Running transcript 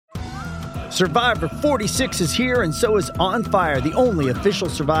Survivor 46 is here, and so is On Fire, the only official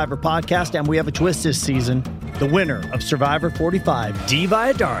Survivor podcast, and we have a twist this season. The winner of Survivor 45, Dee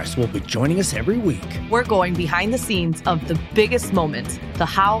Valladares, will be joining us every week. We're going behind the scenes of the biggest moments, the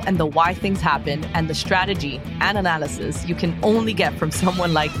how and the why things happen, and the strategy and analysis you can only get from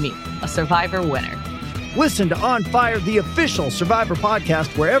someone like me, a Survivor winner. Listen to On Fire, the official Survivor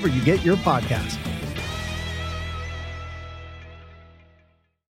podcast, wherever you get your podcast.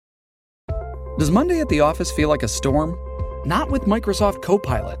 Does Monday at the office feel like a storm? Not with Microsoft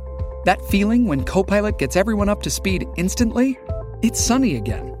Copilot. That feeling when Copilot gets everyone up to speed instantly? It's sunny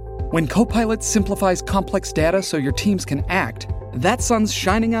again. When Copilot simplifies complex data so your teams can act, that sun's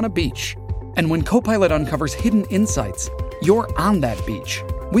shining on a beach. And when Copilot uncovers hidden insights, you're on that beach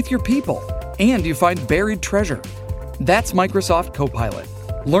with your people, and you find buried treasure. That's Microsoft Copilot.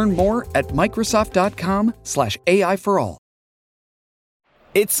 Learn more at Microsoft.com/AI for all.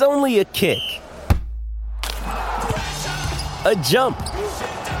 It's only a kick, a jump,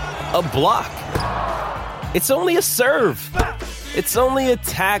 a block. It's only a serve. It's only a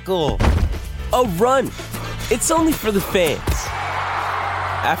tackle, a run. It's only for the fans.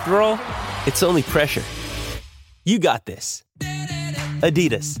 After all, it's only pressure. You got this.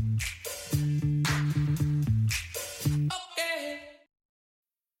 Adidas.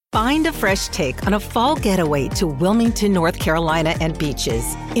 Find a fresh take on a fall getaway to Wilmington, North Carolina and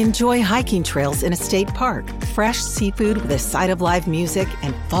beaches. Enjoy hiking trails in a state park, fresh seafood with a side of live music,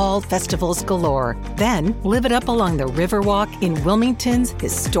 and fall festivals galore. Then live it up along the Riverwalk in Wilmington's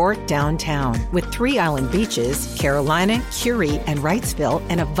historic downtown. With 3 island beaches, Carolina, Curie, and Wrightsville,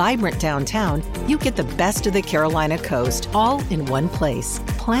 and a vibrant downtown, you get the best of the Carolina coast all in one place.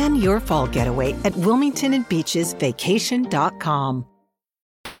 Plan your fall getaway at WilmingtonandBeachesVacation.com.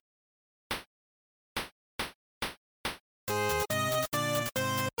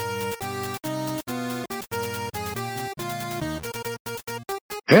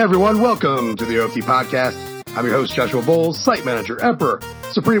 Hey everyone, welcome to the OFT Podcast. I'm your host, Joshua Bowles, Site Manager, Emperor,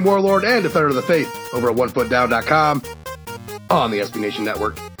 Supreme Warlord, and Defender of the Faith over at OneFootDown.com on the SB Nation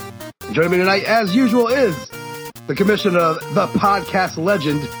Network. And joining me tonight, as usual, is the Commissioner of the Podcast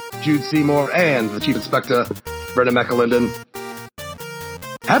Legend, Jude Seymour, and the Chief Inspector, Brendan McAlinden.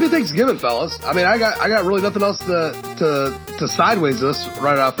 Happy Thanksgiving, fellas. I mean, I got really nothing else to sideways this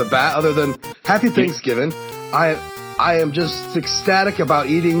right off the bat other than Happy Thanksgiving. I am just ecstatic about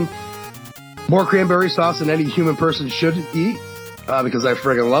eating more cranberry sauce than any human person should eat because I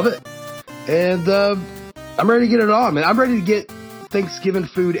friggin' love it. And I'm ready to get it on, man. I'm ready to get Thanksgiving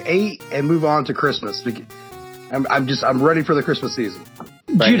food ate and move on to Christmas. I'm ready for the Christmas season.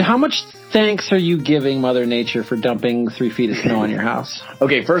 Jude, how much thanks are you giving Mother Nature for dumping 3 feet of snow on your house?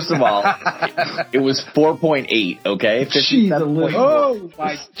 Okay, first of all, it was 4.8, okay? Oh,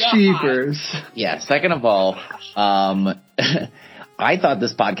 my Jeepers. Yeah, second of all, I thought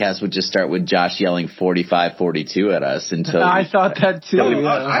this podcast would just start with Josh yelling 45-42 at us until... I thought that too.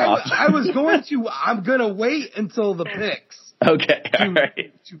 I was going to... I'm going to wait until the picks. Okay, all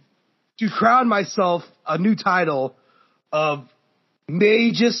right. To crown myself a new title of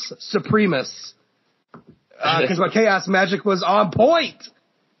Magus Supremus. Because my Chaos Magic was on point.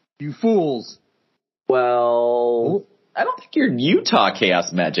 You fools. Well... I don't think your Utah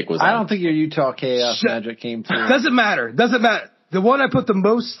Chaos Magic was on. I don't think your Utah Chaos Magic came through. Doesn't matter. The one I put the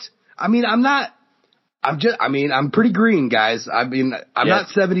most... I'm pretty green, guys. I'm not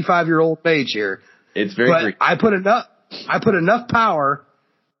 75-year-old mage here. It's very green. I put enough power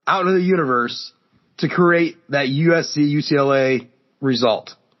out into the universe to create that USC UCLA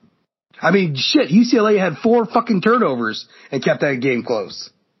result. I mean, shit, UCLA had 4 fucking turnovers and kept that game close.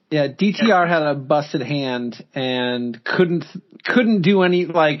 Yeah, DTR had a busted hand and couldn't do any,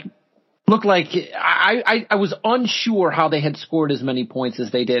 looked like I was unsure how they had scored as many points as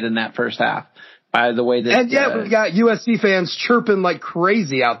they did in that first half. By the way that, and yet we've got USC fans chirping like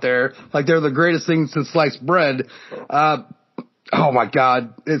crazy out there, like they're the greatest thing since sliced bread. Oh my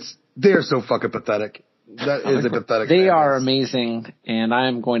God, they're so fucking pathetic. That is a pathetic. They are amazing, and I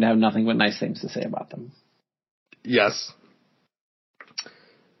am going to have nothing but nice things to say about them. Yes.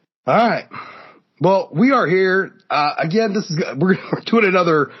 All right. Well, we are here again. We're doing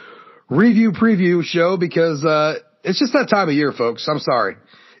another review preview show because it's just that time of year, folks. I'm sorry.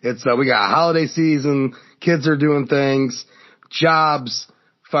 It's we got a holiday season. Kids are doing things, jobs,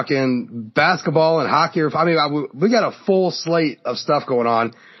 fucking basketball and hockey. I mean, we got a full slate of stuff going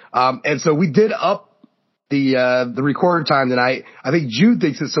on, and so we did up the record time tonight. I think Jude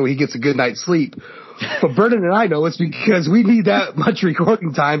thinks it's so he gets a good night's sleep. But Brendan and I know it's because we need that much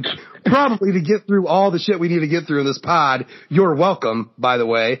recording time probably to get through all the shit we need to get through in this pod. You're welcome, by the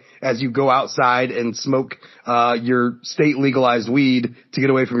way, as you go outside and smoke your state legalized weed to get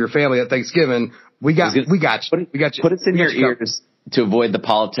away from your family at Thanksgiving. We got you. We got you. Put us in your ears to avoid the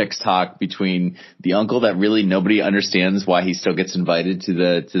politics talk between the uncle that really nobody understands why he still gets invited to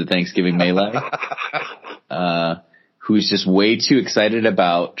the Thanksgiving melee, who's just way too excited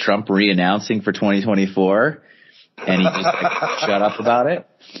about Trump re-announcing for 2024, and he just shut up about it.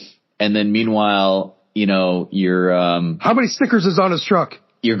 And then meanwhile, your how many stickers is on his truck?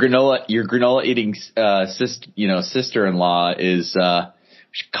 Your granola eating sister-in-law is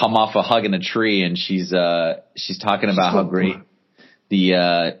come off a hug in a tree, and she's talking about how great the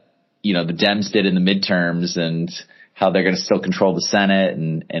Dems did in the midterms and how they're going to still control the Senate,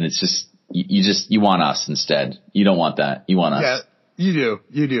 and it's just you want us instead. You don't want that. You want us. Yeah,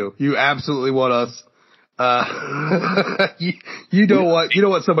 you do. You absolutely want us. You know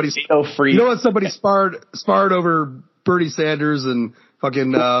what somebody sparred over Bernie Sanders and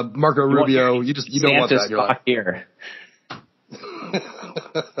fucking Marco Rubio. You don't want that in your life. Here.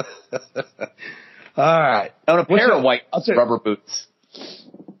 All right. On a pair of white rubber boots.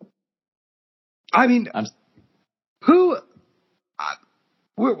 I mean, I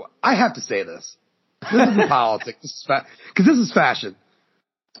have to say this. This isn't politics. Because this is fashion.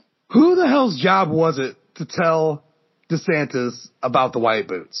 Who the hell's job was it to tell DeSantis about the white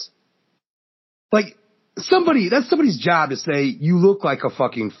boots? Like, that's somebody's job to say, you look like a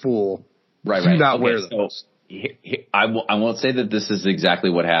fucking fool. Right. Do not wear those. I won't say that this is exactly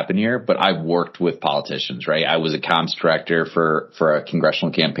what happened here, but I've worked with politicians, right? I was a comms director for a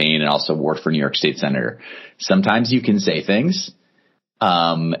congressional campaign and also worked for New York State Senator. Sometimes you can say things,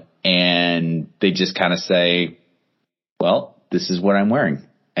 and they just kind of say, well, this is what I'm wearing.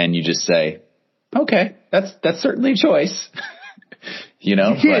 And you just say, okay, that's certainly a choice. You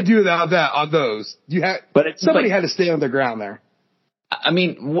can't do that on those. Somebody had to stay on the ground there. I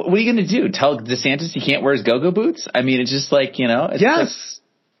mean, what are you going to do? Tell DeSantis he can't wear his go-go boots? I mean, it's just like, It's yes.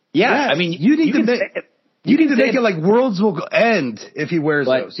 Yes. I mean, you need to make it like worlds will end if he wears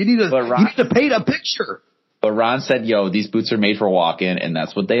those. You need to paint a picture. But Ron said, these boots are made for walking, and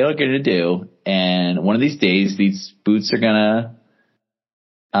that's what they are going to do. And one of these days, these boots are going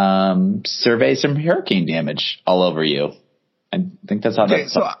to survey some hurricane damage all over you. I think that's how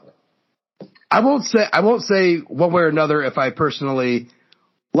that's. So I won't say one way or another if I personally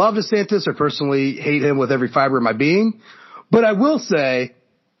love DeSantis or personally hate him with every fiber of my being, but I will say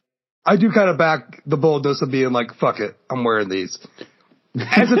I do kind of back the boldness of being like, fuck it, I'm wearing these.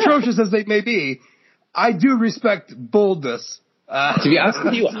 As atrocious as they may be, I do respect boldness. To be honest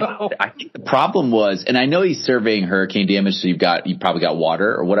with you, I think the problem was, and I know he's surveying hurricane damage, so you probably got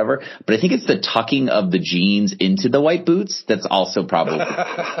water or whatever, but I think it's the tucking of the jeans into the white boots that's also probably.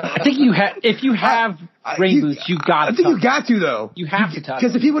 I think if you have rain boots, you got to. I think you got to though. You have to tuck.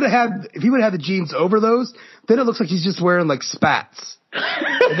 Because if he would have had the jeans over those, then it looks like he's just wearing like spats.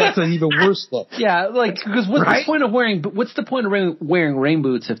 And that's an even worse look. Yeah, because what's the point of wearing rain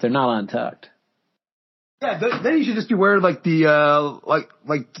boots if they're not untucked? Yeah, then you should just be wearing like the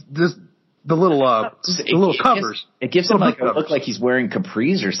little covers. It gives him like a look like he's wearing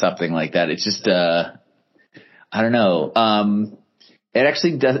capris or something like that. It's just I don't know. It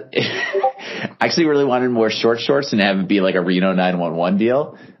actually does. I actually really wanted more short shorts and have it be like a Reno 911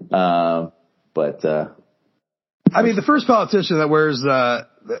 deal. But I mean, the first politician that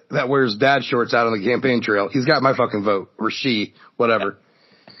wears dad shorts out on the campaign trail, he's got my fucking vote, or she, whatever.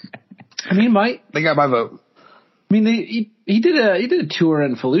 I mean, they got my vote. I mean, he did a tour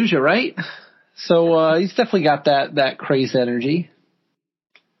in Fallujah, right? So he's definitely got that crazy energy.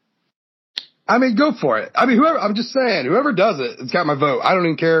 I mean, go for it. I mean, I'm just saying, whoever does it, it's got my vote. I don't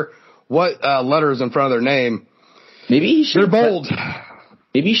even care what letter is in front of their name. Maybe he should. They're bold.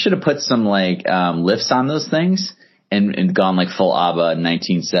 Maybe you should have put some like lifts on those things and gone like full ABBA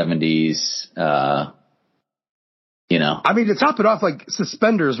 1970s. I mean, to top it off, like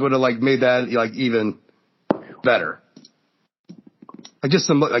suspenders would have like made that like even better. Like just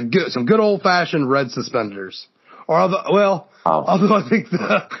some good old fashioned red suspenders. Or although I think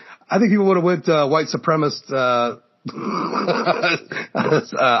people would have went white supremacist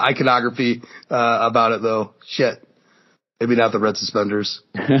iconography about it though. Shit, maybe not the red suspenders.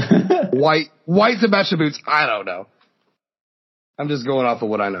 white Sebastian boots. I don't know. I'm just going off of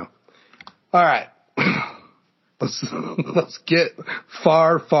what I know. All right. Let's get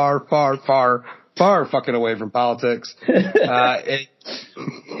far fucking away from politics, and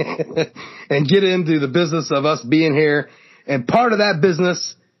get into the business of us being here. And part of that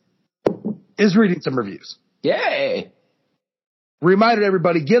business is reading some reviews. Yay! Reminder to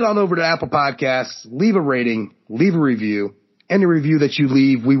everybody, get on over to Apple Podcasts, leave a rating, leave a review. Any review that you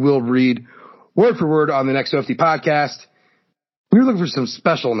leave, we will read word for word on the next OFT podcast. We're looking for some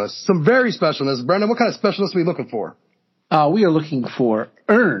specialness, some very specialness. Brendan, what kind of specialness are we looking for? We are looking for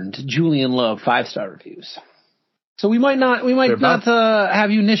earned Julian Love 5-star reviews. So we might not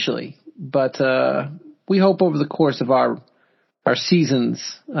have you initially, but we hope over the course of our seasons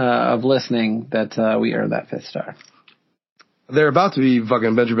of listening that we earn that 5th star. They're about to be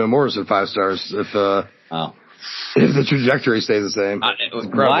fucking Benjamin Morrison 5 stars if the trajectory stays the same.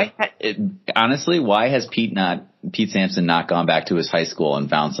 Why has Pete Sampson not gone back to his high school and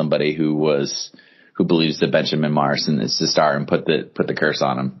found somebody who believes that Benjamin Morrison is the star and put the curse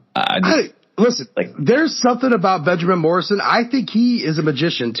on him? Listen, there's something about Benjamin Morrison. I think he is a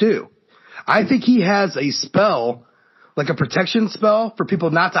magician too. I think he has a spell, like a protection spell for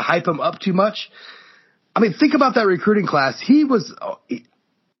people not to hype him up too much. I mean, think about that recruiting class. He was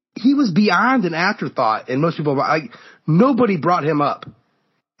beyond an afterthought, and most people, nobody brought him up.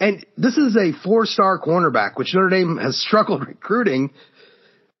 And this is a 4-star cornerback, which Notre Dame has struggled recruiting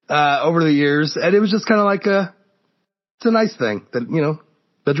over the years, and it was just kind of like it's a nice thing that,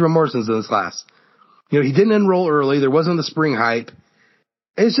 Benjamin Morrison's in this class. He didn't enroll early. There wasn't the spring hype.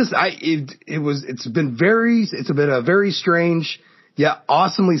 It's just, it's been a very strange yet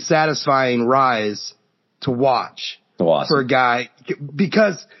awesomely satisfying rise to watch for a guy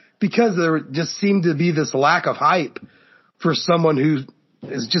because there just seemed to be this lack of hype for someone who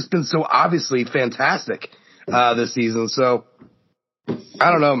has just been so obviously fantastic this season. So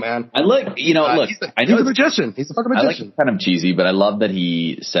I don't know, man. I like, he's a magician. He's a fucking magician. I like it's kind of cheesy, but I love that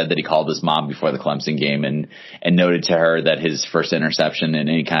he said that he called his mom before the Clemson game and noted to her that his first interception in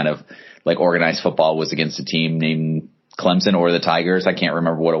any kind of organized football was against a team named Clemson or the Tigers. I can't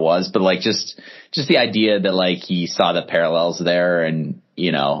remember what it was, but just the idea that he saw the parallels there and he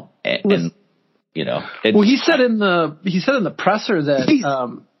said in the presser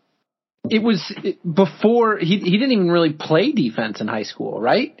that it was before he didn't even really play defense in high school,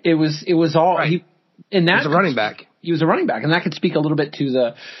 right? It was all right. He was a running back. He was a running back, and that could speak a little bit to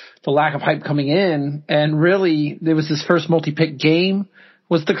the lack of hype coming in. And really, there was his first multi-pick game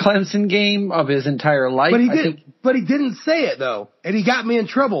was the Clemson game of his entire life. But he didn't say it though, and he got me in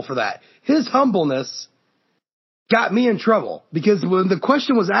trouble for that. His humbleness got me in trouble because when the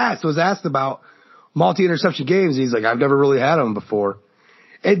question was asked about multi-interception games, he's like, I've never really had them before.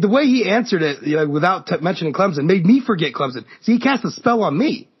 And the way he answered it, without mentioning Clemson, made me forget Clemson. See, he cast a spell on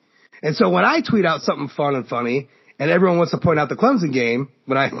me. And so when I tweet out something fun and funny, and everyone wants to point out the Clemson game,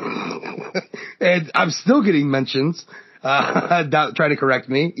 and I'm still getting mentions, trying to correct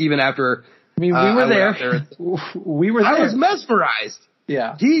me, even after. I mean, we were there. We were there. I was mesmerized.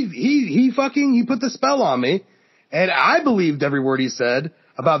 Yeah. He put the spell on me, and I believed every word he said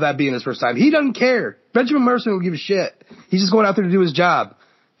about that being his first time. He doesn't care. Benjamin Morrison will give a shit. He's just going out there to do his job.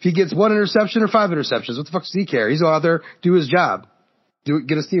 If he gets 1 interception or 5 interceptions, what the fuck does he care? He's going out there, do his job.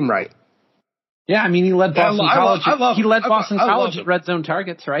 Get his team right. Yeah, I mean, he led Boston College at red zone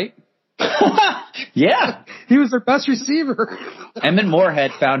targets, right? Yeah. He was their best receiver. Emmett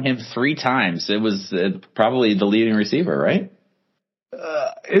Moorhead found him 3 times. It was probably the leading receiver, right?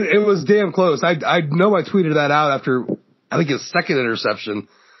 It was damn close. I know I tweeted that out after, I think, his second interception.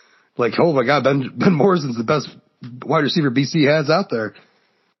 Oh my God, Ben Morrison's the best wide receiver BC has out there.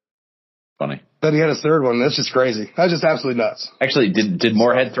 Funny. Then he had his third one. That's just crazy. That's just absolutely nuts. Actually, did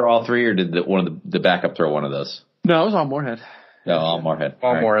Moorhead throw all 3, or did one of the backup throw one of those? No, it was all Moorhead. No, all Moorhead.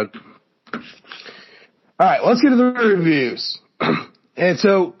 All Moorhead. All right, let's get to the reviews. And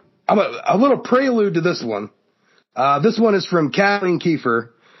so, a little prelude to this one. This one is from Kathleen Kiefer,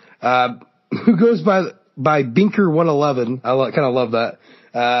 who goes by Binker111. I kind of love that.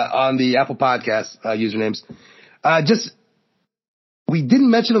 On the Apple Podcast usernames. We didn't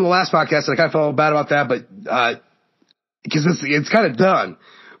mention in the last podcast, and I kind of felt bad about that, but because it's kind of done.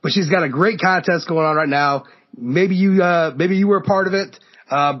 But she's got a great contest going on right now. Maybe you were a part of it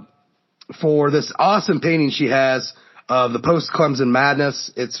for this awesome painting she has of the post-Clemson madness.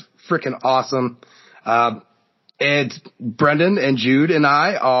 It's freaking awesome. And Brendan and Jude and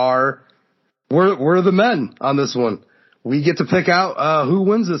I we're the men on this one. We get to pick out who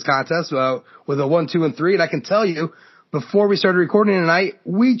wins this contest with a 1, 2, and 3. And I can tell you, before we started recording tonight,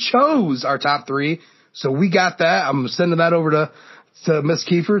 we chose our top 3. So we got that. I'm sending that over to Miss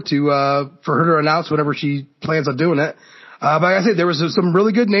Kiefer for her to announce whenever she plans on doing it. But like I said, there was some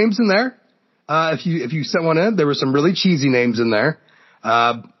really good names in there. If you sent one in, there were some really cheesy names in there.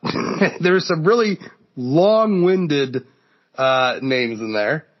 There were some really long-winded names in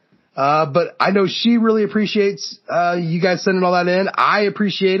there. But I know she really appreciates you guys sending all that in. I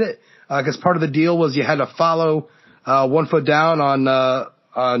appreciate it because part of the deal was you had to follow 1 Foot Down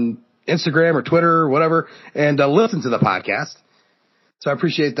on Instagram or Twitter or whatever and listen to the podcast. So I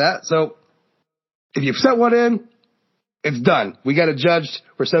appreciate that. So if you've sent one in, it's done. We got it judged.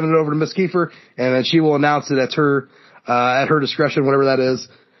 We're sending it over to Miss Kiefer, and then she will announce it at her discretion, whatever that is.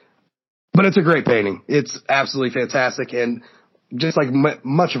 But it's a great painting. It's absolutely fantastic, and just like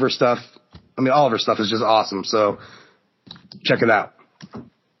much of her stuff, I mean, all of her stuff is just awesome. So check it out. All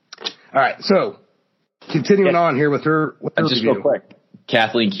right, so continuing on here with her just review. real quick,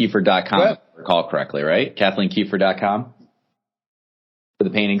 KathleenKiefer.com. If I recall correctly, right? KathleenKiefer.com for the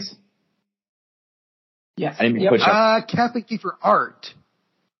paintings. Yes. I didn't push up. Kathleen Kiefer Art.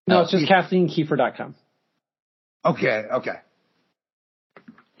 No, it's just KathleenKiefer.com. Okay.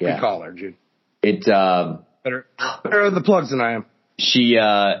 Yeah. Good call there, Jude. It Better at the plugs than I am. She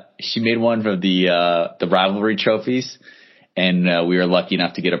made one for the rivalry trophies, and we were lucky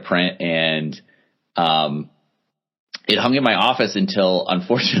enough to get a print, and it hung in my office until,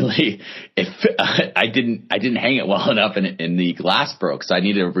 unfortunately, I didn't hang it well enough, and the glass broke, so I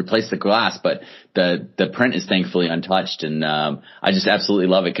needed to replace the glass. But the print is thankfully untouched, and I just absolutely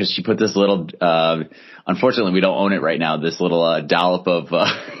love it because she put this little. Unfortunately, we don't own it right now. This little dollop of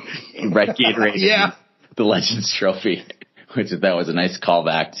red Gatorade, yeah, the Legends Trophy, which that was a nice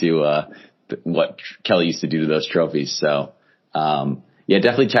callback to what Kelly used to do to those trophies. So. Yeah,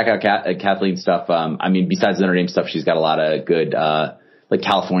 definitely check out Kathleen's stuff. I mean, besides the Notre Dame stuff, she's got a lot of good, like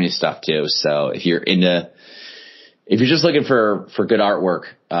California stuff too. So if you're just looking for good artwork,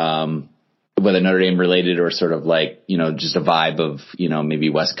 whether Notre Dame related or sort of like, just a vibe of, maybe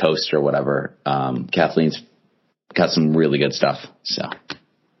West Coast or whatever, Kathleen's got some really good stuff. So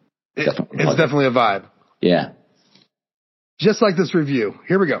it's definitely a vibe. Yeah. Just like this review.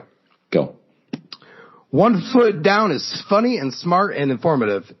 Here we go. Go. 1 Foot Down is funny and smart and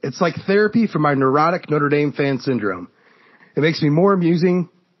informative. It's like therapy for my neurotic Notre Dame fan syndrome. It makes me more amusing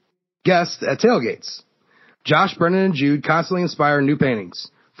guest at tailgates. Josh, Brennan, and Jude constantly inspire new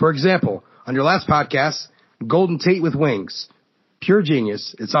paintings. For example, on your last podcast, Golden Tate with Wings. Pure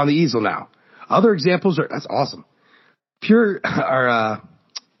genius. It's on the easel now. Other examples are, that's awesome.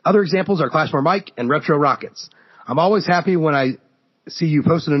 Other examples are Clashmore Mike and Retro Rockets. I'm always happy when I see you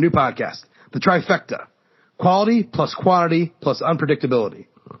posting a new podcast. The trifecta. Quality plus quantity plus unpredictability.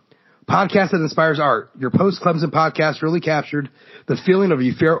 Podcast that inspires art. Your post-Clemson podcast really captured the feeling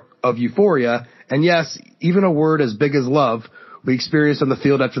of euphoria, and yes, even a word as big as love we experienced on the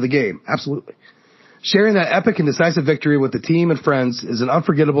field after the game. Absolutely. Sharing that epic and decisive victory with the team and friends is an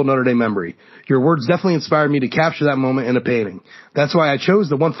unforgettable Notre Dame memory. Your words definitely inspired me to capture that moment in a painting. That's why I chose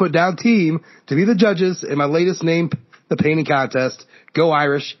the 1 Foot Down team to be the judges in my latest name, the painting contest. Go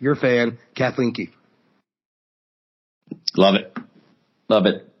Irish, your fan, Kathleen Kiefer. Love it. Love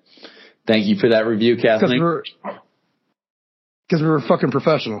it. Thank you for that review, Kathleen. Because we were fucking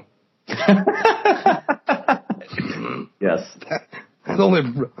professional. Yes.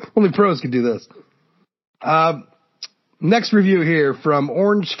 Only pros can do this. Next review here from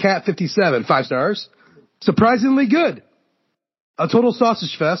Orange Cat 57, 5 stars. Surprisingly good. A total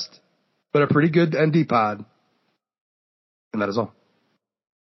sausage fest, but a pretty good ND pod. And that is all.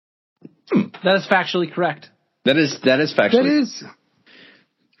 That is factually correct. That is factually. That is.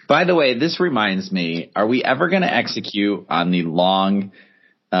 By the way, this reminds me, are we ever going to execute on the long,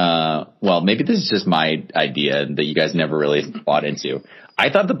 well, maybe this is just my idea that you guys never really bought into.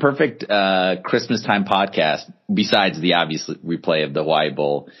 I thought the perfect Christmas time podcast, besides the obvious replay of the Hawaii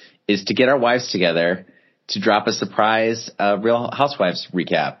Bowl, is to get our wives together to drop a surprise Real Housewives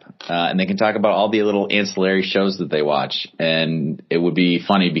recap. And they can talk about all the little ancillary shows that they watch. And it would be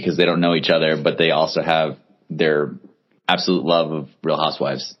funny because they don't know each other, but they also have their absolute love of Real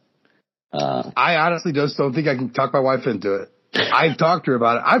Housewives. I honestly just don't think I can talk my wife into it. I've talked to her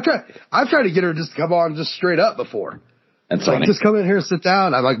about it. I've tried to get her just to come on just straight up before. That's like, funny. just come in here and sit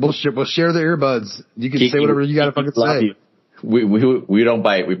down. I'm like, we'll share the earbuds. You can say whatever you got to fucking say. We don't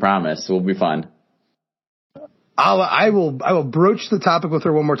bite. We promise. It will be fun. I will broach the topic with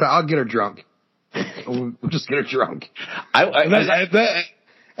her one more time. I'll get her drunk. We'll just get her drunk.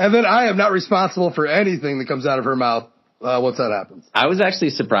 And then I am not responsible for anything that comes out of her mouth once that happens. I was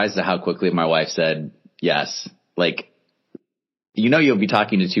actually surprised at how quickly my wife said yes. Like, you'll be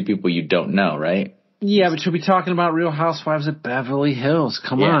talking to two people you don't know, right? Yeah, but you'll be talking about Real Housewives of Beverly Hills.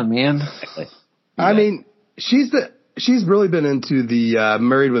 Come on, man. Exactly. I mean, she's really been into the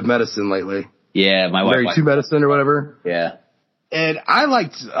Married with Medicine lately. Yeah, my wife. Married to Medicine or whatever. Yeah. And I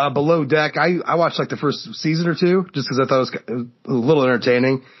liked Below Deck. I watched like the first season or two just because I thought it was a little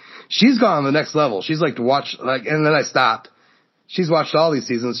entertaining. she's gone on the next level. She's like to watch, like, and then I stopped. She's watched all these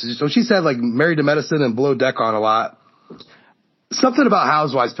seasons. So she's had like Married to Medicine and Below Deck on a lot. Something about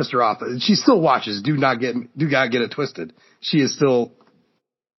Housewives pissed her off. She still watches. Do not get it twisted. She is still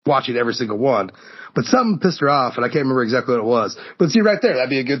watching every single one. But something pissed her off, and I can't remember exactly what it was. But see, right there, that'd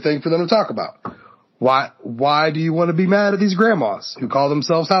be a good thing for them to talk about. Why do you want to be mad at these grandmas who call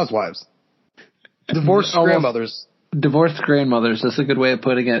themselves housewives? Divorced grandmothers. Divorced grandmothers. That's a good way of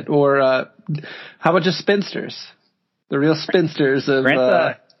putting it. Or how about just spinsters? The real spinsters of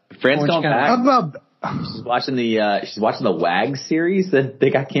Fran's going back. How about she's watching the WAGs series that they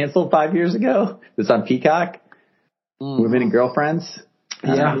got canceled 5 years ago. It's on Peacock. Women and Girlfriends.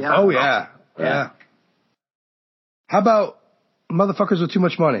 Yeah. Oh yeah. How about motherfuckers with too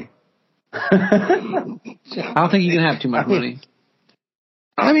much money? I don't think you can have too much money.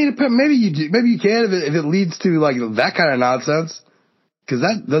 I mean, maybe you do. Maybe you can if it leads to like that kind of nonsense, because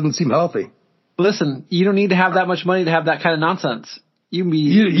that doesn't seem healthy. Listen, you don't need to have that much money to have that kind of nonsense. You can be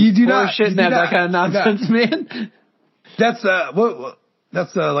you do not shit and have that kind of nonsense, man. That's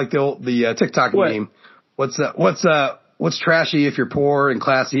like the TikTok meme. What's trashy if you're poor and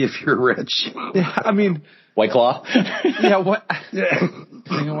classy if you're rich? Yeah, I mean, White Claw. Yeah, what? Yeah.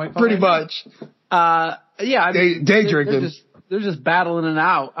 Pretty much. Yeah, I mean, day drinking. They're just battling it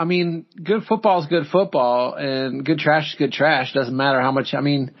out. I mean, good football is good football, and good trash is good trash. Doesn't matter how much. I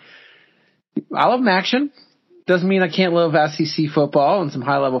mean, I love Maction. Doesn't mean I can't love SEC football and some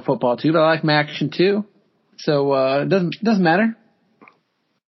high level football too, but I like Maction too. So it doesn't matter.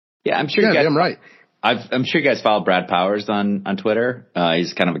 Yeah, I'm sure. Yeah, I'm right. I'm sure you guys follow Brad Powers on Twitter.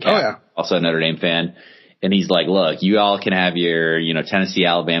 He's kind of also a Notre Dame fan. And he's like, look, you all can have your, Tennessee,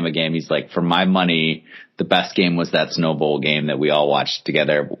 Alabama game. He's like, for my money, the best game was that Snow Bowl game that we all watched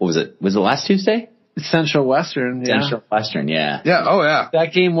together. What was it? Was it last Tuesday? Central Western. Yeah. Central Western. Yeah. Yeah. Oh yeah.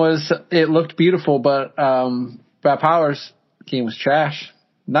 That game it looked beautiful, but, Brad Powers game was trash.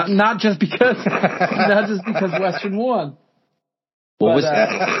 Not just because Western won. What was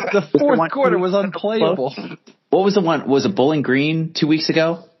the fourth quarter was unplayable. What was the one? Was it Bowling Green 2 weeks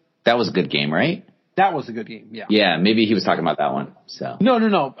ago? That was a good game, right? That was a good game. Yeah. Yeah. Maybe he was talking about that one. So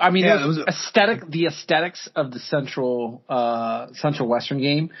no. I mean, yeah, the aesthetics of the Central Western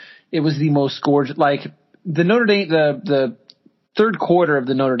game. It was the most gorgeous. Like the Notre Dame, the third quarter of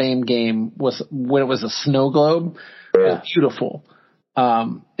the Notre Dame game was when it was a snow globe. It was beautiful.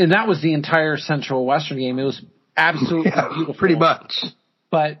 And that was the entire Central Western game. It was absolutely beautiful. Pretty much.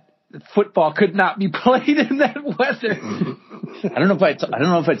 But football could not be played in that weather. I don't know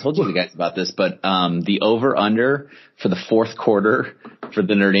if I told you guys about this, but the over under for the fourth quarter for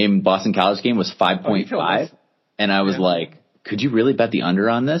the Notre Dame Boston College game was 5.5, and I was like, could you really bet the under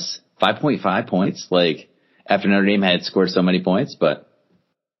on this? 5.5 points, like after Notre Dame had scored so many points, but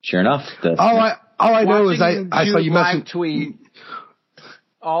sure enough, all I know is I saw you live tweet.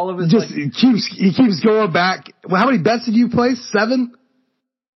 All of his he keeps going back. Well, how many bets did you place? 7?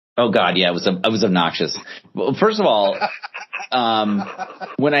 Oh God, yeah, it was obnoxious. Well, first of all,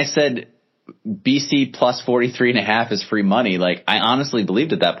 when I said BC plus 43.5 is free money, like I honestly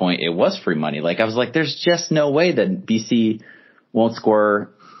believed at that point it was free money. Like I was like, there's just no way that BC won't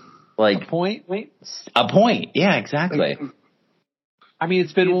score like a point. A point, yeah, exactly. I mean,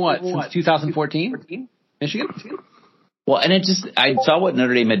 it's been what since 2014, Michigan. Well, and I saw what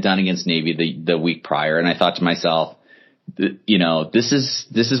Notre Dame had done against Navy the week prior, and I thought to myself, this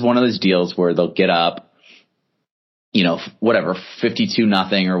is one of those deals where they'll get up, whatever,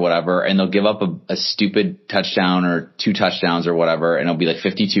 52-0 or whatever, and they'll give up a stupid touchdown or 2 touchdowns or whatever, and it'll be like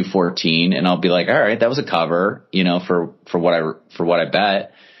 52-14, and I'll be like, all right, that was a cover, for what I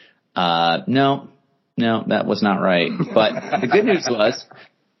bet. No, that was not right. But the good news was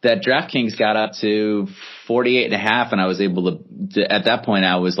that DraftKings got up to 48.5, and I was able to at that point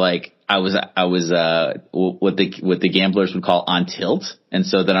I was like, I was what the gamblers would call on tilt. And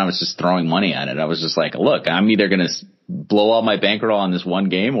so then I was just throwing money at it. I was just like, look, I'm either going to blow all my bankroll on this one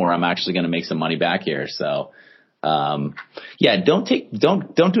game or I'm actually going to make some money back here. So, don't do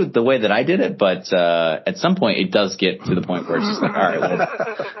it the way that I did it. But, at some point it does get to the point where it's just like, all right, well,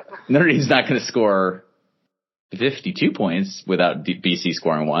 Notre Dame's not going to score 52 points without BC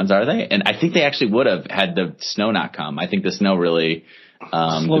scoring ones, are they? And I think they actually would have had the snow not come. I think the snow really,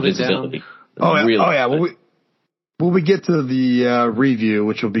 the visibility. When we get to the review,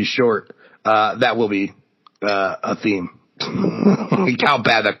 which will be short, that will be a theme. How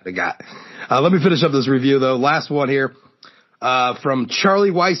bad that could have got. Let me finish up this review though. Last one here from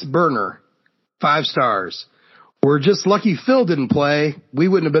Charlie Weiss Burner, 5 stars. We're just lucky Phil didn't play. We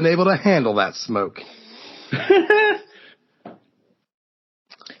wouldn't have been able to handle that smoke.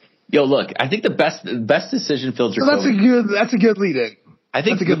 Yo, look, I think the best decision Phil Dracovic. So that's a good lead in. I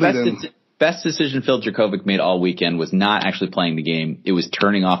think the best decision Phil Dracovic made all weekend was not actually playing the game. It was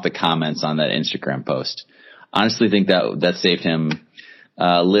turning off the comments on that Instagram post. Honestly, think that saved him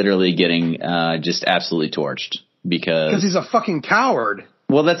literally getting just absolutely torched because he's a fucking coward.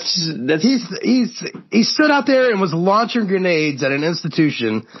 Well, that's he stood out there and was launching grenades at an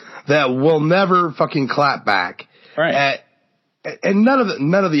institution that will never fucking clap back. Right. And none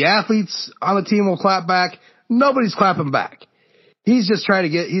of the athletes on the team will clap back. Nobody's clapping back. He's just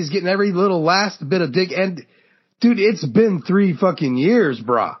he's getting every little last bit of dig. And dude, it's been 3 fucking years,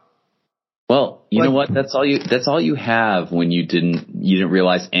 brah. Well, you know what? That's all you have when you didn't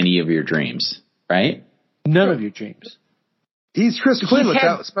realize any of your dreams, right? None of your dreams. He's Chris Quinn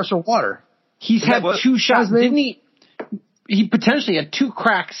without special water. He's had 2 shots, didn't he? He potentially had 2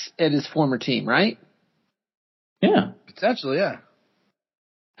 cracks at his former team, right? Yeah. Potentially, yeah.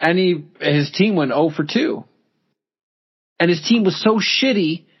 And his team went 0 for 2. And his team was so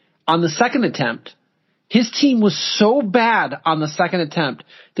shitty on the second attempt. His team was so bad on the second attempt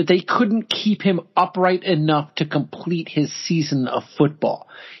that they couldn't keep him upright enough to complete his season of football.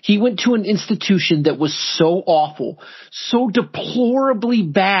 He went to an institution that was so awful, so deplorably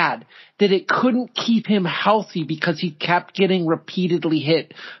bad that it couldn't keep him healthy because he kept getting repeatedly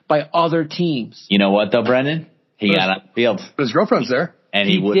hit by other teams. You know what though, Brendan? He got on the field. But his girlfriend's there. And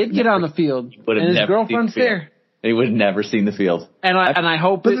he did get on the field. And his girlfriend's there. He would have never seen the field. And I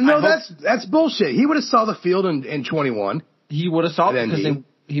hope. But that's bullshit. He would have saw the field in 21. He would have saw it because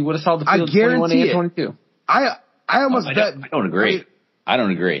he would have saw the field in 21 and 22. I almost bet. I don't agree. I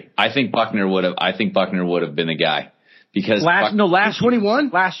don't agree. I think Buckner would have been the guy because last 21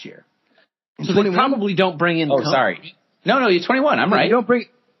 last year. So 21? They probably don't bring in. Oh, Cone. Sorry. No, you're 21. I'm right. They don't bring.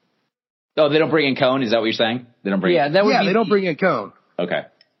 Oh, they don't bring in Cone. Is that what you're saying? They don't bring. Yeah, they don't bring in Cone. Okay.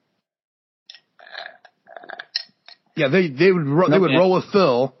 Yeah, they would roll with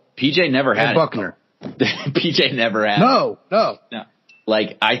Phil. PJ never had Buckner. PJ never had. No.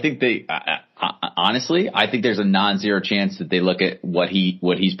 Like I think honestly, I think there's a non-zero chance that they look at what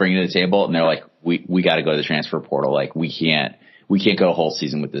he's bringing to the table and they're like, we got to go to the transfer portal. Like we can't go a whole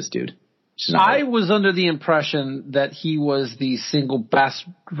season with this dude. I was under the impression that he was the single best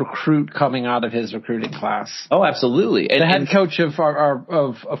recruit coming out of his recruiting class. Oh, absolutely. The head coach of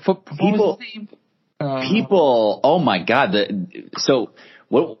football. People, oh my God. So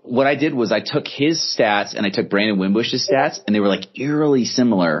what I did was I took his stats and I took Brandon Wimbush's stats and they were like eerily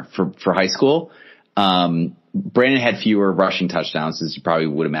similar for high school. Brandon had fewer rushing touchdowns as you probably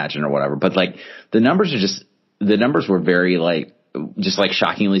would imagine or whatever, but like the numbers were very just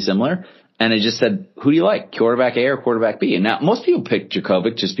shockingly similar. And I just said, who do you like? Quarterback A or quarterback B? And now most people pick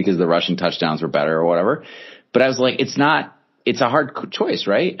Dracovic just because the rushing touchdowns were better or whatever. But I was like, it's a hard choice,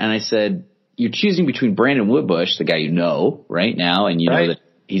 right? And I said, you're choosing between Brandon Wimbush, the guy you know right now, and you know that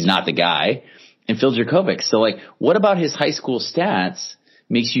he's not the guy, and Phil Dracovic. So what about his high school stats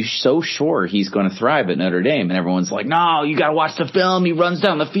makes you so sure he's going to thrive at Notre Dame? And everyone's like, no, you got to watch the film. He runs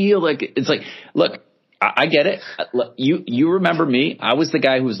down the field. Look, I get it. You remember me. I was the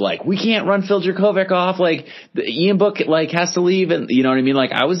guy who was like, we can't run Phil Dracovic off. Ian Book has to leave. And you know what I mean?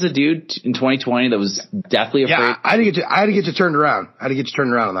 I was the dude in 2020 that was deathly afraid. Yeah, I had to get you turned around. I had to get you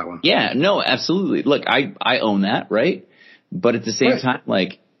turned around on that one. Yeah, no, absolutely. Look, I own that, right? But at the same time,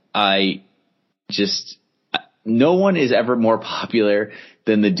 no one is ever more popular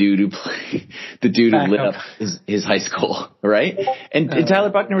than the dude who lit up his high school, right? And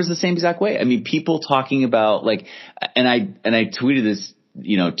Tyler Buckner was the same exact way. I mean, people talking about and I tweeted this,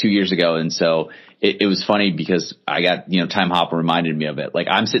 2 years ago. And so it was funny because I got, Time Hopper reminded me of it.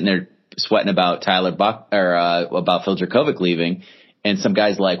 I'm sitting there sweating about about Phil Dracovic leaving. And some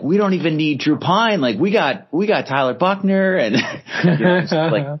guy's like, we don't even need Drew Pine. We got Tyler Buckner. And,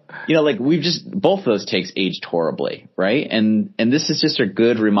 we've just, both of those takes aged horribly. Right. And this is just a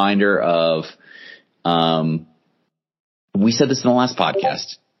good reminder of, we said this in the last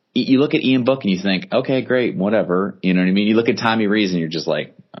podcast. You look at Ian Book and you think, okay, great, whatever. You know what I mean? You look at Tommy Rees and you're just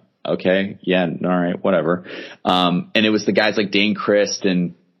like, okay, yeah, all right, whatever. And it was the guys like Dane Christ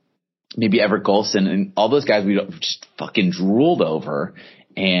and maybe Everett Golson and all those guys we just fucking drooled over.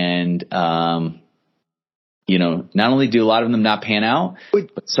 And, not only do a lot of them not pan out, but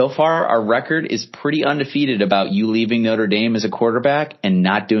so far our record is pretty undefeated about you leaving Notre Dame as a quarterback and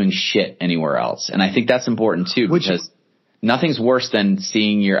not doing shit anywhere else. And I think that's important too, because nothing's worse than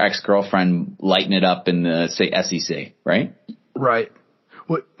seeing your ex-girlfriend lighten it up in the, say, SEC, right? Right.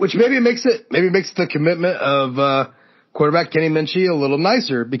 Which maybe makes the commitment of, quarterback Kenny Minchie a little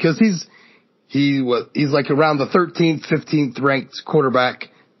nicer because he's around the 13th, 15th ranked quarterback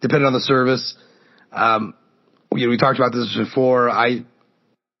depending on the service. We talked about this before. I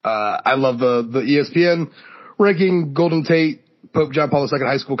love the ESPN ranking Golden Tate, Pope John Paul II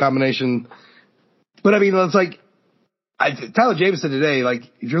high school combination. But I mean, it's like, Tyler James said today, like,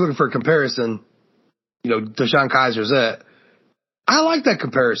 if you're looking for a comparison, DeShone Kizer's it. I like that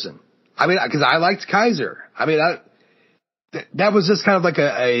comparison. I mean, because I liked Kizer. I mean, that was just kind of like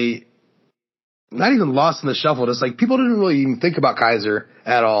a not even lost in the shuffle. Just like people didn't really even think about Kizer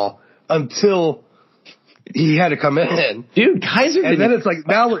at all until he had to come in. Dude, Kizer. And then it's like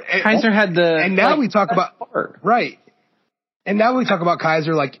now Kizer had the. And now we talk about right. And now we talk about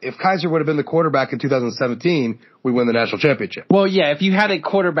Kizer, like if Kizer would have been the quarterback in 2017, we win the national championship. Well, yeah, if you had a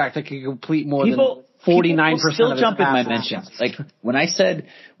quarterback that could complete more than 49% still jump in my mentions. Like when I said,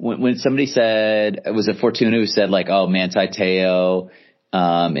 when somebody said, it was a Fortuna who said like, oh, Manti Te'o,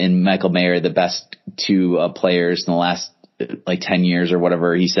 and Michael Mayer, the best two players in the last like 10 years or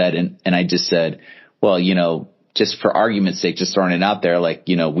whatever he said. And I just said, well, just for argument's sake, just throwing it out there, like,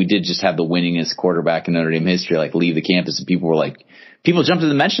 we did just have the winningest quarterback in Notre Dame history, like leave the campus, and people jumped to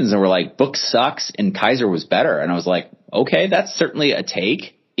the mentions and were like, Book sucks and Kizer was better. And I was like, okay, that's certainly a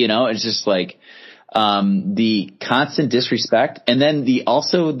take. It's just like, the constant disrespect. And then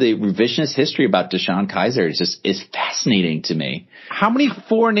also the revisionist history about DeShone Kizer is fascinating to me. How many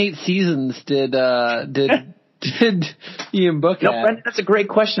 4-8 seasons did Ian Book have? Brendan, that's a great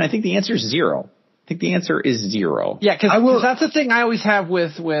question. I think the answer is 0. I think the answer is 0. Yeah, because that's the thing I always have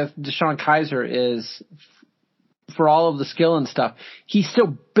with DeShone Kizer is, for all of the skill and stuff, he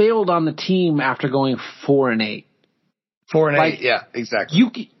still bailed on the team after going 4-8. 4-8, yeah,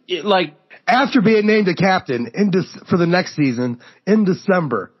 exactly. After being named a captain for the next season in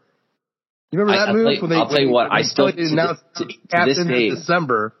December. You remember that move? I'll tell you what, I still announced captain in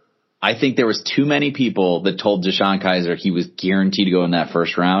December. I think there was too many people that told DeShone Kizer he was guaranteed to go in that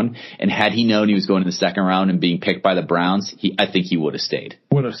first round. And had he known he was going in the second round and being picked by the Browns, I think he would have stayed.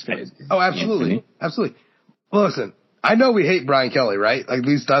 Oh, absolutely. Absolutely. Well, listen, I know we hate Brian Kelly, right? Like, at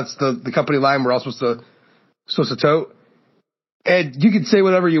least that's the company line we're all supposed to tote. And you can say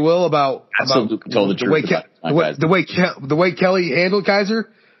whatever you will about the way Kelly handled Kizer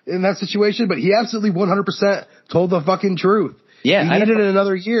in that situation, but he absolutely 100% told the fucking truth. Yeah, he needed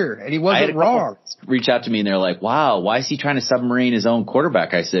another year, and he wasn't wrong. Reach out to me, and they're like, "Wow, why is he trying to submarine his own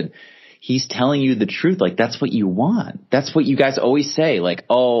quarterback?" I said, "He's telling you the truth. Like that's what you want. That's what you guys always say. Like,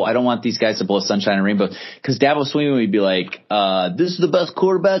 oh, I don't want these guys to blow sunshine and rainbows." Because Dabo Swinney would be like, "This is the best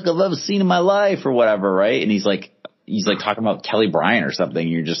quarterback I've ever seen in my life," or whatever, right? And he's like talking about Kelly Bryant or something. And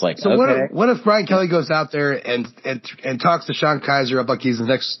you're just like, so okay. What if Brian Kelly goes out there and talks to DeShone Kizer up like he's the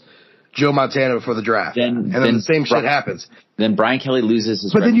next Joe Montana before the draft, and then the same shit happens. Then Brian Kelly loses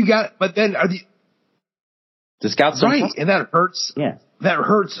his. But then are the scouts right? And that hurts. Yeah, that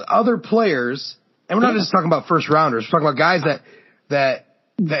hurts other players. And we're not just talking about first rounders. We're talking about guys that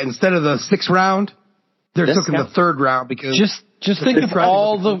instead of the 6th round, they're took in the 3rd round because just think of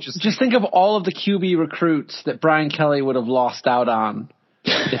all the QB recruits that Brian Kelly would have lost out on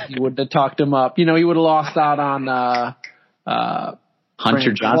if he would have talked him up. He would have lost out on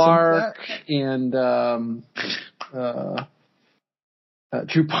Hunter Johnson Clark and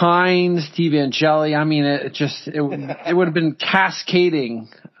Drew Pine, Steve Angeli. I mean, it would have been cascading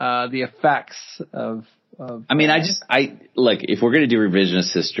the effects of. I mean, if we're going to do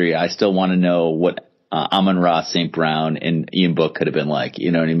revisionist history, I still want to know what Amon-Ra St. Brown and Ian Book could have been like.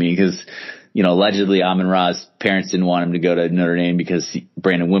 You know what I mean? Because allegedly Amon-Ra's parents didn't want him to go to Notre Dame because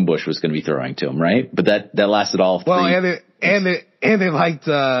Brandon Wimbush was going to be throwing to him, right? But that lasted all 3. Well, and they liked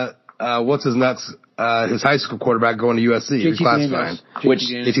what's his nuts. His high school quarterback going to USC. He was classifying.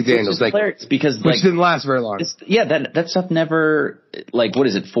 JT Daniels. Which didn't last very long. That stuff never, what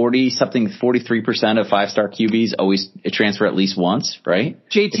is it, 43% of 5-star QBs always transfer at least once, right?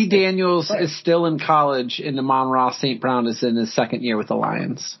 JT Daniels is still in college, and Amon-Ra St. Brown is in his 2nd year with the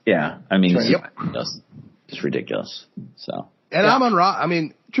Lions. Yeah, I mean, it's ridiculous. So. And Amon-Ra, I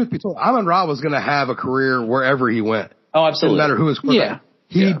mean, truth be told, Amon-Ra was going to have a career wherever he went. Oh, absolutely. No matter who his quarterback.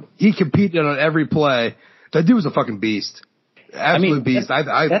 Yeah. He competed on every play. That dude was a fucking beast. Absolute beast. I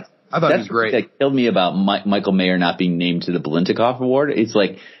thought he was great. That killed me about Michael Mayer not being named to the Biletnikoff Award. It's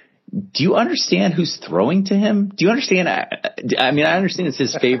like, do you understand who's throwing to him? Do you understand? I mean, I understand it's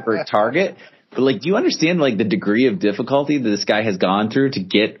his favorite target, but do you understand the degree of difficulty that this guy has gone through to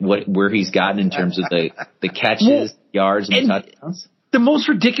get where he's gotten in terms of the catches, yards, and touchdowns? The most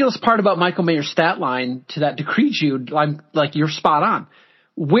ridiculous part about Michael Mayer's stat line, to that degree, Jude, you're spot on.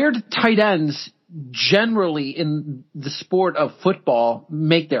 Where do tight ends generally in the sport of football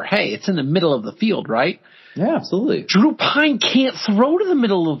make their hay? It's in the middle of the field, right? Yeah, absolutely. Drew Pine can't throw to the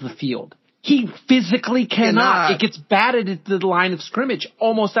middle of the field. He physically cannot. It gets batted at the line of scrimmage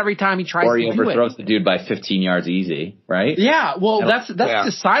almost every time he tries to do it. Or he overthrows the dude by 15 yards easy, right? Yeah, well, that's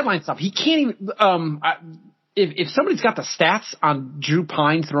the sideline stuff. He can't even. If somebody's got the stats on Drew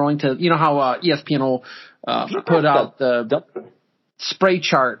Pine throwing to, you know how ESPN will put out the spray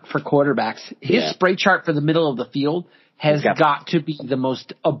chart for quarterbacks. His spray chart for the middle of the field has got to be the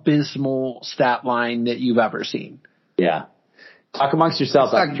most abysmal stat line that you've ever seen. Yeah. Talk amongst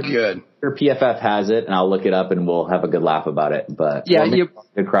yourselves. That's not good. Sure PFF has it, and I'll look it up, and we'll have a good laugh about it. But you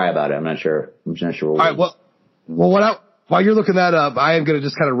could cry about it. I'm not sure. All right. Well, while you're looking that up, I am going to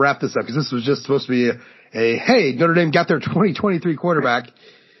just kind of wrap this up because this was just supposed to be hey, Notre Dame got their 2023 quarterback.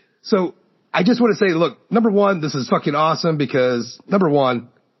 So I just want to say, look, number one, this is fucking awesome because number one,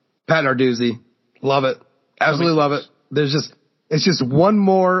 Pat Narduzzi, love it, absolutely love it. It's just one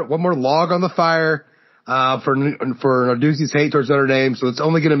more log on the fire. For Narduzzi's hate towards Notre Dame, so it's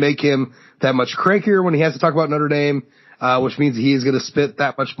only going to make him that much crankier when he has to talk about Notre Dame, which means he is going to spit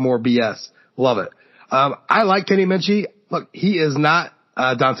that much more BS. Love it. I like Kenny Minchey. Look, he is not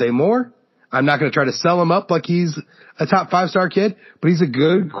Dante Moore. I'm not going to try to sell him up like he's a top 5-star kid, but he's a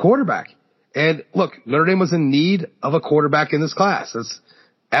good quarterback. And look, Notre Dame was in need of a quarterback in this class. That's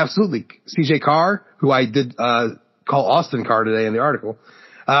absolutely CJ Carr, who I did call Austin Carr today in the article.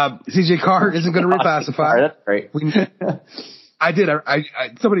 CJ Carr isn't going to reclassify. That's great. I did.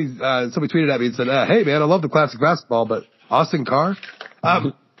 Somebody tweeted at me and said, "Hey man, I love the classic basketball, but Austin Carr."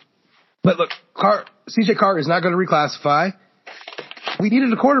 But look, CJ Carr is not going to reclassify. We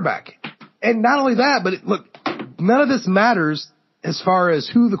needed a quarterback, and not only that, but look, none of this matters as far as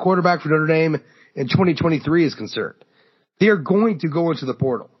who the quarterback for Notre Dame in 2023 is concerned. They are going to go into the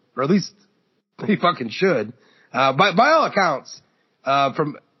portal, or at least they fucking should. By all accounts.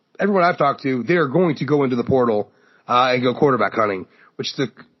 From everyone I've talked to, they are going to go into the portal and go quarterback hunting, which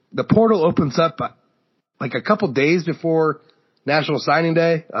the portal opens up like a couple days before National Signing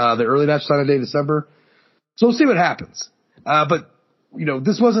Day, the early National Signing Day in December. So we'll see what happens. But you know,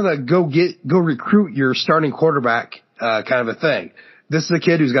 this wasn't a go recruit your starting quarterback kind of a thing. This is a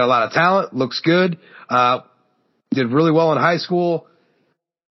kid who's got a lot of talent, looks good, did really well in high school.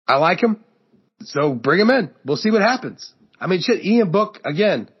 I like him, so bring him in. We'll see what happens. I mean, shit, Ian Book,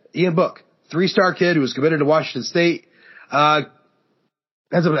 3-star kid who was committed to Washington State, ends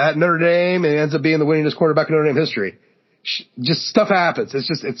up at Notre Dame and ends up being the winningest quarterback in Notre Dame history. Just stuff happens.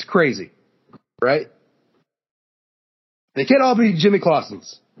 It's crazy, right? They can't all be Jimmy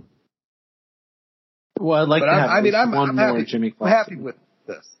Clausens. Well, I'd like to have one more Jimmy Clausen. I'm happy with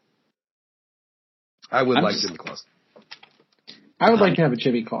this. I would like Jimmy Clausen. I would like to have a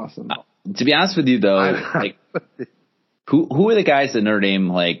Jimmy Clausen. To be honest with you, though, like. Who are the guys that Notre Dame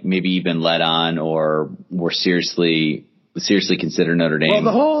like maybe even let on or were seriously consider Notre Dame? Well,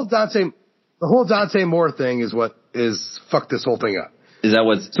 the whole Dante Moore thing is what is fucked this whole thing up. Is that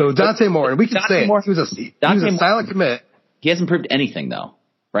what's so Dante Moore? And we can say it. He was a silent commit. He hasn't proved anything though,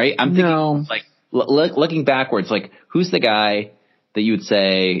 right? I'm thinking like looking backwards, like who's the guy that you would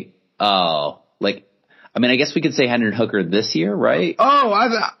say, oh, like. I mean, I guess we could say Hendon Hooker this year, right? Oh,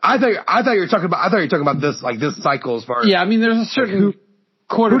 I thought you were talking about this like this cycle as far as I mean, there's a certain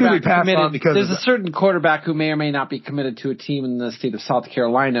quarterback committed. There's a that? Certain quarterback who may or may not be committed to a team in the state of South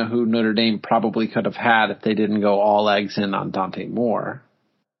Carolina who Notre Dame probably could have had if they didn't go all eggs in on Dante Moore,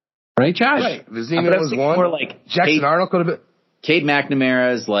 right, Josh? Right. Vizina was one. More like Jackson Arnold could have been. Cade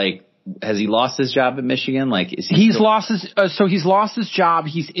McNamara is like. Has he lost his job at Michigan? Like, is he? He's lost his job.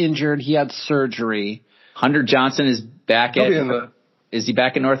 He's injured. He had surgery. Hunter Johnson is back is he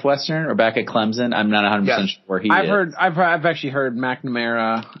back at Northwestern or back at Clemson? I'm not 100% sure where he is. I've actually heard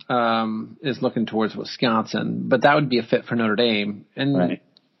McNamara is looking towards Wisconsin, but that would be a fit for Notre Dame. And right.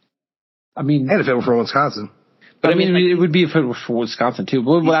 I mean, and a fit for Wisconsin. But I mean, it would be a fit for Wisconsin too.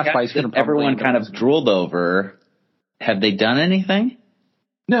 Well, that's why he's going to. Everyone kind of drooled over. Have they done anything?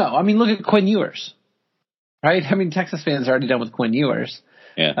 No, I mean, look at Quinn Ewers, right? I mean, Texas fans are already done with Quinn Ewers.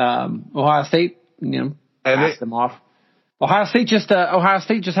 Yeah. Ohio State, passed them off. Ohio State just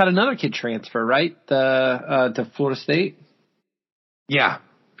had another kid transfer, right? To Florida State. Yeah.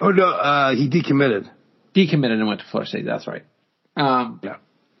 Oh no, he decommitted. Decommitted and went to Florida State. That's right. Yeah.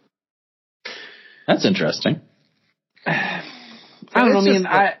 That's interesting. I don't know. I mean,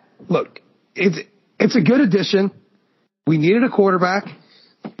 look, it's a good addition. We needed a quarterback.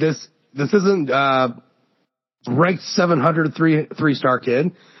 This isn't ranked 700 3-star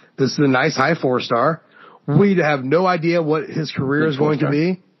kid. This is a nice high 4-star. We have no idea what his career is going to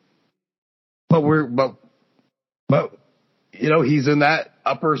be. But he's in that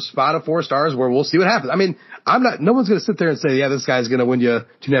upper spot of 4 stars where we'll see what happens. I mean, no one's going to sit there and say, yeah, this guy's going to win you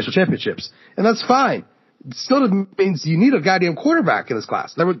 2 national championships. And that's fine. It still means you need a goddamn quarterback in this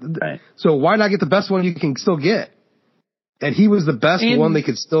class. Right. So why not get the best one you can still get? And he was the best one they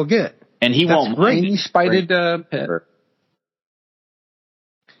could still get. And he won't. Great. He spited Pitt.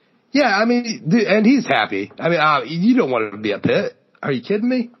 Yeah, I mean, dude, and he's happy. I mean, you don't want him to be a Pitt. Are you kidding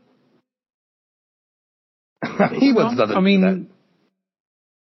me? He wants nothing. I mean,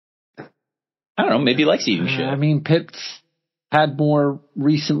 I don't know. Maybe he likes eating shit. I mean, Pitt's had more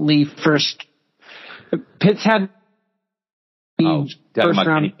recently. Pitt's had first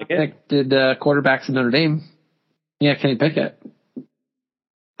round picked quarterbacks in Notre Dame. Yeah, Kenny Pickett.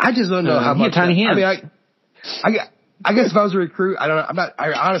 I just don't know how much. Tiny hands. I mean, I guess if I was a recruit, I don't know.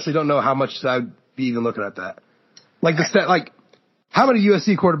 I honestly don't know how much I'd be even looking at that. Like how many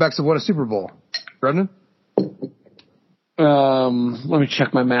USC quarterbacks have won a Super Bowl? Brendan? Let me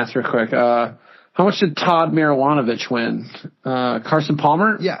check my math real quick. How much did Todd Marijuanovich win? Carson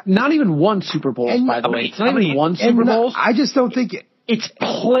Palmer? Yeah. Not even one Super Bowl, by the way. It's not even one Super Bowl. I just don't think it's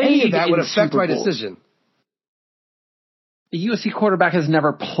played. Any of that would affect my Bowls. decision. The USC quarterback has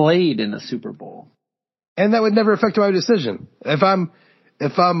never played in a Super Bowl. And that would never affect my decision. If I'm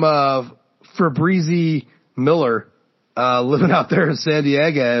Fabrizi Miller, living out there in San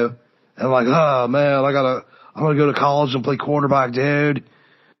Diego, and like, oh man, I'm gonna go to college and play quarterback, dude.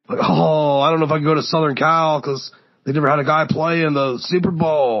 Like, oh, I don't know if I can go to Southern Cal because they never had a guy play in the Super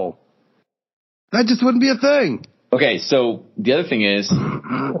Bowl. That just wouldn't be a thing. Okay, so the other thing is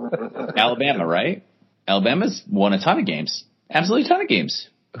Alabama, right? Alabama's won a ton of games. Absolutely a ton of games.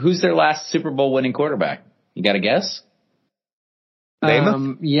 Who's their last Super Bowl winning quarterback? You got a guess?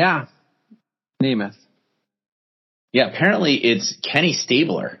 Namath? Yeah. Namath. Yeah, apparently it's Kenny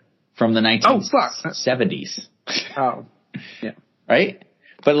Stabler from the 1970s. Oh, yeah. Right?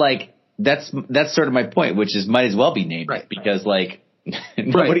 But like, that's sort of my point, which is might as well be Namath, right? Because like,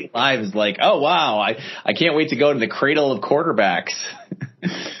 nobody alive is like, oh wow, I can't wait to go to the cradle of quarterbacks.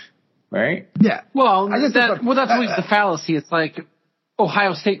 Right? Yeah. Well, that's always the fallacy. It's like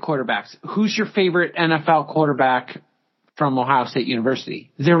Ohio State quarterbacks. Who's your favorite NFL quarterback from Ohio State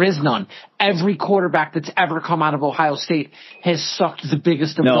University? There is none. Every quarterback that's ever come out of Ohio State has sucked the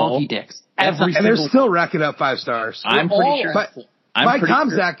biggest of donkey dicks. And they're still racking up 5 stars. I'm pretty sure. Mike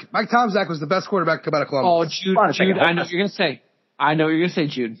Tomczak was the best quarterback to come out of Columbus. Oh, Jude, I know what you're going to say. I know what you're going to say,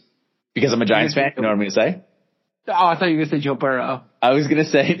 Jude. Because I'm a Giants fan? You know what I'm going to say? Oh, I thought you were going to say Joe Burrow. I was going to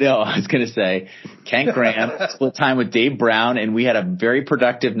say Kent Graham split time with Dave Brown, and we had a very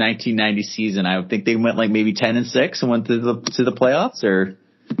productive 1990 season. I think they went like maybe 10-6 and went to the playoffs. Or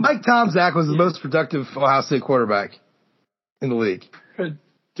Mike Tomczak was the most productive Ohio State quarterback in the league.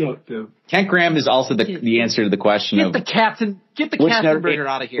 Kent Graham is also the answer to the question get the Katzenberger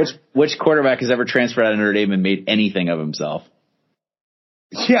out of here. Which quarterback has ever transferred out of Notre Dame and made anything of himself?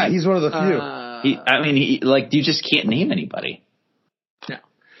 Yeah, he's one of the few. You just can't name anybody. No.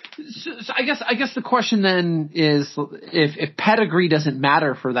 So I guess the question then is if pedigree doesn't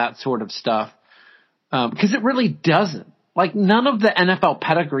matter for that sort of stuff, because it really doesn't. Like none of the NFL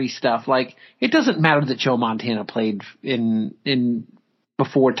pedigree stuff. Like it doesn't matter that Joe Montana played in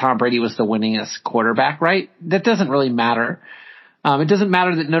before Tom Brady was the winningest quarterback, right? That doesn't really matter. It doesn't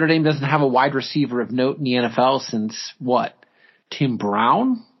matter that Notre Dame doesn't have a wide receiver of note in the NFL since what? Tim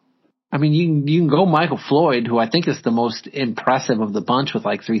Brown? I mean, you can go Michael Floyd, who I think is the most impressive of the bunch with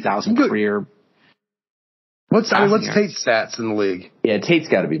like 3,000 career. What's Tate's stats in the league? Yeah, Tate's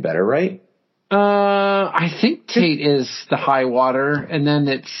got to be better, right? I think Tate is the high water, and then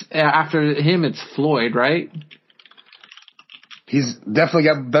it's after him it's Floyd, right? He's definitely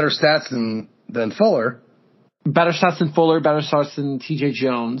got better stats than Fuller. Better stats than Fuller, better stats than TJ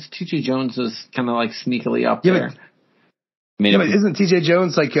Jones. TJ Jones is kind of like sneakily up there. But isn't TJ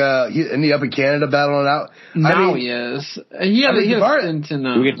Jones like isn't he up in Canada battling it out? He is. He had a stint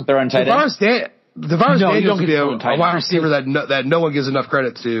in. We get to throw on tight end. DeVar Daniels would be a wide receiver that no one gives enough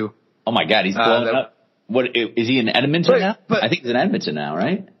credit to. Oh my God, he's blowing up. What is he in Edmonton now? I think he's in Edmonton now,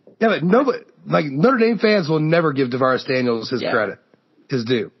 right? Yeah, but nobody like Notre Dame fans will never give DeVar Daniels his credit, his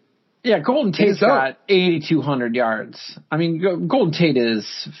due. Yeah, Golden Tate's got 8,200 yards. I mean, Golden Tate is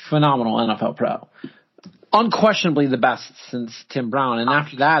phenomenal NFL pro. Unquestionably the best since Tim Brown. And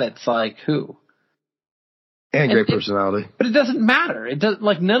after that, it's like, who? And great personality. But it doesn't matter. It does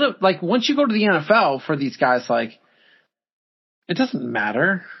once you go to the NFL for these guys, like, it doesn't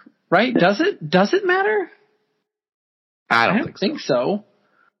matter, right? Does it? Does it matter? I don't think so.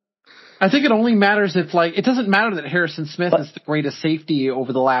 I think it only matters if, like, it doesn't matter that Harrison Smith is the greatest safety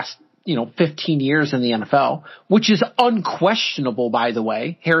over the last 15 years in the NFL, which is unquestionable, by the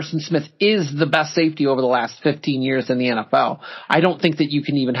way. Harrison Smith is the best safety over the last 15 years in the NFL. I don't think that you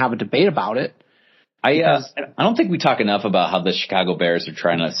can even have a debate about it. I don't think we talk enough about how the Chicago Bears are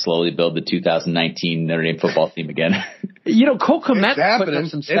trying to slowly build the 2019 Notre Dame football team again. Cole Kmet put up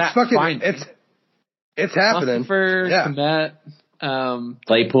some stats. It's happening. Kmet,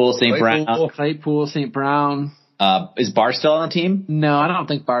 Claypool, St. Brown. Is Barr still on the team? No, I don't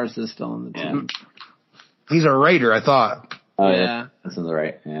think Barr's is still on the team. He's a Raider, I thought. Oh yeah, that sounds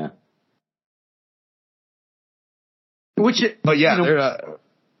right. Yeah. They're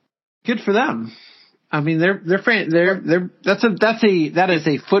good for them. I mean, that is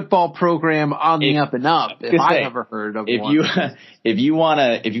a football program on the up and up. If I've ever heard of one. If you want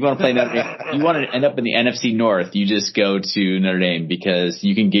to play Notre Dame, you want to end up in the NFC North, you just go to Notre Dame because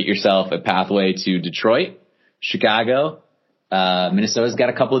you can get yourself a pathway to Detroit, Chicago, Minnesota's got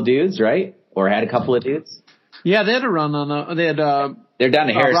a couple of dudes, right? Or had a couple of dudes. Yeah, they had a run on. They're down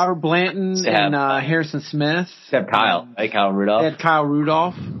to Harrison. Robert Blanton and Harrison Smith. They have Kyle Rudolph. They had Kyle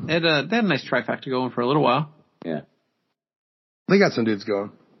Rudolph. They had a nice trifecta going for a little while. Yeah. They got some dudes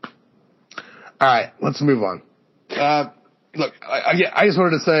going. All right, let's move on. Look, I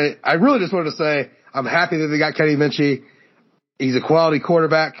really just wanted to say, I'm happy that they got Kenny Minchey. He's a quality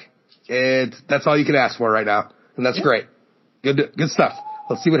quarterback, and that's all you can ask for right now, and that's great. Good stuff.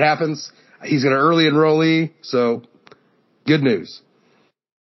 Let's see what happens. He's an early enrollee, so good news.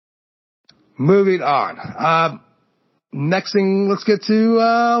 Moving on. Next thing, let's get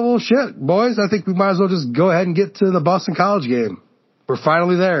to, boys. I think we might as well just go ahead and get to the Boston College game. We're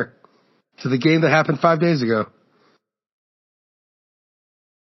finally there to the game that happened 5 days ago.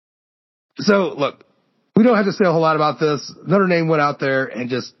 So, look, we don't have to say a whole lot about this. Notre Dame went out there and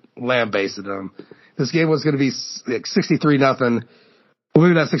just lambasted them. This game was going to be 63-0. Well,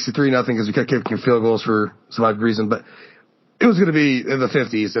 maybe not 63-0 because we kept kicking field goals for some odd reason, but it was going to be in the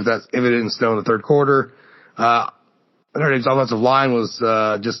 50s if it didn't snow in the third quarter. Notre Dame's offensive line was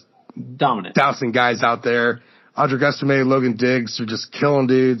just dominant, dousing guys out there. Audric Estime, Logan Diggs are just killing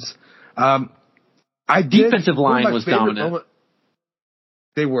dudes. Defensive line was dominant.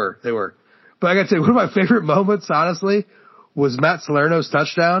 They were. But I got to tell you, one of my favorite moments, honestly, was Matt Salerno's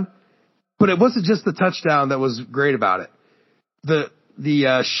touchdown. But it wasn't just the touchdown that was great about it.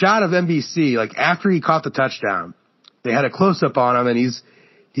 The shot of NBC, like after he caught the touchdown, they had a close up on him, and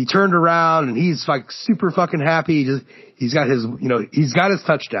he turned around and he's like super fucking happy. He's got his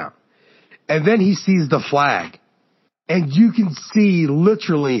touchdown, and then he sees the flag, and you can see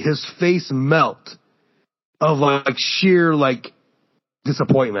literally his face melt of like sheer like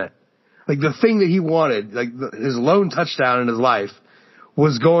disappointment. Like the thing that he wanted, like his lone touchdown in his life,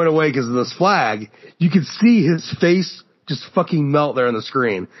 was going away because of this flag. You could see his face just fucking melt there on the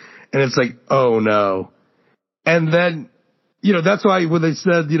screen. And it's like, oh no. And then, that's why when they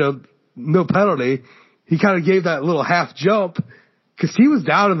said, no penalty, he kind of gave that little half jump because he was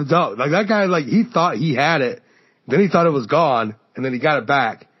down in the dump. Like that guy, like he thought he had it. Then he thought it was gone and then he got it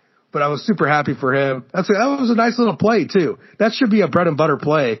back. But I was super happy for him. That was a nice little play too. That should be a bread and butter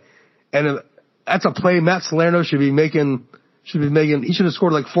play. And that's a play Matt Salerno should be making. He should have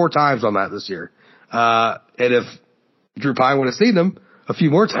scored like 4 times on that this year. And if Drew Pine would have seen him a few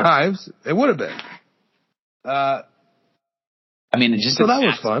more times, it would have been. That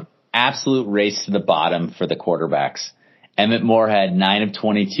was fun. Absolute race to the bottom for the quarterbacks. Emmett Moore had 9 of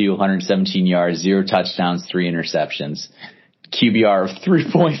 22, 117 yards, 0 touchdowns, 3 interceptions. QBR of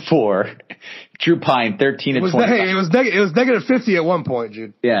 3.4. Drew Pine, 13 of 25. It was negative 50 at one point,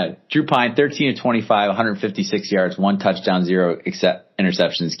 Jude. Yeah. Drew Pine, 13 of 25, 156 yards, 1 touchdown, 0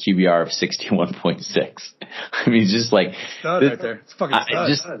 interceptions, QBR of 61.6. I mean, just like. Stud right there. It's fucking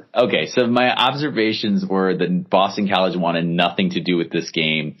stud. Okay, so my observations were that Boston College wanted nothing to do with this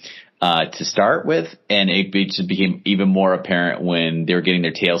game to start with, and it just became even more apparent when they were getting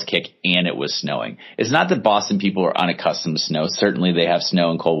their tails kicked and it was snowing. It's not that Boston people are unaccustomed to snow. Certainly they have snow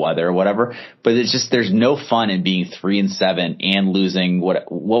and cold weather or whatever, but it's just there's no fun in being 3-7 and losing what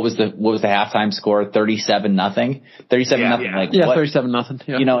was the halftime score? 37-0? 37-0. Yeah, 37-0.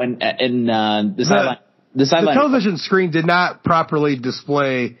 Yeah. The television screen did not properly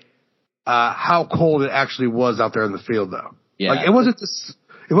display how cold it actually was out there in the field, though. Yeah. Like it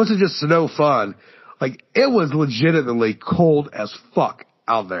wasn't just snow fun. Like it was legitimately cold as fuck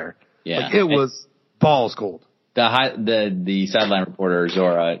out there. Yeah. Like it was balls cold. The sideline reporter,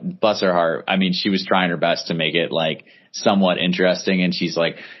 Zora, bless her heart, I mean, she was trying her best to make it like somewhat interesting, and she's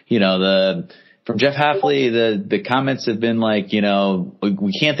like, from Jeff Hafley, the comments have been like, you know,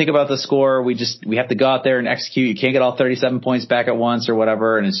 we can't think about the score. We have to go out there and execute. You can't get all 37 points back at once or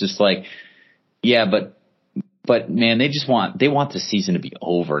whatever. And it's just like, yeah, but man, they want the season to be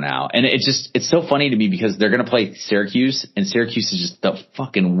over now. And it's so funny to me because they're going to play Syracuse, and Syracuse is just, the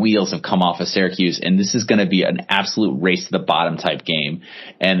fucking wheels have come off of Syracuse, and this is going to be an absolute race to the bottom type game.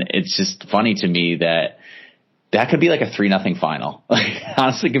 And it's just funny to me that could be like a 3-0 final.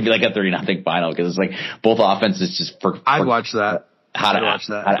 Honestly, it could be like a 3-0 final because it's like both offenses just I'd watch that. How to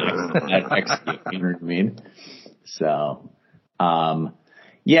execute, you know what I mean? So,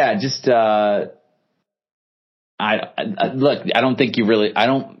 yeah, just, look, I don't think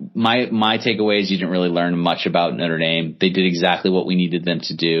my takeaway is you didn't really learn much about Notre Dame. They did exactly what we needed them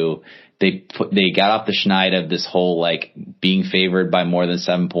to do. They got off the schneid of this whole like being favored by more than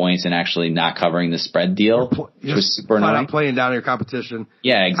 7 points and actually not covering the spread deal, which was super annoying. Playing down your competition.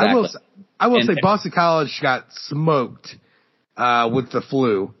 Yeah, exactly. I will say Boston College got smoked, with the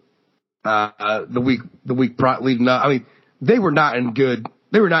flu, the week leading up. I mean, they were not in good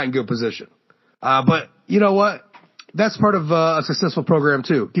position. But you know what? That's part of a successful program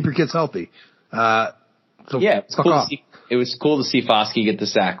too. Keep your kids healthy. So yeah, it was cool to see Foskey get the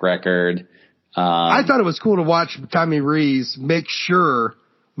sack record. I thought it was cool to watch Tommy Rees make sure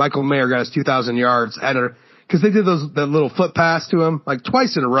Michael Mayer got his 2,000 yards because they did that little foot pass to him like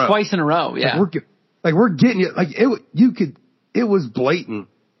twice in a row. Yeah. We're getting you. Like it was blatant.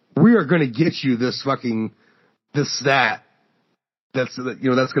 We are going to get you this stat. That's going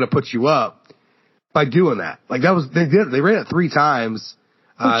to put you up. By doing that, like they ran it 3 times.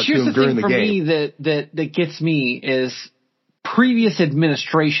 Here's the thing the for game. me that gets me is previous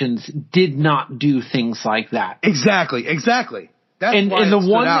administrations did not do things like that. Exactly. That's and the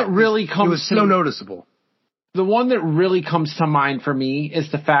one that really comes it was so noticeable. The one that really comes to mind for me is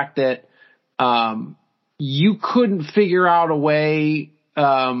the fact that you couldn't figure out a way.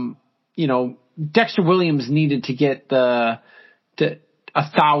 Dexter Williams needed to get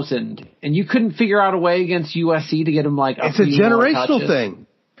 1,000, and you couldn't figure out a way against USC to get him like it's a generational thing.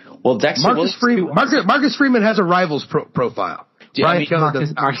 Well, Marcus Freeman has a rivals profile. Do you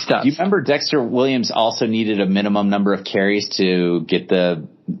remember Dexter Williams also needed a minimum number of carries to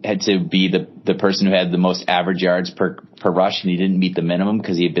be the person who had the most average yards per rush, and he didn't meet the minimum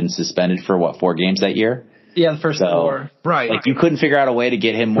because he had been suspended for 4 games that year? Yeah, the first 4. Right. Like you couldn't figure out a way to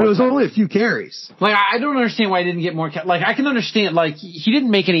get him more. But it was only a few carries. Like I don't understand why he didn't get more. Like I can understand. Like he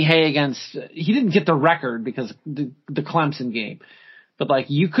didn't make any hay against. He didn't get the record because the Clemson game. But like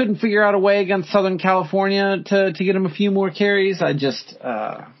you couldn't figure out a way against Southern California to get him a few more carries. I just.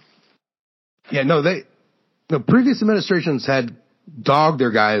 Yeah. No. The previous administrations had dogged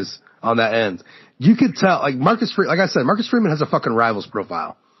their guys on that end. You could tell. Like Marcus Freeman has a fucking rivals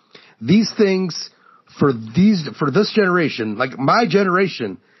profile. These things. For this generation, like my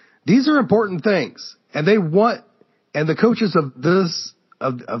generation, these are important things, and the coaches of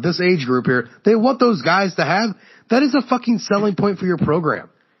this age group here, they want those guys to have. That is a fucking selling point for your program.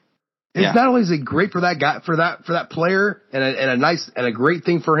 It's not only is it great for that guy, for that player, and a great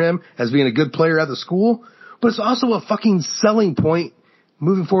thing for him as being a good player at the school, but it's also a fucking selling point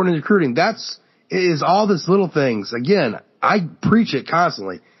moving forward in recruiting. It is all this little things. Again, I preach it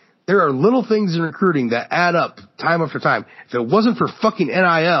constantly. There are little things in recruiting that add up time after time. If it wasn't for fucking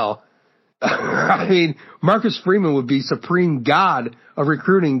NIL, I mean, Marcus Freeman would be supreme god of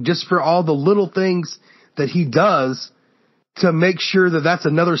recruiting just for all the little things that he does to make sure that that's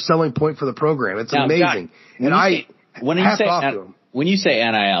another selling point for the program. It's amazing. When you say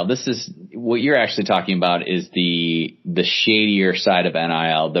NIL, this is what you're actually talking about is the shadier side of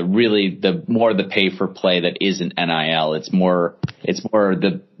NIL, the more the pay for play that isn't NIL. It's more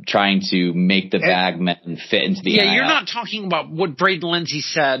the trying to make the bagmen fit into the NIL. Yeah, you're not talking about what Braden Lindsay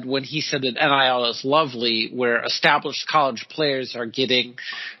said when he said that NIL is lovely, where established college players are getting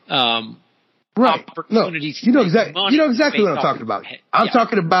opportunities. No, you know exactly what I'm talking about. I'm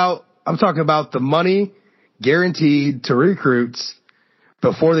talking about the money guaranteed to recruits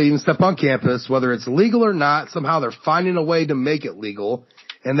before they even step on campus, whether it's legal or not. Somehow they're finding a way to make it legal,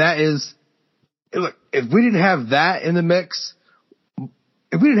 and that is, look, if we didn't have that in the mix.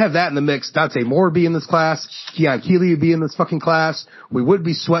 Dante Moore would be in this class. Keon Keeley would be in this fucking class. We would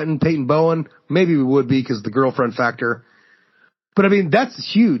be sweating Peyton Bowen. Maybe we would be because of the girlfriend factor. But I mean, that's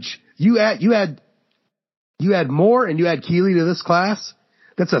huge. You add Moore and you add Keeley to this class.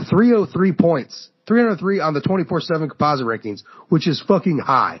 That's a 303 points. 303 on the 24/7 composite rankings, which is fucking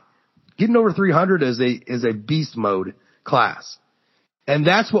high. Getting over 300 is a beast mode class. And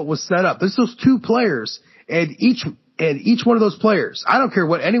that's what was set up. There's those 2 players, and And each one of those players, I don't care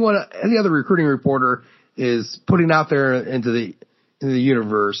what any other recruiting reporter is putting out there into the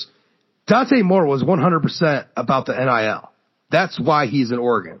universe. Dante Moore was 100% about the NIL. That's why he's in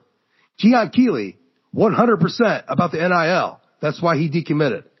Oregon. Keon Keeley, 100% about the NIL. That's why he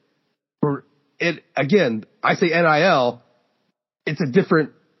decommitted. Again, I say NIL, it's a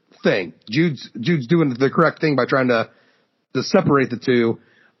different thing. Jude's doing the correct thing by trying to separate the two.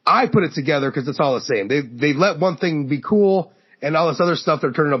 I put it together because it's all the same. They let one thing be cool and all this other stuff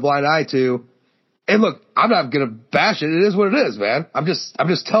they're turning a blind eye to. And look, I'm not gonna bash it. It is what it is, man. I'm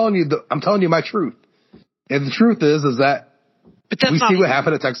just telling you I'm telling you my truth. And the truth is that we see what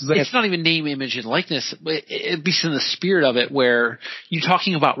happened at Texas A&M. It's not even name, image, and likeness. It be in the spirit of it, where you're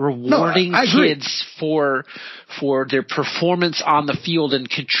talking about rewarding kids for their performance on the field and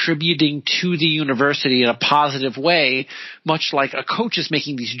contributing to the university in a positive way, much like a coach is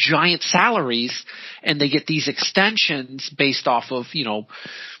making these giant salaries and they get these extensions based off of,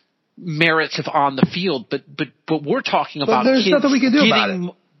 merits of on the field. But we're talking about there's kids nothing we can do about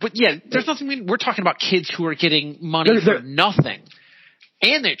it. But yeah, there's nothing. We're talking about kids who are getting money for nothing,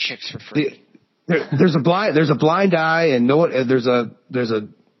 and their chicks for free. There's a blind eye, and no one gives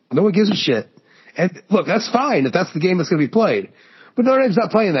a shit. And look, that's fine if that's the game that's going to be played. But Notre Dame's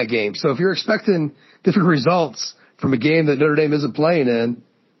not playing that game. So if you're expecting different results from a game that Notre Dame isn't playing in,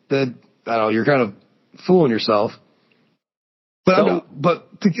 then I don't know, you're kind of fooling yourself. But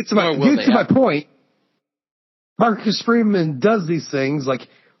to get to my point, Marcus Freeman does these things like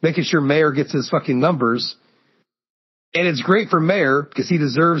making sure Mayer gets his fucking numbers. And it's great for Mayer because he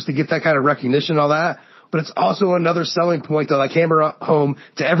deserves to get that kind of recognition and all that. But it's also another selling point that like hammer home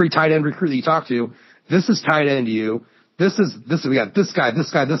to every tight end recruit that you talk to. This is tight end you. We got this guy.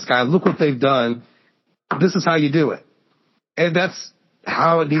 Look what they've done. This is how you do it. And that's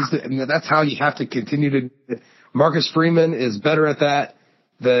how it needs to, that's how you have to continue to. Marcus Freeman is better at that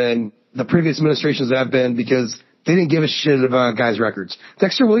than the previous administrations have been because they didn't give a shit about guys' records.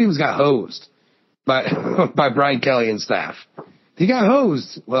 Dexter Williams got hosed by Brian Kelly and staff. He got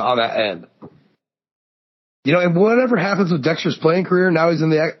hosed on that end. And whatever happens with Dexter's playing career, now he's in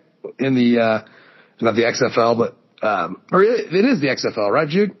the not the XFL, but or it is the XFL, right,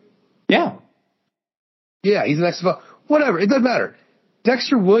 Jude? Yeah. Yeah, he's an XFL. Whatever, it doesn't matter.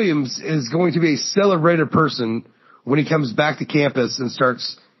 Dexter Williams is going to be a celebrated person when he comes back to campus and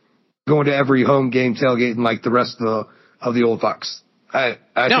starts going to every home game tailgating like the rest of the old fucks. I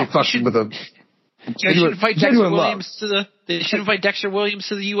think fucking with a genuine love. They should invite Dexter Williams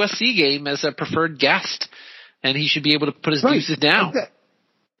to the USC game as a preferred guest, and he should be able to put his deuces down.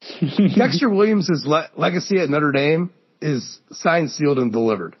 Dexter Williams' legacy at Notre Dame is signed, sealed, and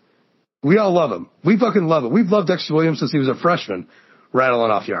delivered. We all love him. We fucking love him. We've loved Dexter Williams since he was a freshman,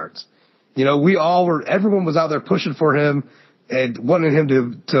 rattling off yards. Everyone was out there pushing for him and wanting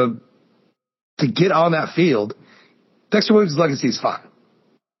him to get on that field. Dexter Williams' legacy is fine.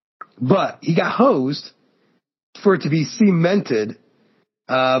 But he got hosed for it to be cemented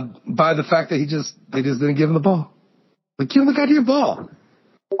by the fact that they just didn't give him the ball. Like, give him the goddamn ball.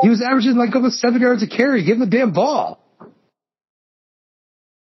 He was averaging like almost 7 yards a carry. Give him the damn ball.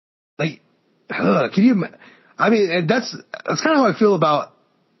 Like, can you? I mean, and that's kind of how I feel about.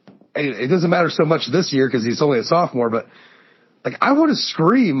 It doesn't matter so much this year because he's only a sophomore, but like I want to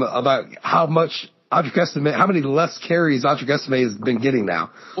scream about how much Audric Estime, how many less carries Audric Estime has been getting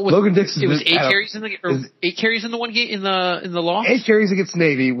now. Logan Dixon. It was 8 carries in the 8 carries in the one game in the loss. 8 carries against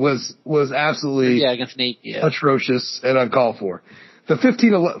Navy was absolutely against Navy atrocious and uncalled for. The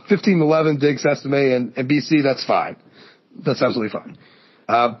 15-11 Diggs, Estime, and BC, that's fine. That's absolutely fine.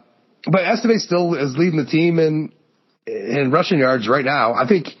 But Estime still is leading the team in rushing yards right now. I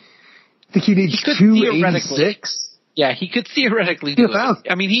think he needs 286. Yeah, he could theoretically do it.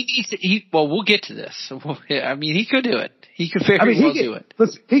 I mean, he needs to. We'll get to this. I mean, he could do it. He could do it.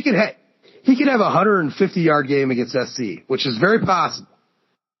 Listen, he could have a 150-yard game against SC, which is very possible.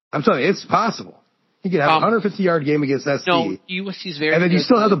 I'm telling you, it's possible. He could have a 150-yard game against SC. No, USC's very good. And then you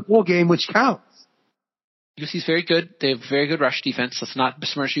still have the bowl game, which counts. USC's very good. They have very good rush defense. Let's not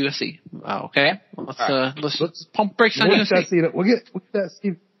besmirch USC. Okay, let's pump brakes on USC. We'll get that,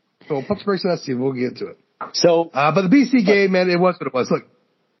 Steve. So we'll pump the brakes on that, Steve. We'll get to it. So, but the BC game, man, it was what it was. Look,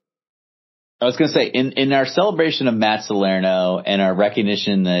 I was going to say in our celebration of Matt Salerno and our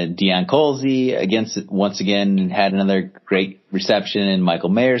recognition that Deion Colzie once again had another great reception, and Michael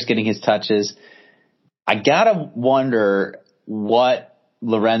Mayer's getting his touches. I gotta wonder what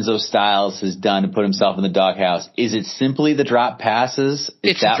Lorenzo Styles has done to put himself in the doghouse. Is it simply the drop passes?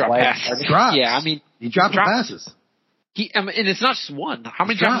 It's that drop passes. Yeah, I mean, he dropped the passes. And it's not just one. How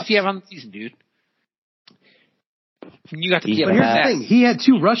many drops do you have on the season, dude? You got to get But here's the thing. He had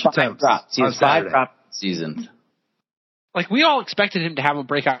 2 rush attempts. He has 5 drop seasons. Like, we all expected him to have a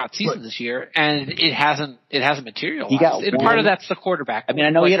breakout season this year, and it hasn't materialized. And part of that's the quarterback. I mean, I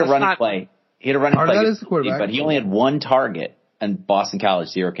know he had a running play. He had a running play, that is the quarterback, but he only had 1 target in Boston College,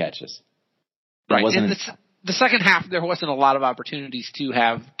 0 catches. Right. The second half, there wasn't a lot of opportunities to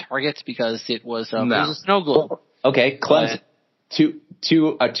have targets because it was a snow globe. Okay, Clemson, two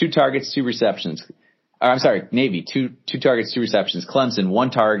targets, 2 receptions. I'm sorry, Navy, two targets, 2 receptions. Clemson, 1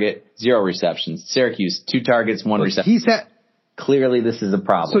 target, 0 receptions. Syracuse, 2 targets, 1 reception. Clearly, this is a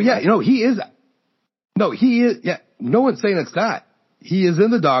problem. So yeah, he is. No, he is. Yeah, no one's saying it's not. He is in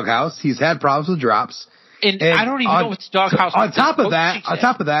the doghouse. He's had problems with drops. And I don't even know if it's doghouse. On top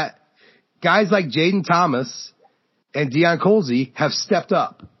of that, guys like Jaden Thomas and Deion Colzie have stepped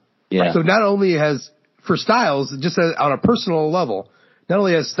up. Yeah. So not only has, for Styles, just on a personal level, not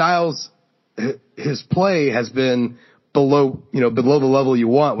only has Styles, his play has been below the level you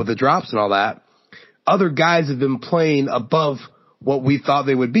want with the drops and all that. Other guys have been playing above what we thought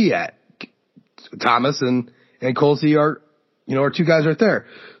they would be at. Thomas and Colzie are 2 guys right there.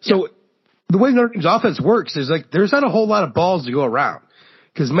 So the way Notre Dame's offense works is there's not a whole lot of balls to go around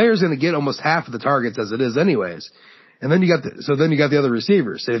because Mayer's going to get almost half of the targets as it is anyways. And then you got the other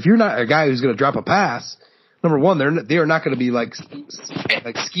receivers. So if you're not a guy who's going to drop a pass, number one, they are not going to be like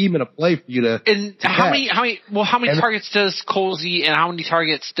scheming a play for you to. And how many targets does Colzie and how many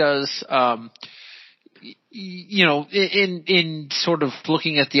targets does in sort of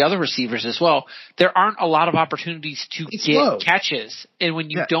looking at the other receivers as well? There aren't a lot of opportunities to get catches, and when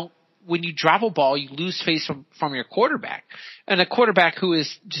you drop a ball, you lose face from your quarterback, and a quarterback who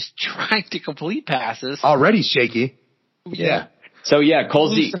is just trying to complete passes already shaky. Yeah. So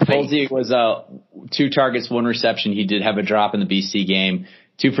Colzie was 2 targets, 1 reception. He did have a drop in the BC game.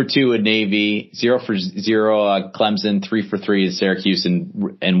 2 for 2 at Navy, 0 for 0 Clemson, 3 for 3 at Syracuse,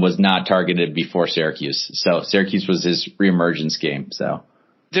 and was not targeted before Syracuse. So Syracuse was his reemergence game. So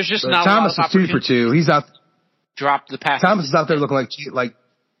there's just not Thomas a lot of is 2 for 2. He's out. Drop the pass. Thomas is out there looking like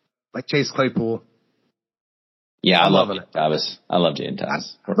Chase Claypool. Yeah, I love Thomas. I love Jaden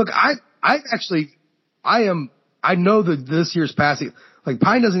Thomas. Look, I know that this year's passing,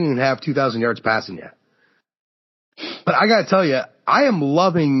 Pine doesn't even have 2,000 yards passing yet. But I got to tell you, I am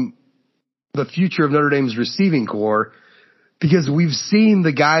loving the future of Notre Dame's receiving core because we've seen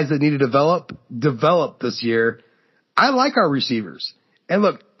the guys that need to develop this year. I like our receivers. And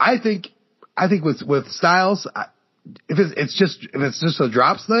look, I think with Styles, if it's just a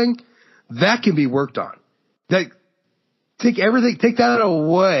drops thing, that can be worked on. Take that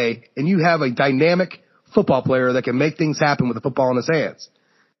away and you have a dynamic football player that can make things happen with the football in his hands.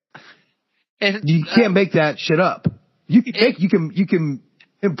 And you can't make that shit up. You can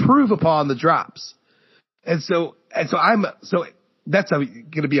improve upon the drops. And so that's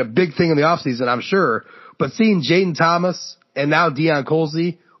going to be a big thing in the offseason, I'm sure. But seeing Jaden Thomas and now Deion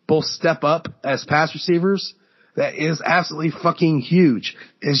Colzie both step up as pass receivers, that is absolutely fucking huge.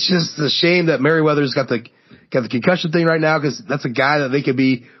 It's just a shame that Merriweather's got the concussion thing right now because that's a guy that they could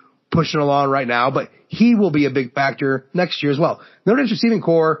be pushing along right now, but he will be a big factor next year as well. Notre Dame's receiving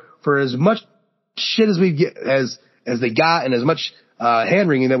core, for as much shit as we get, as they got, and as much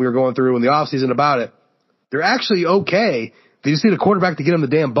hand-wringing that we were going through in the offseason about it, they're actually okay. They just need a quarterback to get him the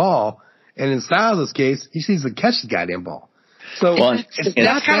damn ball, and in Styles' case, he needs to catch the goddamn ball. So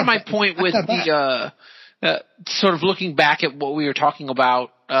that's kind of my point with the sort of looking back at what we were talking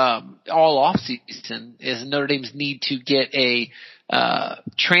about all offseason is Notre Dame's need to get a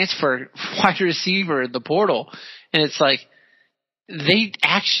transfer wide receiver in the portal, and it's like they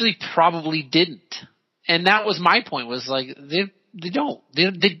actually probably didn't, and that was my point. Was like they don't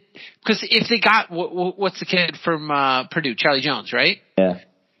because if they got what's the kid from Purdue, Charlie Jones, right? Yeah,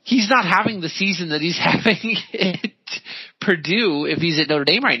 he's not having the season that he's having at Purdue if he's at Notre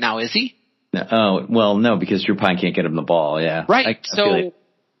Dame right now, is he? Oh well, no, because Drew Pine can't get him the ball. Yeah, right.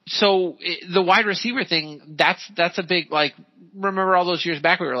 So the wide receiver thing, that's a big, remember all those years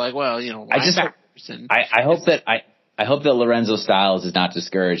back we were like, well, I hope that Lorenzo Styles is not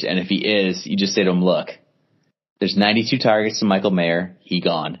discouraged, and if he is, you just say to him, look, there's 92 targets to Michael Mayer, he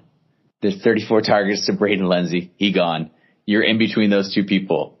gone. There's 34 targets to Braden Lenzy, he gone. You're in between those 2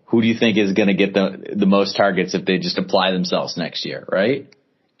 people. Who do you think is going to get the most targets if they just apply themselves next year, right?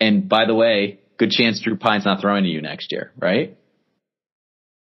 And by the way, good chance Drew Pine's not throwing to you next year, right?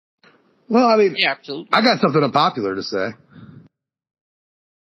 Well, I mean, yeah, absolutely. I got something unpopular to say.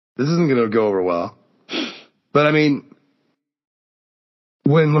 This isn't going to go over well. But, I mean,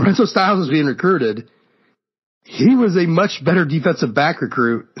 when Lorenzo Styles was being recruited, he was a much better defensive back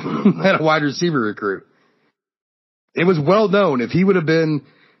recruit than a wide receiver recruit. it was well known if he would have been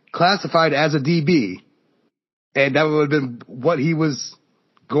classified as a DB, and that would have been what he was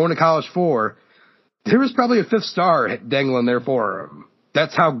going to college for, there was probably a 5th star dangling there for him.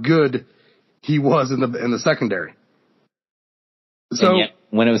 That's how good he was in the secondary. So yet,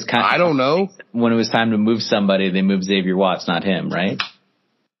 when it was I don't know. When it was time to move somebody, they moved Xavier Watts, not him, right?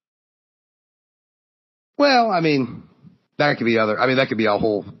 Well, I mean, that could be that could be a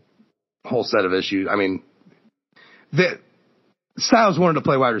whole set of issues. I mean, Styles wanted to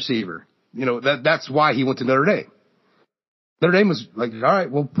play wide receiver. You know, that's why he went to Notre Dame. Notre Dame was like, all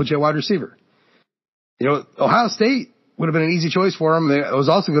right, we'll put you at wide receiver. You know, Ohio State would have been an easy choice for him. It was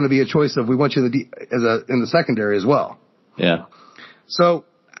also going to be a choice of we want you in the secondary as well. Yeah. So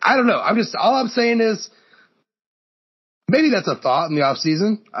I don't know. All I'm saying is maybe that's a thought in the off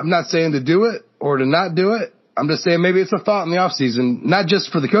season. I'm not saying to do it or to not do it. I'm just saying maybe it's a thought in the off season, not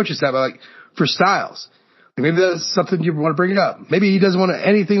just for the coaching staff, but like for Styles. Maybe that's something you want to bring up. Maybe he doesn't want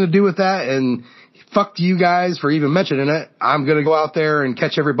anything to do with that, and fuck you guys for even mentioning it. I'm going to go out there and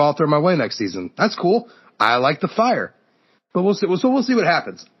catch every ball thrown my way next season. That's cool. I like the fire. But we'll see. So we'll see what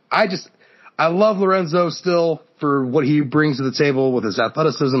happens. I love Lorenzo still for what he brings to the table with his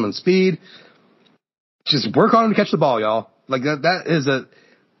athleticism and speed. Just work on him to catch the ball, y'all. Like that is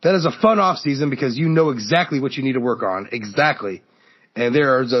a fun off season because you know exactly what you need to work on. Exactly. And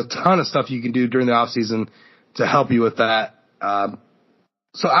there's a ton of stuff you can do during the off season to help you with that.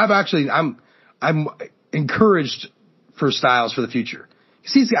 So I'm encouraged for Styles for the future.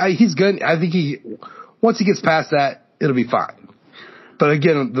 He's good. I think once he gets past that, it'll be fine. But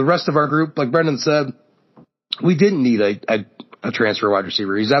again, the rest of our group, like Brendan said, we didn't need a transfer wide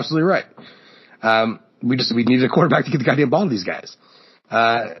receiver. He's absolutely right. We needed a quarterback to get the goddamn ball to these guys.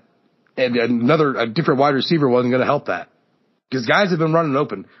 And a different wide receiver wasn't going to help that. Because guys have been running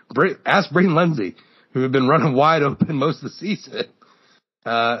open. Ask Braden Lindsey, who have been running wide open most of the season.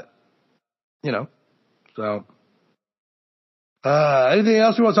 You know, so. Anything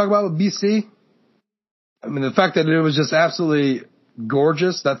else we want to talk about with BC? I mean, the fact that it was just absolutely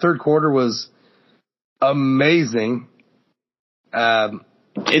gorgeous. That third quarter was amazing.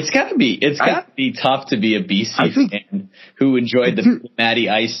 It's got to be tough to be a BC fan who enjoyed the Matty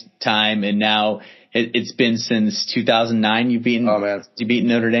Ice time, and now it's been since 2009 you've beaten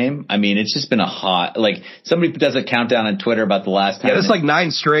Notre Dame. I mean, it's just been somebody does a countdown on Twitter about the last time. Yeah, it's like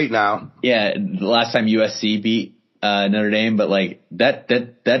 9 straight now. Yeah, the last time USC beat Notre Dame, but like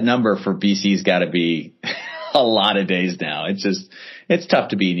that number for BC's got to be a lot of days now. It's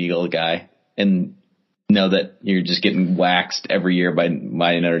tough to be an Eagle guy and know that you're just getting waxed every year by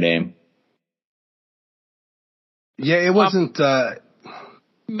Notre Dame. Yeah, it wasn't.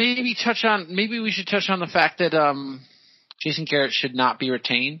 Maybe we should touch on the fact that Jason Garrett should not be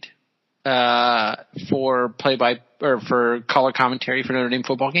retained for for color commentary for Notre Dame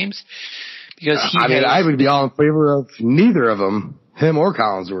football games because I would be all in favor of neither of them, him or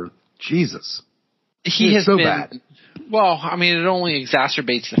Collinsworth. Jesus, he has so been bad. Well, I mean, it only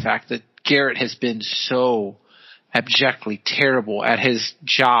exacerbates the fact that Garrett has been so abjectly terrible at his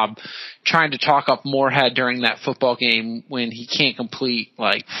job, trying to talk up Moorhead during that football game when he can't complete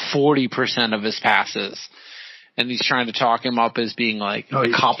like 40% of his passes. And he's trying to talk him up as being like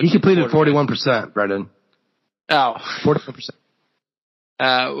he completed 41%, Brendan. Oh. 41%.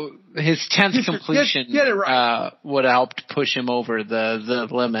 His 10th completion get it right. would have helped push him over the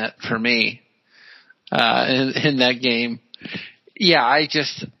limit for me in that game. Yeah, I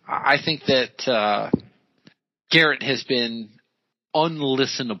think that Garrett has been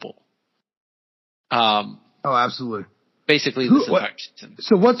unlistenable. Oh, absolutely. Basically, this entire season.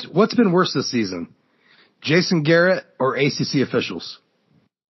 So what's been worse this season? Jason Garrett or ACC officials?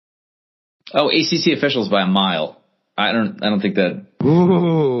 Oh, ACC officials by a mile. I don't think that.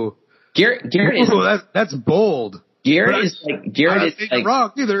 Ooh, Garrett is. That's bold. Garrett is like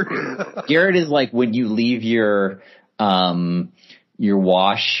wrong either. Garrett is like when you leave your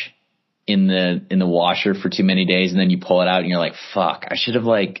wash in the washer for too many days and then you pull it out and you're like, fuck, I should have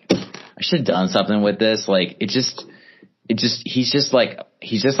done something with this. Like he's just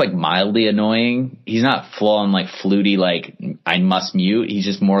like mildly annoying. He's not full on like fluty, like I must mute. He's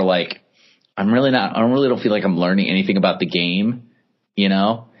just more like, I really don't feel like I'm learning anything about the game, you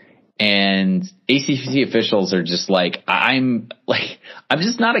know? And ACC officials are just like, I'm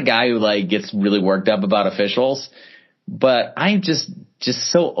just not a guy who like gets really worked up about officials, but I'm just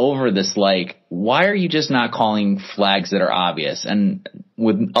so over this. Like, why are you just not calling flags that are obvious? And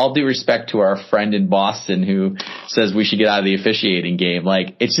with all due respect to our friend in Boston who says we should get out of the officiating game,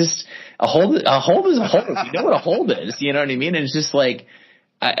 like it's just a hold is a hold. You know what a hold is, you know what I mean? And it's just like,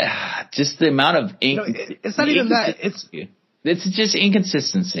 just the amount of it's not even that. It's just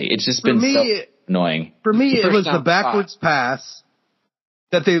inconsistency. It's just been so annoying. For me, it was the backwards pass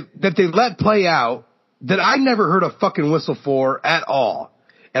that they let play out that I never heard a fucking whistle for at all.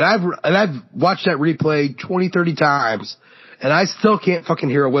 And I've watched that replay 20, 30 times, and I still can't fucking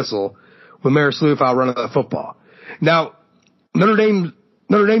hear a whistle when Maris Liufau running that football. Now, Notre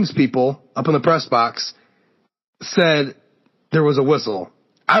Dame's people up in the press box said there was a whistle.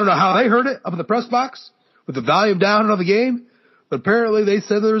 I don't know how they heard it up in the press box with the volume down of the game, but apparently they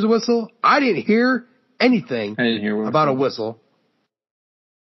said there was a whistle. I didn't hear anything about a whistle.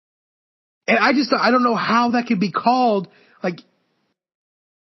 And I don't know how that could be called. Like,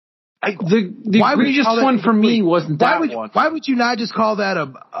 the egregious one for me wasn't that one. Why would you not just call that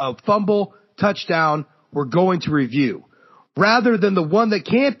a fumble touchdown? We're going to review, rather than the one that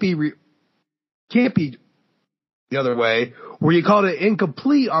can't be the other way, where you called it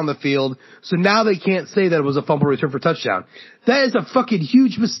incomplete on the field, so now they can't say that it was a fumble return for touchdown. That is a fucking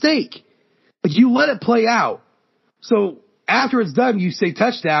huge mistake. Like, you let it play out. So after it's done, you say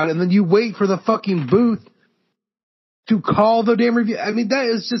touchdown, and then you wait for the fucking booth to call the damn review. I mean, that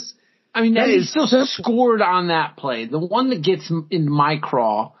is just... I mean, that is still scored on that play. The one that gets into my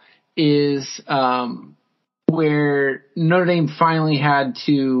craw is where Notre Dame finally had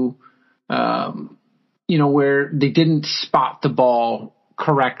to, where they didn't spot the ball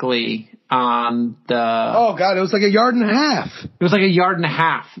correctly on the... Oh, God, it was like a yard and a half. It was like a yard and a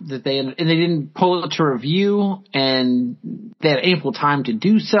half that they didn't pull it to review, and they had ample time to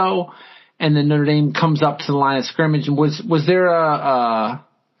do so. And then Notre Dame comes up to the line of scrimmage. And was there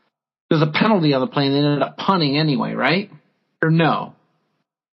there's a penalty on the play, and they ended up punting anyway, right? Or no?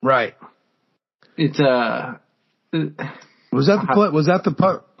 Right. It's Was that the punt? Was that the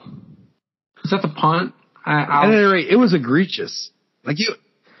punt? Was that the punt? At any rate, it was egregious.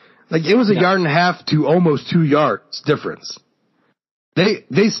 It was a yard and a half to almost 2 yards difference.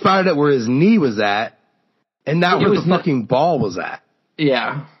 They spotted it where his knee was at, and not where the fucking ball was at.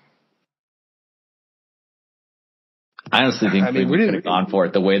 Yeah. I honestly think we could have gone for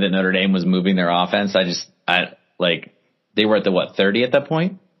it the way that Notre Dame was moving their offense. They were at the 30 at that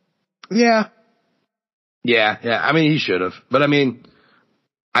point? Yeah. Yeah. I mean, he should have. But I mean,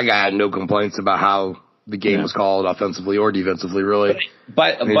 I got no complaints about how the game was called offensively or defensively, really.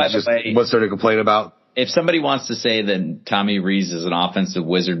 By the way, what's there to complain about? If somebody wants to say that Tommy Rees is an offensive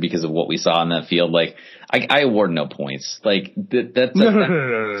wizard because of what we saw on that field, I award no points. That's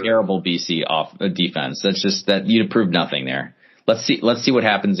terrible BC defense. That's just that you proved nothing there. Let's see what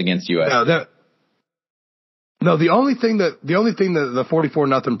happens against US. The only thing that the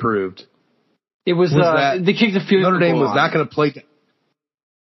 44-0 proved, it was they kicked the field. Notre Dame was not going to play.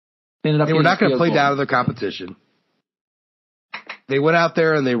 They were not going to play down to their competition. They went out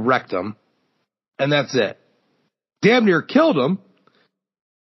there and they wrecked them. And that's it. Damn near killed him.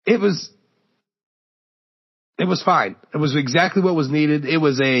 It was fine. It was exactly what was needed. It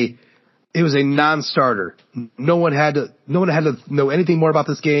was a non-starter. No one had to know anything more about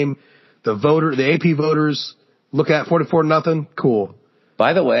this game. The AP voters look at 44-0. Cool.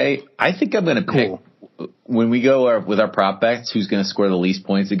 By the way, I think I'm going to pick when we go with our prop bets who's going to score the least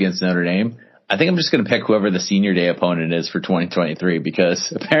points against Notre Dame. I think I'm just going to pick whoever the senior day opponent is for 2023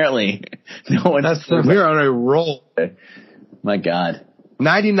 because apparently no one. We're on a roll. My God.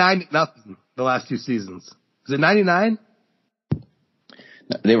 99-0 the last 2 seasons. Is it 99?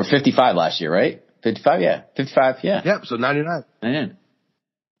 They were 55 last year, right? 55, yeah. 55, yeah. Yep, so 99. Yeah.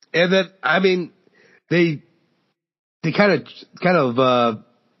 And then, I mean, they kind of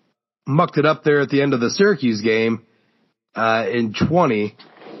mucked it up there at the end of the Syracuse game in 20.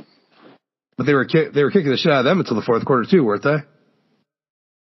 But they were kicking the shit out of them until the fourth quarter too, weren't they?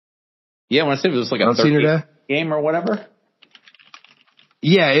 Yeah, I want to say it was like a senior day game or whatever.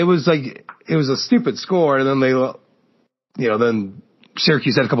 Yeah, it was a stupid score, and then then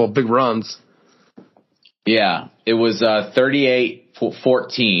Syracuse had a couple of big runs. Yeah, it was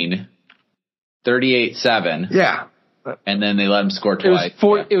 38-14, 38-7. Yeah, and then they let them score twice.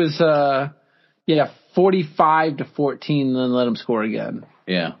 It was 45-14, then let them score again.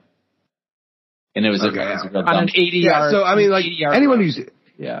 Yeah. And it was on an 80-yard. Yeah, so I mean, anyone who's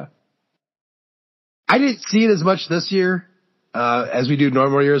I didn't see it as much this year as we do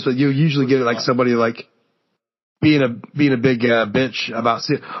normal years, but you usually get it somebody being a big bitch about.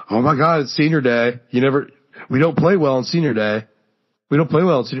 Oh my God, it's senior day. We don't play well on senior day. We don't play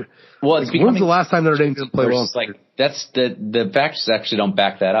well on senior. Well, it's when's the last time Notre Dame didn't play well? That's the facts actually don't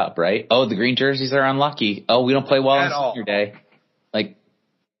back that up, right? Oh, the green jerseys are unlucky. Oh, we don't play well on senior day.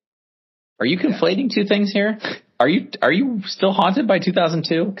 Are you conflating two things here? Are you still haunted by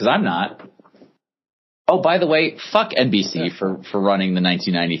 2002? Because I'm not. Oh, by the way, fuck NBC for running the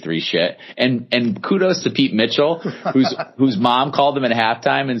 1993 shit. And kudos to Pete Mitchell, whose mom called him at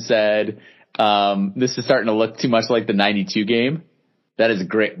halftime and said, this is starting to look too much like the 92 game. That is a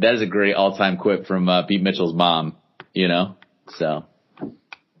great all-time quip from Pete Mitchell's mom, you know? So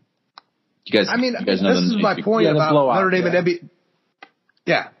you guys know this is my point about Notre Dame and NBC.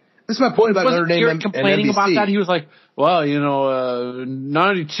 Yeah. This is my point about Notre Dame and NBC. Complaining about that, he was like, well,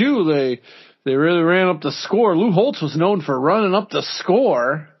 92, they really ran up the score. Lou Holtz was known for running up the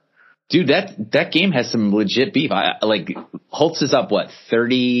score. Dude, that game has some legit beef. Holtz is up,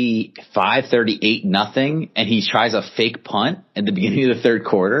 35-38 nothing, and he tries a fake punt at the beginning of the third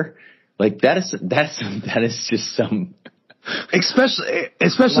quarter. Like that is just some,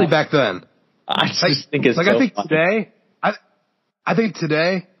 especially back then. I just think it's I think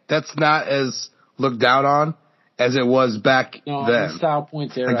today that's not as looked down on as it was back then. The style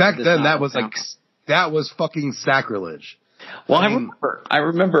points there. Back then, that was fucking sacrilege. Well, I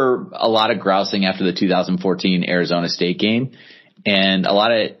remember a lot of grousing after the 2014 Arizona State game, and a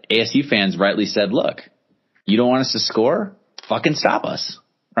lot of ASU fans rightly said, "Look, you don't want us to score? Fucking stop us,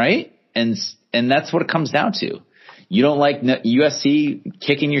 right?" And that's what it comes down to. You don't like USC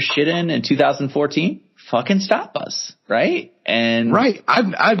kicking your shit in 2014? Fucking stop us, right? And right,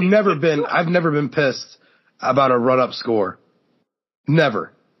 I've never been pissed about a run-up score.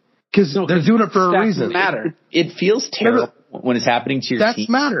 Never. Because they're doing it for a reason. It feels terrible when it's happening to your team.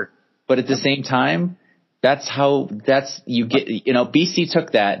 Matter. But at the same time, BC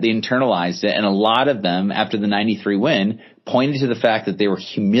took that, they internalized it, and a lot of them, after the 93 win, pointed to the fact that they were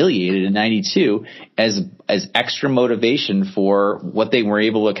humiliated in 92 as extra motivation for what they were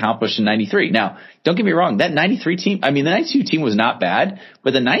able to accomplish in 93. Now, don't get me wrong, that 93 team, the 92 team was not bad,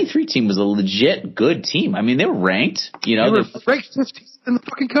 but the 93 team was a legit good team. They were ranked, They were ranked 15th in the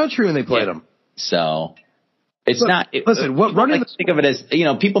fucking country when they played them. So it's think of it as,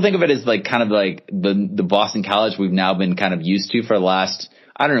 people think of it as kind of like the Boston College we've now been kind of used to for the last,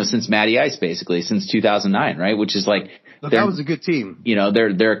 I don't know, since Matty Ice, basically, since 2009, right? Which is like, that was a good team.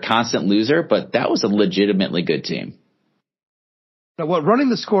 They're a constant loser, but that was a legitimately good team. Now, what running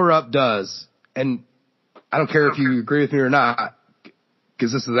the score up does, and I don't care if you agree with me or not,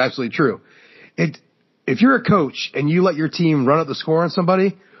 because this is absolutely true. If you're a coach and you let your team run up the score on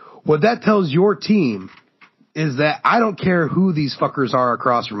somebody, what that tells your team is that I don't care who these fuckers are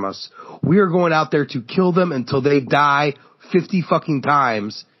across from us. We are going out there to kill them until they die 50 fucking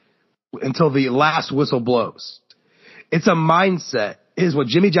times until the last whistle blows. It's a mindset. It is what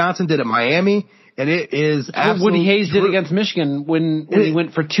Jimmy Johnson did at Miami, and it is absolutely Woody Hayes did against Michigan when he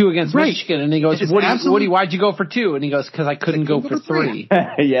went for 2 against Michigan, and he goes, Woody, why'd you go for 2? And he goes, because I couldn't go for 3.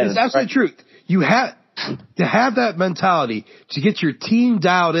 Yeah, it's absolutely true. You have to have that mentality to get your team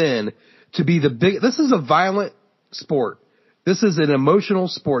dialed in to be the big. This is a violent sport. This is an emotional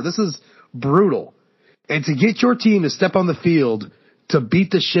sport. This is brutal. And to get your team to step on the field to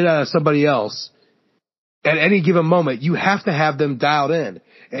beat the shit out of somebody else at any given moment, you have to have them dialed in.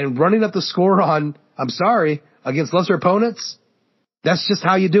 And running up the score against lesser opponents, that's just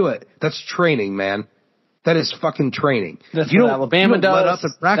how you do it. That's training, man. That is fucking training. That's what Alabama does. Let up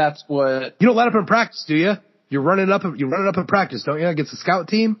in practice. You don't let up in practice, do you? You're running up in practice, don't you? Against a scout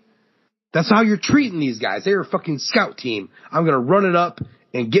team? That's how you're treating these guys. They're a fucking scout team. I'm going to run it up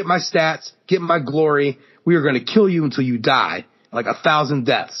and get my stats, get my glory. We are going to kill you until you die, like 1,000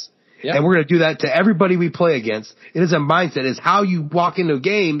 deaths. Yep. And we're going to do that to everybody we play against. It is a mindset. It's how you walk into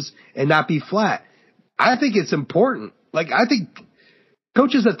games and not be flat. I think it's important. I think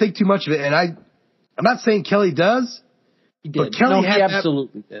coaches that think too much of it, and I'm not saying Kelly does, but Kelly he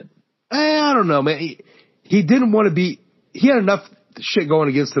absolutely did. I don't know, man. He didn't want to be. He had enough shit going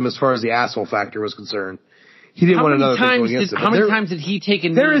against him as far as the asshole factor was concerned. He didn't want another thing going against him. How many times did he take a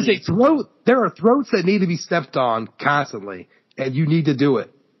knee? There is a throat. There are throats that need to be stepped on constantly, and you need to do it.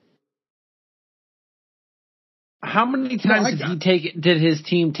 How many times did his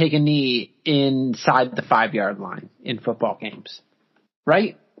team take a knee inside the 5-yard line in football games?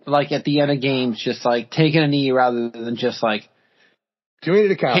 Right? Like at the end of games, just taking a knee rather than just too many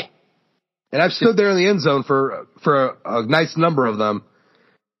to count. And I've stood there in the end zone for a nice number of them,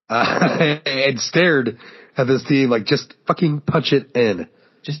 and stared at this team just fucking punch it in.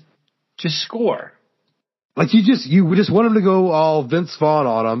 Just score. You just want them to go all Vince Vaughn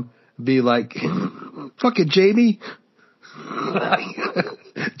on them. Be like, fucking Jamie.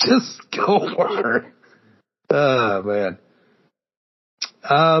 Just go for it. Oh, man.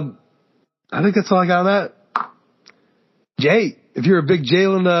 I think that's all I got on that. Jay, if you're a big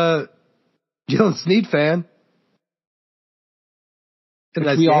Jalen Snead fan,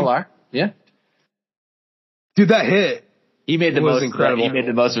 We all are. Yeah. Dude, that hit. He made the most incredible. He made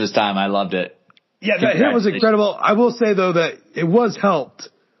the most of his time. I loved it. Yeah, that hit was incredible. I will say though that it was helped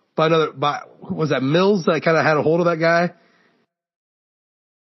by was that Mills that kind of had a hold of that guy?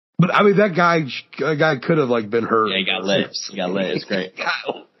 But I mean, that guy could have like been hurt. Yeah, he got lit. It's great.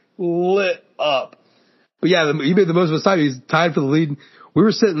 Got lit up. But yeah, he made the most of his time. He's tied for the lead. We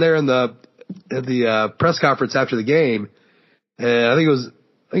were sitting there at the press conference after the game, and I think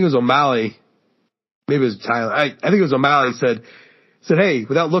it was O'Malley. Maybe it was Tyler. I think it was O'Malley said, hey,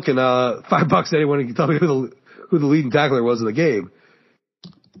 without looking, $5 anyone can tell me who the leading tackler was in the game.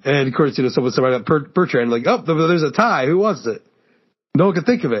 And of course, somebody got Bertrand, like, oh, there's a tie. Who was it? No one could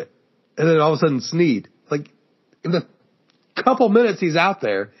think of it. And then all of a sudden, Snead. Like, in the couple minutes he's out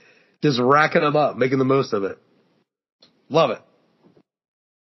there, just racking them up, making the most of it. Love it.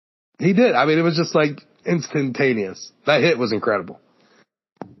 He did. I mean, it was just like instantaneous. That hit was incredible.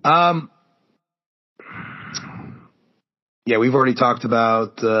 Yeah, we've already talked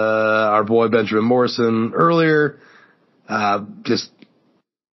about our boy Benjamin Morrison earlier. It's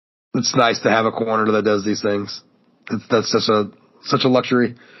nice to have a corner that does these things. That's such a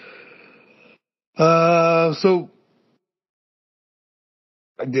luxury. So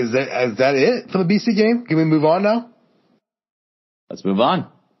is that it for the BC game? Can we move on now? Let's move on.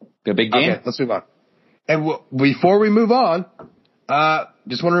 Got a big game. Okay, let's move on. And before we move on,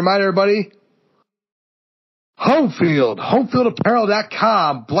 just want to remind everybody,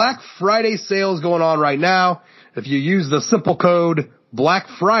 HomeFieldApparel.com. Black Friday sales going on right now. If you use the simple code Black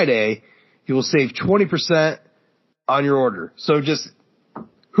Friday, you will save 20% on your order. So just,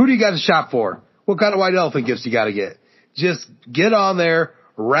 who do you got to shop for? What kind of white elephant gifts you got to get? Just get on there,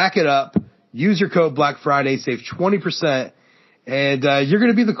 rack it up, use your code Black Friday, save 20%, and you're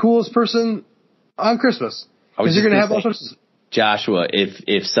going to be the coolest person on Christmas. Because you're going to have all sorts of... Joshua,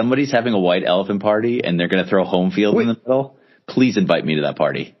 if somebody's having a white elephant party and they're going to throw home field in the middle, please invite me to that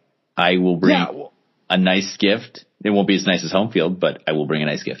party. I will bring a nice gift. It won't be as nice as home field, but I will bring a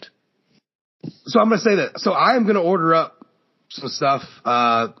nice gift. So I'm going to say that. So I am going to order up some stuff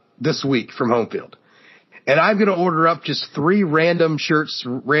this week from home field. And I'm going to order up just 3 random shirts,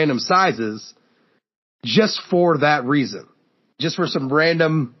 random sizes, just for that reason. Just for some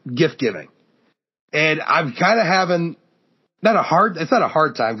random gift giving. And I'm kind of having... it's not a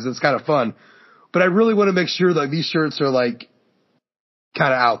hard time because it's kind of fun, but I really want to make sure that these shirts are like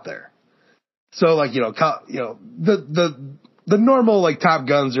kind of out there. So like, the normal like Top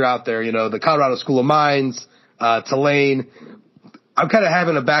Guns are out there, the Colorado School of Mines, Tulane. I'm kind of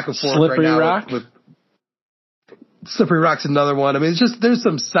having a back and forth Slippery right now Rock. with Slippery Rock's another one. I mean, there's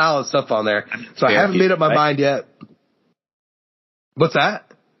some solid stuff on there. So I haven't made up my mind yet. What's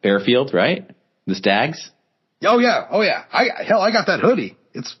that? Fairfield, right? The Stags? Oh yeah. I got that hoodie.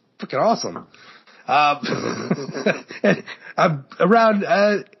 It's freaking awesome. And around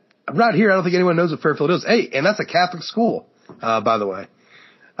here, I don't think anyone knows what Fairfield is. Hey, and that's a Catholic school, by the way.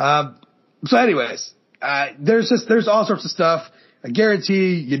 So anyways, there's all sorts of stuff. I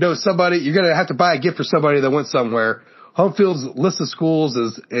guarantee somebody, you're going to have to buy a gift for somebody that went somewhere. Home Field's list of schools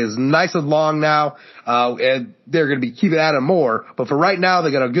is nice and long now, and they're going to be keeping adding more. But for right now,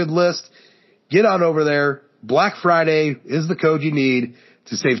 they got a good list. Get on over there. Black Friday is the code you need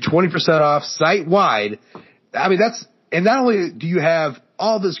to save 20% off site-wide. I mean, and not only do you have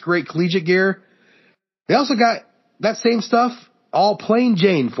all this great collegiate gear, they also got that same stuff all plain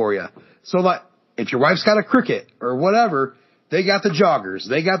Jane for you. So like, if your wife's got a cricket or whatever, they got the joggers,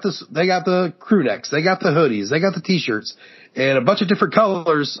 they got the crew necks, they got the hoodies, they got the t-shirts, and a bunch of different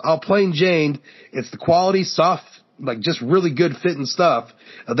colors, all plain Jane. It's the quality, soft, like just really good fitting stuff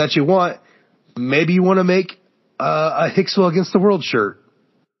that you want. Maybe you want to make a Hicksville Against the World shirt,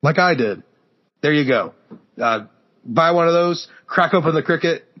 like I did. There you go. Buy one of those, crack open the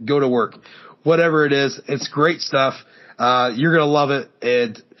cricket, go to work. Whatever it is, it's great stuff. You're going to love it.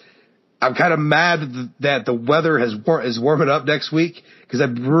 And I'm kind of mad that the weather is warming up next week because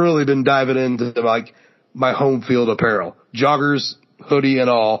I've really been diving into like my home field apparel, joggers, hoodie, and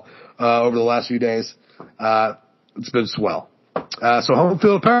all over the last few days. It's been swell. So home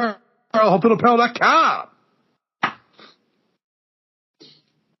field apparel. HomeFieldApparel.com. All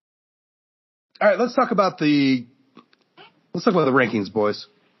right, let's talk about the rankings, boys.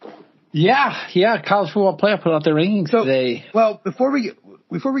 Yeah. College football playoff put out their rankings today. Well, before we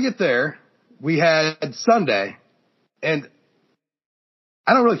get there, we had Sunday, and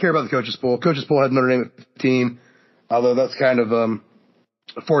I don't really care about the coaches poll. Coaches poll had Notre Dame at 15, although that's kind of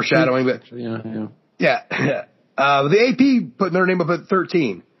foreshadowing. But yeah. The AP put Notre Dame up at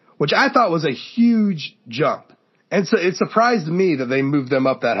 13. Which I thought was a huge jump. And so it surprised me that they moved them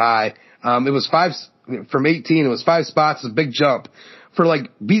up that high. It was from 18. It was 5 spots, a big jump for like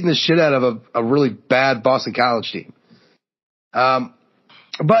beating the shit out of a really bad Boston College team.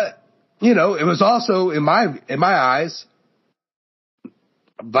 But you know, it was also in my eyes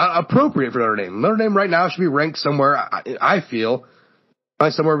about appropriate for Notre Dame. Notre Dame right now should be ranked somewhere, I feel,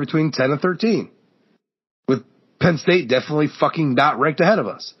 somewhere between 10 and 13. With Penn State definitely fucking not ranked ahead of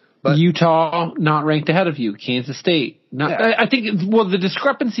us. But Utah not ranked ahead of you. Kansas State. I think, the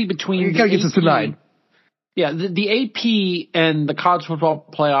discrepancy between you gotta get to 9. Yeah, the AP and the college football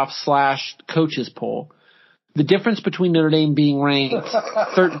playoff / coaches poll, the difference between Notre Dame being ranked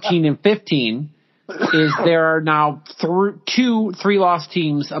 13 and 15 is there are now 2 3-loss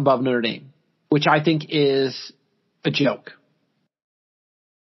teams above Notre Dame, which I think is a joke.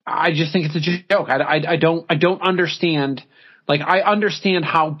 I just think it's a joke. I don't understand. Like, I understand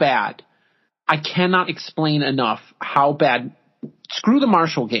how bad. I cannot explain enough how bad. Screw the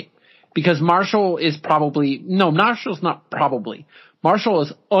Marshall game, because Marshall is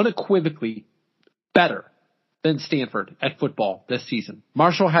unequivocally better than Stanford at football this season.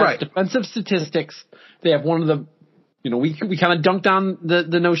 Marshall has defensive statistics. They have one of the, we kind of dunked on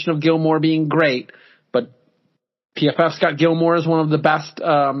the notion of Gilmore being great, but PFF's got Gilmore as one of the best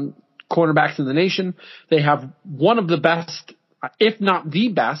cornerbacks in the nation. They have one of the best, if not the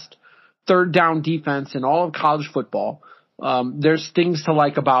best, third down defense in all of college football. There's things to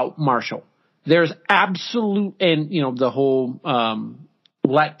like about Marshall. There's absolute, and the whole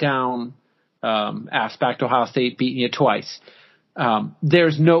letdown aspect, Ohio State beating you twice.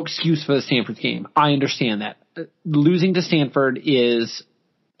 There's no excuse for the Stanford game. I understand that. Losing to Stanford is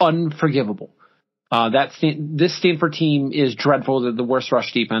unforgivable. This Stanford team is dreadful. They're the worst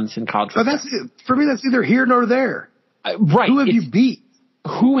rush defense in college football. But for me, that's neither here nor there. Right. Who have you beat?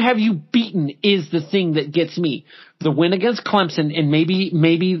 Who have you beaten is the thing that gets me. The win against Clemson, and maybe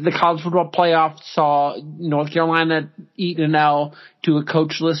the college football playoff saw North Carolina eat an L to a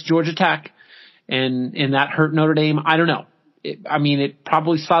coachless Georgia Tech, and that hurt Notre Dame. I don't know. It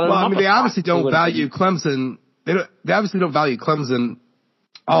probably spotted them up. They obviously don't value Clemson. They obviously don't value Clemson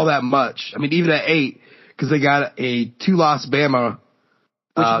all that much. Even at 8, because they got a 2-loss Bama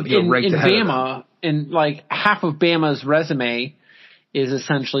ranked ahead of them. And like half of Bama's resume is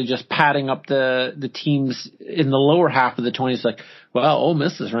essentially just padding up the teams in the lower half of the 20s. Like, well, Ole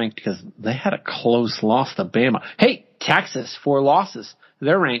Miss is ranked because they had a close loss to Bama. Hey, Texas, 4 losses.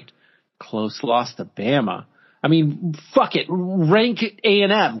 They're ranked. Close loss to Bama. Fuck it. Rank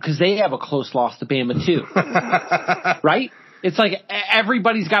A&M because they have a close loss to Bama too. Right? It's like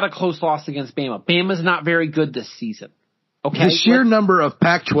everybody's got a close loss against Bama. Bama's not very good this season. Okay. The sheer number of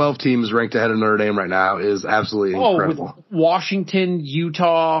Pac-12 teams ranked ahead of Notre Dame right now is absolutely incredible. With Washington,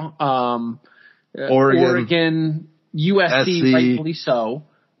 Utah, Oregon, USC, SC. rightfully so.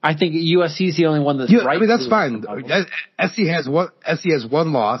 I think USC is the only one that's right. That's fine. SC has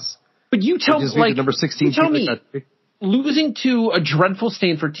one loss. But you tell me, number 16 losing to a dreadful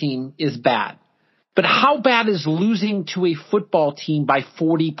Stanford team is bad. But how bad is losing to a football team by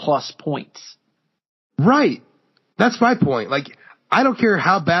 40+ points? Right. That's my point. Like, I don't care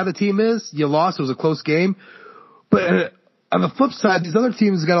how bad the team is. You lost. It was a close game. But on the flip side, these other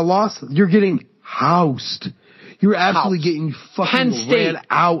teams got a loss. You're getting housed. You're absolutely getting fucking ran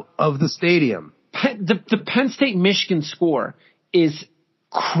out of the stadium. The Penn State-Michigan score is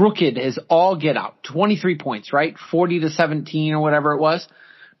crooked as all get out. 23 points, right? 40-17 or whatever it was.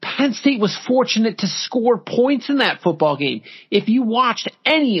 Penn State was fortunate to score points in that football game. If you watched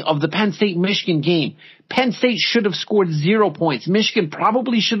any of the Penn State-Michigan game, Penn State should have scored 0 points. Michigan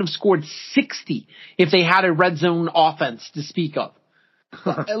probably should have scored 60 if they had a red zone offense to speak of.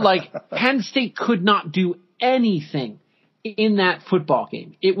 Penn State could not do anything in that football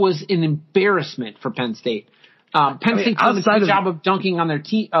game. It was an embarrassment for Penn State. Penn State did a good job of dunking on their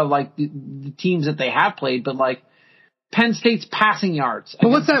team, the teams that they have played, but Penn State's passing yards. But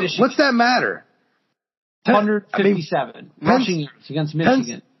what's that matter? 157 rushing yards against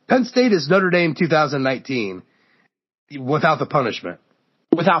Michigan. Penn State is Notre Dame 2019 without the punishment.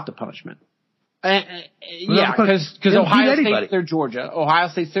 Without the punishment. Yeah, because Ohio State's their Georgia. Ohio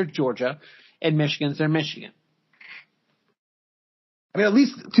State's their Georgia, and Michigan's their Michigan. At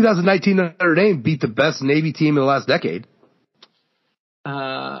least 2019 Notre Dame beat the best Navy team in the last decade.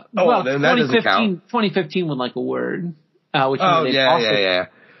 Then that doesn't count. 2015 would like a word. Yeah.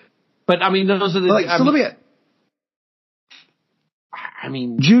 But those are the.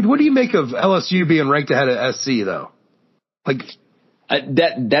 Jude, what do you make of LSU being ranked ahead of SC though?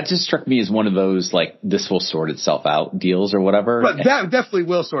 That just struck me as one of those this will sort itself out deals or whatever. But that definitely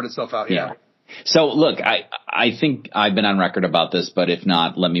will sort itself out. Yeah. So look, I think I've been on record about this, but if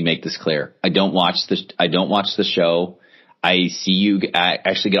not, let me make this clear. I don't watch the show. I see you. I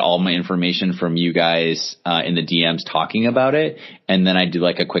actually get all my information from you guys in the DMs talking about it, and then I do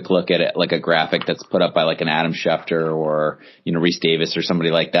like a quick look at it, like a graphic that's put up by like an Adam Schefter or Reese Davis or somebody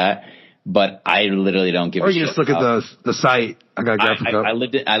like that. But I literally don't give a shit. Or you just look at the site. I got a graphic up. I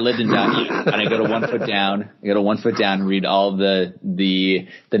lived in down, and I go to 1 foot down. I go to 1 foot down and read all of the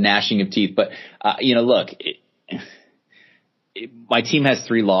gnashing of teeth. But look. My team has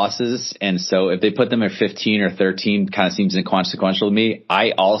 3 losses, and so if they put them at 15 or 13, kind of seems inconsequential to me.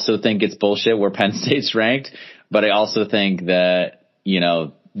 I also think it's bullshit where Penn State's ranked, but I also think that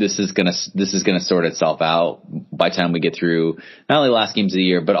this is gonna sort itself out by the time we get through not only the last games of the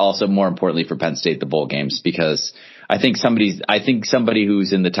year, but also more importantly for Penn State, the bowl games, because I think somebody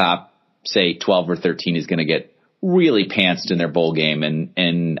who's in the top, say 12 or 13 is going to get really pantsed in their bowl game,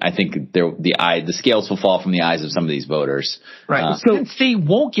 and I think the scales will fall from the eyes of some of these voters. Right. So Penn State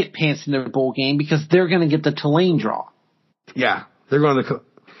won't get pantsed in their bowl game because they're going to get the Tulane draw. Yeah, they're going to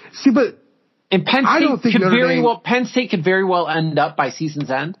see, but and Penn State could very well end up by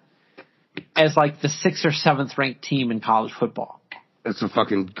season's end as like the 6th or 7th ranked team in college football. That's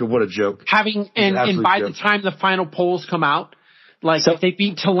what a joke. And by the time the final polls come out. If they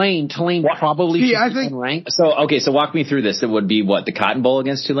beat Tulane probably should be ranked. So walk me through this. It would be what, the Cotton Bowl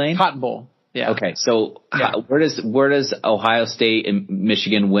against Tulane? Cotton Bowl. Yeah. Okay. So where does Ohio State and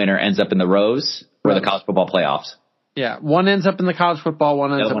Michigan winner ends up in the Rose or the college football playoffs? Yeah. One ends up in the college football.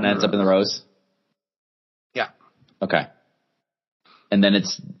 One ends up in the Rose. Yeah. Okay. And then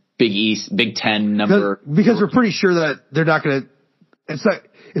it's Big East, Big Ten number. Because we're pretty sure that they're not going to. It's like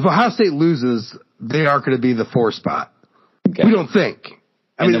if Ohio State loses, they are going to be the 4 spot. Okay. We don't think.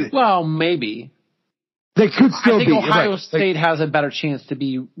 Maybe. They could still be. I think Ohio State has a better chance to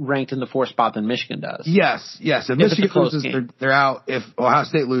be ranked in the 4th spot than Michigan does. Yes. If Michigan loses, they're out. If Ohio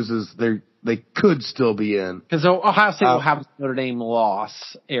State loses, they could still be in. Because Ohio State will have Notre Dame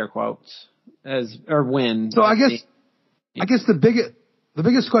loss, air quotes, or win. So I guess the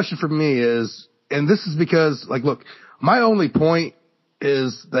biggest question for me is, and this is because, look, my only point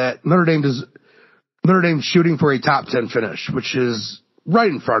is that Notre Dame's shooting for a top 10 finish, which is right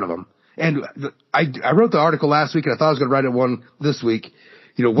in front of them. And I wrote the article last week, and I thought I was going to write one this week.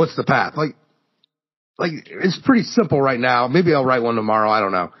 What's the path? It's pretty simple right now. Maybe I'll write one tomorrow. I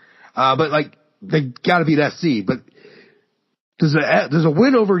don't know. But they got to beat SC. But there's a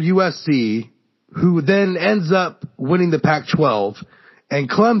win over USC, who then ends up winning the Pac-12, and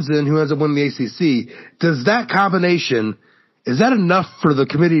Clemson, who ends up winning the ACC. Does that combination, is that enough for the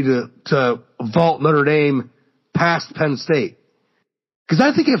committee to vault Notre Dame past Penn State? Because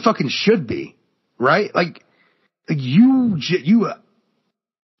I think it fucking should be, right? You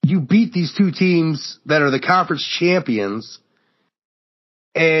beat these 2 teams that are the conference champions,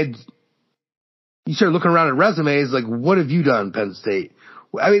 and you start looking around at resumes, what have you done, Penn State?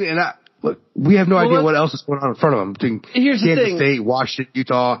 I mean, look, we have no idea what else is going on in front of them. Between Kansas State, Washington,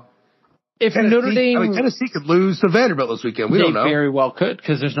 Utah. If Notre Dame, Tennessee could lose to Vanderbilt this weekend. We don't know. They very well could,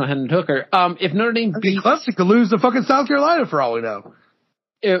 because there's no Hendon Hooker. If Notre Dame beats, Clemson could lose to fucking South Carolina for all we know.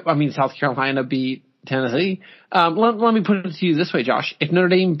 South Carolina beat Tennessee. Let me put it to you this way, Josh. If Notre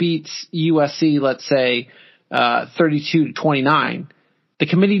Dame beats USC, let's say 32-29, the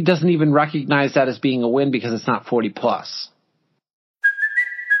committee doesn't even recognize that as being a win because it's not 40+.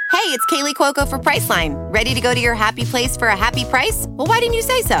 Hey, it's Kaylee Cuoco for Priceline. Ready to go to your happy place for a happy price? Well, why didn't you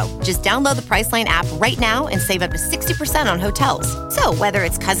say so? Just download the Priceline app right now and save up to 60% on hotels. So whether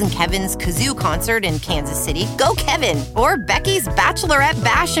it's Cousin Kevin's Kazoo Concert in Kansas City, go Kevin, or Becky's Bachelorette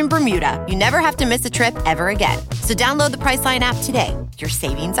Bash in Bermuda, you never have to miss a trip ever again. So download the Priceline app today. Your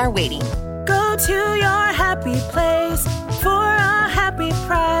savings are waiting. Go to your happy place for a happy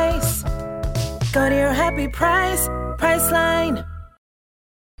price. Go to your happy price, Priceline.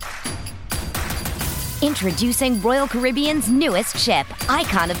 Introducing Royal Caribbean's newest ship,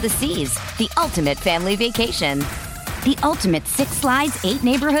 Icon of the Seas, the ultimate family vacation. The ultimate 6 slides, 8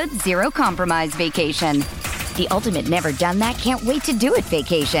 neighborhoods, 0 compromise vacation. The ultimate never done that, can't wait to do it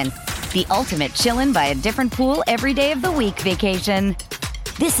vacation. The ultimate chillin' by a different pool every day of the week vacation.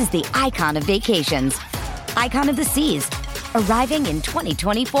 This is the Icon of vacations. Icon of the Seas, arriving in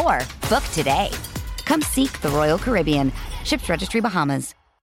 2024. Book today. Come seek the Royal Caribbean. Ships Registry, Bahamas.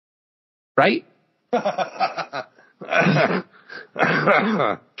 Right? Because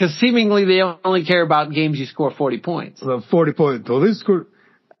seemingly they only care about games you score 40 points. 40 points. Well, they scored.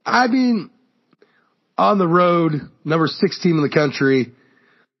 I mean, on the road, number 6 team in the country.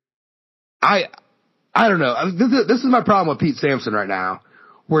 I don't know. This is my problem with Pete Sampson right now.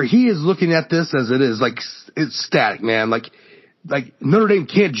 where he is looking at this as it is, like, it's static, man. Like Notre Dame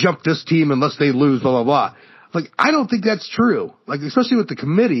can't jump this team unless they lose, blah, blah, blah. Like, I don't think that's true. Like, especially with the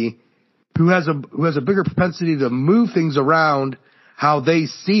committee, who has a bigger propensity to move things around how they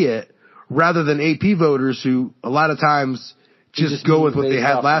see it, rather than AP voters who a lot of times just go with what they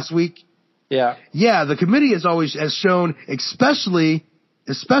had last week. Yeah. Yeah, the committee has shown, especially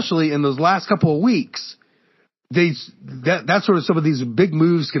in those last couple of weeks, that's sort of some of these big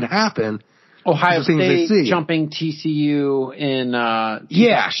moves can happen. Ohio State jumping TCU in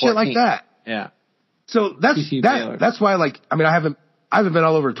shit like that. Yeah. So that's why, like, I mean, I haven't been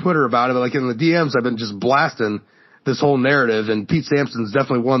all over Twitter about it, but like in the DMs I've been just blasting this whole narrative, and Pete Sampson's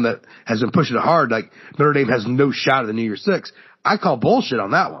definitely one that has been pushing it hard. Like, Notre Dame has no shot at the New Year's Six. I call bullshit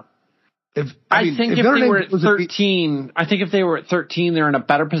on that one. If they were at 13, they're in a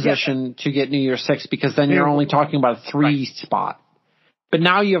better position to get New Year's Six, because then you're only talking about a 3 spot. But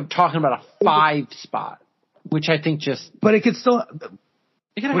now you're talking about a 5 spot, which I think but it can still,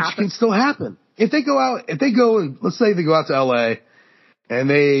 can still happen. If they go and let's say they go out to LA and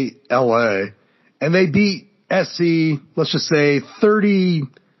they beat SC, let's just say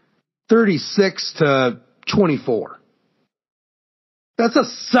 36 to 24. That's a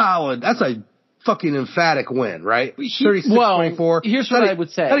fucking emphatic win, right? 36-24. Here's what I would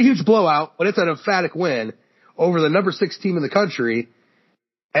say. Not a huge blowout, but it's an emphatic win over the number 6 team in the country.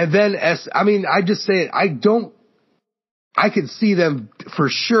 And then I just say it. I could see them for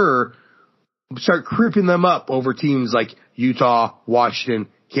sure start creeping them up over teams like Utah, Washington,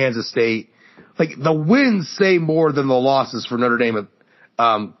 Kansas State. Like, the wins say more than the losses for Notre Dame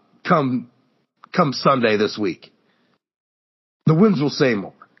come Sunday this week. The wins will say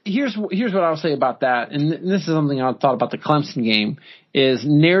more. Here's what I'll say about that, and this is something I thought about the Clemson game, is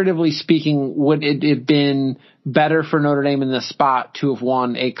narratively speaking, would it have been better for Notre Dame in this spot to have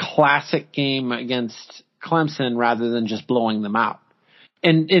won a classic game against Clemson rather than just blowing them out?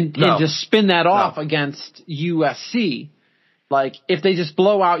 And to spin that off against USC. Like, if they just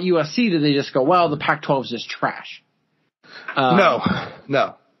blow out USC, do they just go, well, the Pac-12 is just trash? No.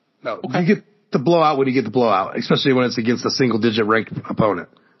 Okay. You get the blowout when you get the blowout, especially when it's against a single-digit ranked opponent,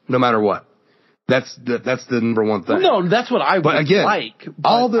 no matter what. That's the number one thing. No, that's what I would like.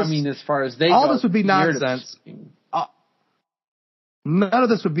 But as far as this would be nonsense. None of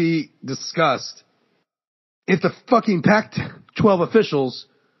this would be discussed if the fucking Pac-12 officials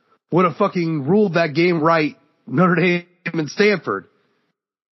would have fucking ruled that game right, Notre Dame and Stanford.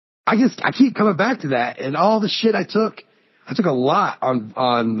 I keep coming back to that, and all the shit I took a lot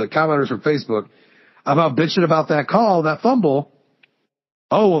on the commenters from Facebook about bitching about that call, that fumble.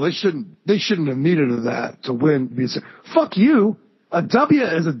 Oh, well, they shouldn't have needed that to win. Fuck you. A W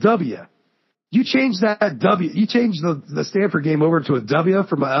is a W. You change that W. You change the Stanford game over to a W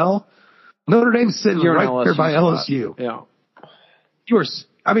from a L. Notre Dame's sitting right there by LSU. Yeah.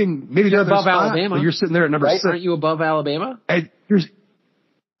 Maybe you're above Alabama. You're sitting there at number 6. Aren't you above Alabama? And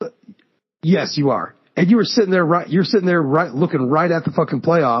yes, you are. And you were sitting there looking right at the fucking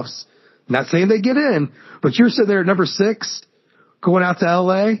playoffs. Not saying they get in, but you're sitting there at number 6, going out to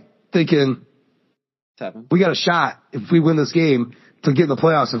LA, thinking 7. We got a shot if we win this game to get in the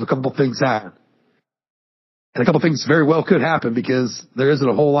playoffs if a couple things happen. And a couple things very well could happen because there's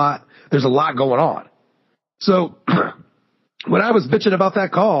a lot going on. So when I was bitching about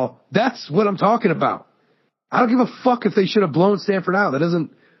that call, that's what I'm talking about. I don't give a fuck if they should have blown Stanford out. That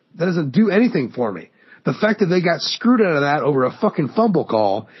doesn't do anything for me. The fact that they got screwed out of that over a fucking fumble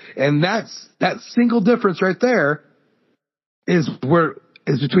call, and that single difference right there is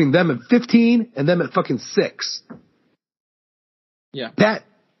between them at 15 and them at fucking 6. Yeah. That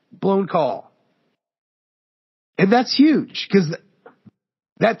blown call. And that's huge, because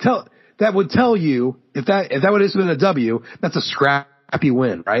that would tell you if that would have been a W, that's a scrappy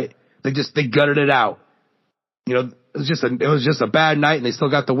win, right? They gutted it out. You know, it was just a bad night and they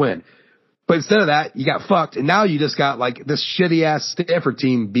still got the win. But instead of that, you got fucked, and now you just got like this shitty ass Stanford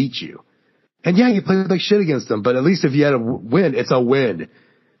team beat you. And yeah, you played like shit against them, but at least if you had a win, it's a win.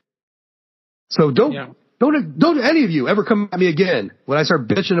 So don't any of you ever come at me again when I start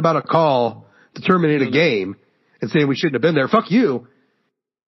bitching about a call to terminate a game and saying we shouldn't have been there. Fuck you.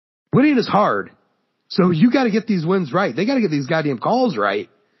 Winning is hard. So you got to get these wins right. They got to get these goddamn calls right.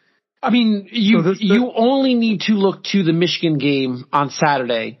 I mean, you only need to look to the Michigan game on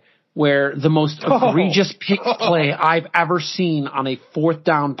Saturday, where the most egregious pick play I've ever seen on a 4th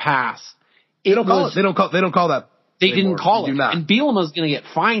down pass. They don't call that. They didn't call it. And Bielema's going to get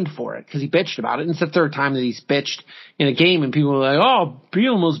fined for it because he bitched about it. And it's the 3rd time that he's bitched in a game, and people are like, oh,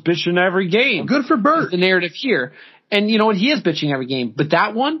 Bielema's bitching every game. Well, good for Bert. That's the narrative here. And you know what? He is bitching every game. But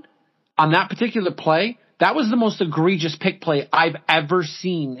that one, on that particular play, that was the most egregious pick play I've ever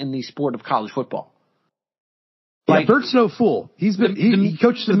seen in the sport of college football. Like, Bert's no fool. He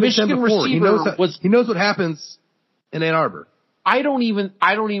coached the Big Ten before. He knows what happens in Ann Arbor. I don't even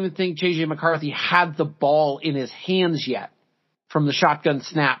think JJ McCarthy had the ball in his hands yet from the shotgun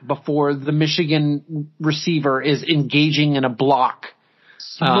snap before the Michigan receiver is engaging in a block.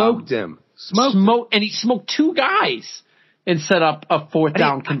 Smoked him. And he smoked two guys and set up a fourth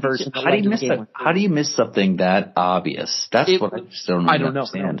down conversion. How do you miss something that obvious? That's what I just don't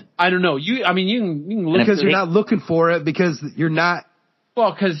understand. I don't know. You can look because you're not looking for it because you're not.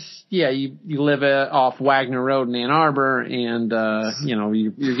 Well, because you live off Wagner Road in Ann Arbor, and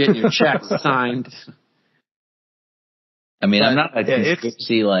you're getting your checks signed. I mean, I'm not a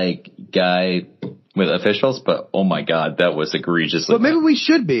conspiracy guy with officials, but oh my God, that was egregious. But maybe we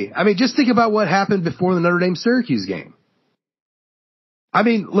should be. I mean, just think about what happened before the Notre Dame Syracuse game. I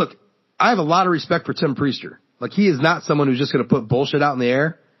mean, look, I have a lot of respect for Tim Priester. Like, he is not someone who's just going to put bullshit out in the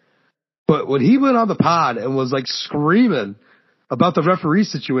air. But when he went on the pod and was screaming about the referee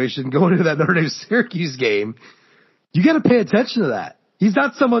situation going into that Notre Dame Syracuse game, you got to pay attention to that. He's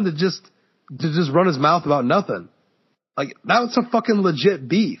not someone to just run his mouth about nothing. That was some fucking legit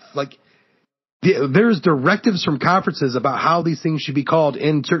beef. There's directives from conferences about how these things should be called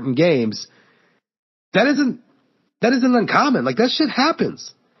in certain games. That isn't uncommon. That shit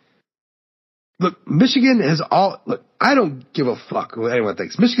happens. Look, Michigan I don't give a fuck what anyone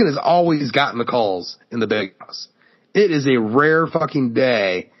thinks. Michigan has always gotten the calls in the Big House. It is a rare fucking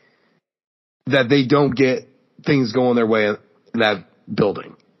day that they don't get things going their way in that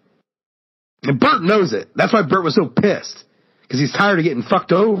building. And Bert knows it. That's why Bert was so pissed. Because he's tired of getting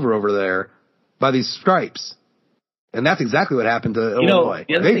fucked over there by these stripes. And that's exactly what happened to Illinois.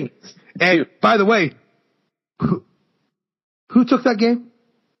 And by the way, who took that game?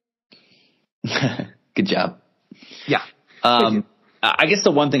 Good job. Yeah. I guess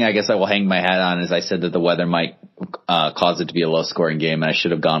the one thing I will hang my hat on is I said that the weather might cause it to be a low scoring game, and I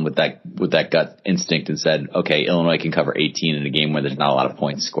should have gone with that gut instinct and said, okay, Illinois can cover 18 in a game where there's not a lot of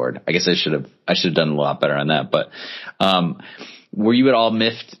points scored. I guess I should have done a lot better on that. But were you at all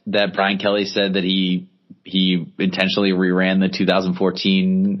miffed that Brian Kelly said that he intentionally reran the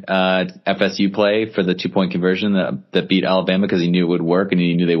 2014 FSU play for the 2-point conversion that beat Alabama because he knew it would work and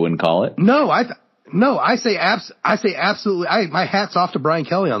he knew they wouldn't call it? No, I say absolutely. My hat's off to Brian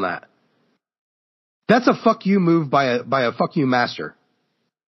Kelly on that. That's a fuck you move by a fuck you master.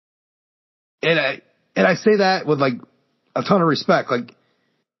 And I say that with a ton of respect.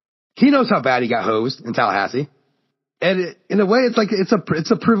 He knows how bad he got hosed in Tallahassee. And in a way,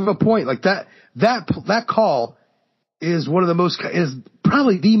 it's a proof of a point. That call is is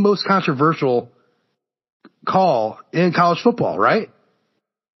probably the most controversial call in college football, right?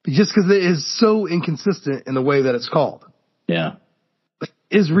 Just because it is so inconsistent in the way that it's called. Yeah.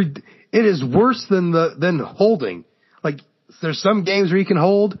 It is worse than holding. There's some games where you can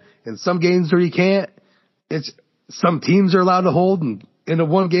hold and some games where you can't. Some teams are allowed to hold in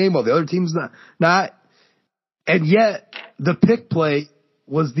one game while the other team's not. And yet the pick play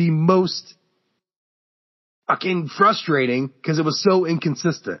was the most fucking frustrating because it was so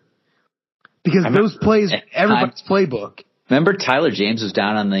inconsistent. Because those plays, everybody's playbook. Remember Tyler James was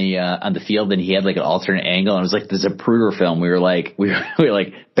down on the field and he had an alternate angle and it was the Zapruder film. We were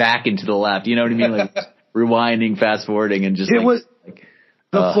back into the left. You know what I mean? Rewinding, fast forwarding, and just it was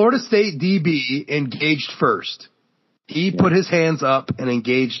the Florida State DB engaged first. He put his hands up and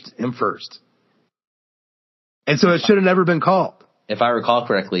engaged him first. And so it should have never been called. If I recall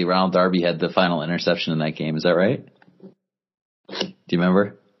correctly, Ronald Darby had the final interception in that game. Is that right? Do you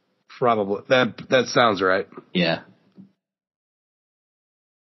remember? Probably. That sounds right. Yeah.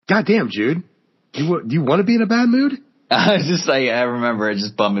 Goddamn, Jude. Do you want to be in a bad mood? I remember it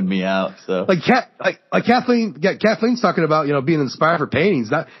just bumming me out. So Kathleen's talking about, being inspired for painting.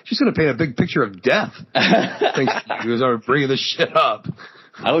 She's going to paint a big picture of death. Thanks for bringing this shit up.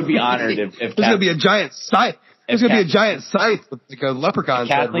 I would be honored if there's going to be a giant scythe. There's going to be a giant scythe with a leprechaun's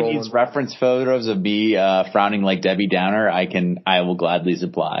head rolling. Kathleen needs reference photos of me frowning like Debbie Downer. I will gladly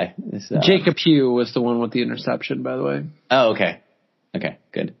supply. So. Jacob Hugh was the one with the interception, by the way. Oh, okay. Okay,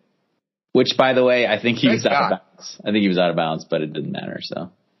 good. Which, by the way, I think he was out of bounds. I think he was out of bounds, but it didn't matter.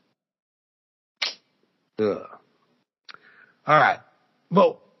 So. Ugh. All right.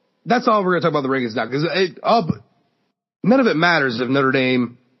 Well, that's all we're going to talk about the rankings now, because none of it matters if Notre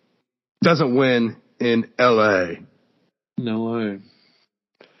Dame doesn't win in L.A. No way.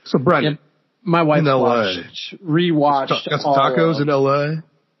 So, Brett, my wife rewatched got some tacos in L.A.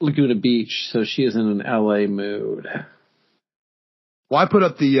 Laguna Beach, so she is in an LA mood. Well, I put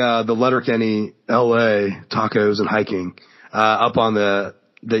up the Letterkenny LA tacos and hiking up on the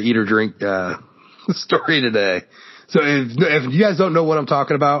eat or drink story today. So if you guys don't know what I'm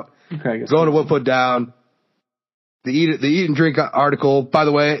talking about, go to What Put Down. The eat and drink article. By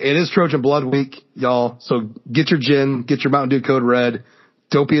the way, it is Trojan Blood Week, y'all. So get your gin, get your Mountain Dew Code Red.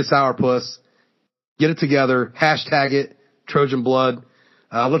 Don't be a sourpuss. Get it together. Hashtag it. Trojan Blood.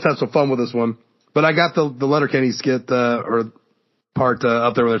 Let's have some fun with this one. But I got the Letterkenny skit or part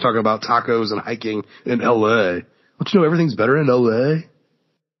up there where they're talking about tacos and hiking in L.A. Don't you know everything's better in L.A.?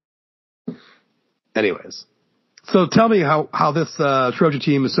 Anyways. So tell me how this Trojan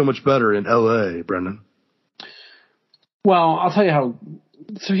team is so much better in L.A., Brendan. Well, I'll tell you how.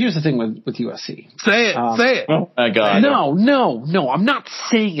 So here's the thing with USC. Say it. Say it. Oh my God. No. I'm not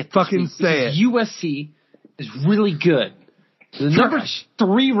saying it. Fucking say it. USC is really good. The number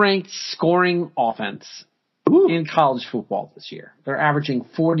 3 ranked scoring offense in college football this year. They're averaging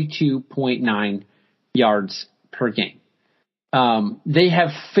 42.9 yards per game. They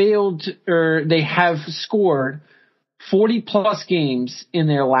have scored 40 plus games in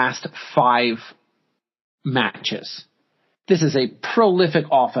their last 5 matches. This is a prolific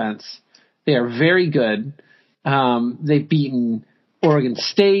offense. They are very good. They've beaten Oregon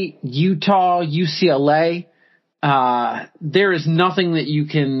State, Utah, UCLA. There is nothing that you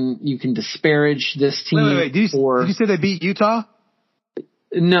can disparage this team. Wait. Did you say they beat Utah?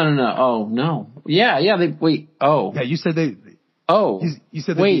 No. Oh, no. Yeah. Yeah, you said they. Oh. You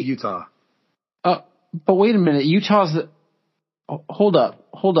said they beat Utah. But wait a minute. Utah's hold up.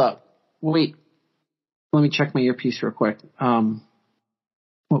 Wait. Let me check my earpiece real quick.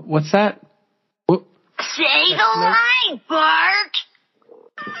 What's that? Say the line, Bart.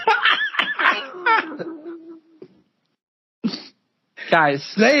 Guys.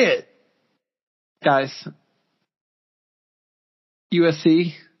 Say it. Guys.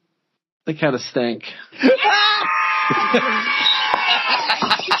 USC, they kind of stink.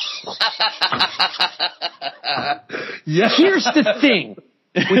 Yeah. Here's the thing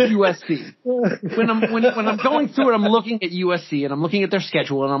with USC. When I'm going through it, I'm looking at USC and I'm looking at their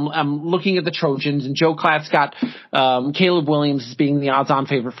schedule and I'm looking at the Trojans, and Joe Klatt's got Caleb Williams as being the odds-on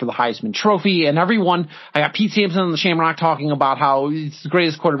favorite for the Heisman Trophy, and everyone. I got Pete Sampson on the Shamrock talking about how it's the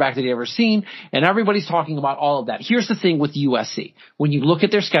greatest quarterback that he ever seen, and everybody's talking about all of that. Here's the thing with USC: when you look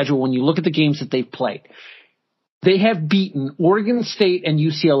at their schedule, when you look at the games that they've played, they have beaten Oregon State and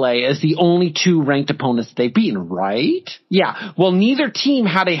UCLA as the only 2 ranked opponents they've beaten, right? Yeah. Well, neither team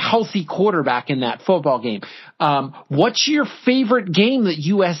had a healthy quarterback in that football game. What's your favorite game that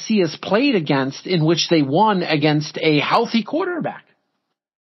USC has played against in which they won against a healthy quarterback?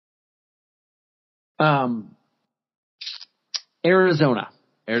 Arizona.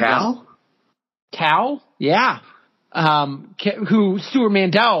 Cal? Yeah. Who Stuart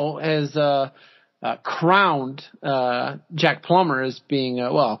Mandel has crowned Jack Plummer as being,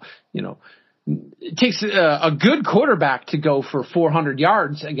 it takes a good quarterback to go for 400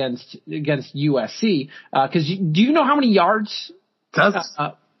 yards against USC. Because do you know how many yards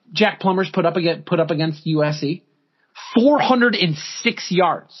Jack Plummer's put up against USC? 406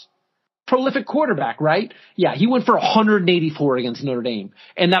 yards. Prolific quarterback, right? Yeah, he went for 184 against Notre Dame.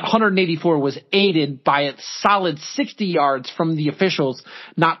 And that 184 was aided by a solid 60 yards from the officials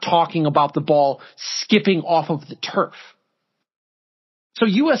not talking about the ball skipping off of the turf. So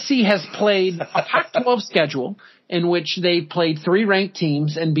USC has played a Pac-12 schedule in which they played 3 ranked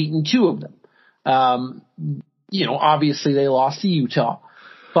teams and beaten 2 of them. Obviously they lost to Utah.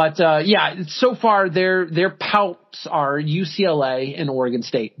 But, so far their pouts are UCLA and Oregon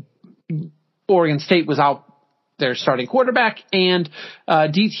State. Oregon State was out their starting quarterback, and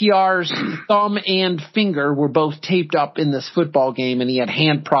DTR's thumb and finger were both taped up in this football game, and he had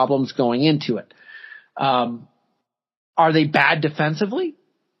hand problems going into it. Are they bad defensively?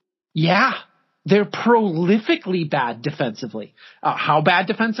 Yeah, they're prolifically bad defensively. How bad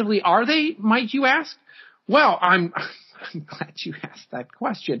defensively are they, might you ask? Well, I'm glad you asked that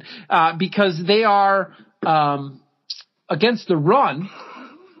question, because they are against the run.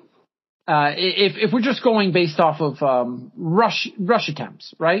 If we're just going based off of rush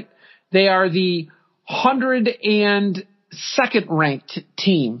attempts, right? They are the 102nd ranked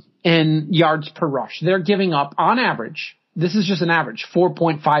team in yards per rush. They're giving up, on average, this is just an average,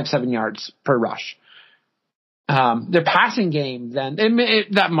 4.57 yards per rush. Their passing game, then,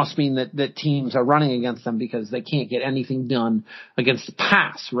 that must mean that teams are running against them because they can't get anything done against the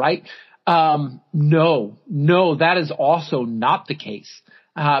pass, right? No, that is also not the case.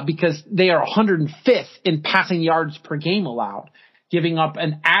 Because they are 105th in passing yards per game allowed. giving up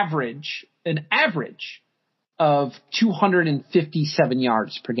an average of 257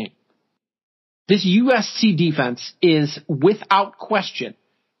 yards per game. This USC defense is without question,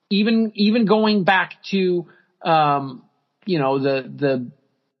 even going back to, the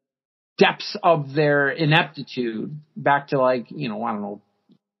depths of their ineptitude, back to I don't know,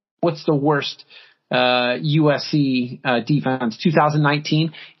 what's the worst USC defense,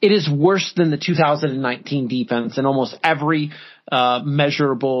 2019. It is worse than the 2019 defense in almost every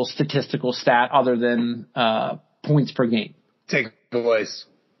measurable statistical stat other than points per game. Takeaways.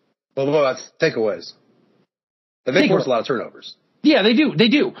 Well, that's takeaways. But they force a lot of turnovers. Yeah, they do.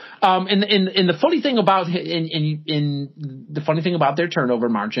 And the funny thing about the funny thing about their turnover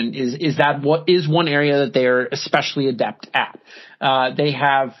margin is that what is one area that they're especially adept at. They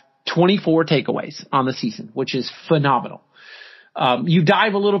have 24 takeaways on the season, which is phenomenal. You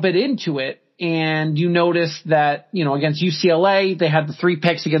dive a little bit into it and you notice that, against UCLA, they had the 3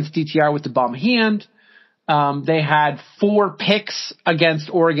 picks against DTR with the bum hand. They had 4 picks against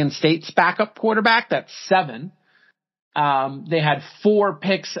Oregon State's backup quarterback. That's 7. They had 4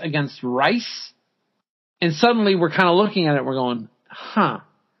 picks against Rice. And suddenly we're kind of looking at it. We're going,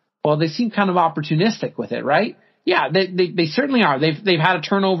 well, they seem kind of opportunistic with it, right? Yeah, they certainly are. They've had a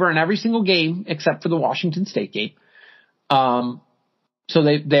turnover in every single game except for the Washington State game. So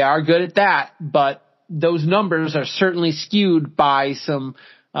they are good at that, but those numbers are certainly skewed by some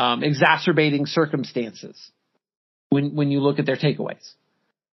exacerbating circumstances when you look at their takeaways.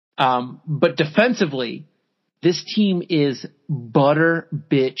 But defensively, this team is butter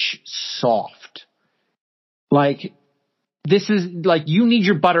bitch soft. This is you need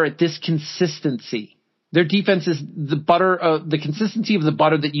your butter at this consistency. Their defense is the consistency of the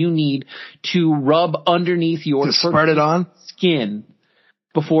butter that you need to rub underneath your spread it on skin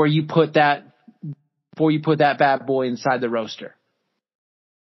before you put that bad boy inside the roaster.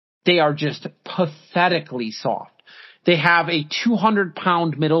 They are just pathetically soft. They have a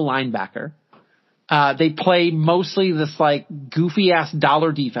 200-pound middle linebacker. They play mostly this goofy ass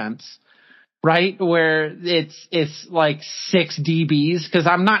dollar defense, right? Where it's like 6 DBs, because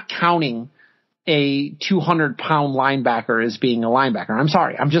I'm not counting a 200-pound linebacker as being a linebacker. I'm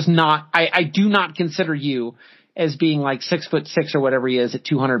sorry. I'm just not, I do not consider you as being 6'6" or whatever he is at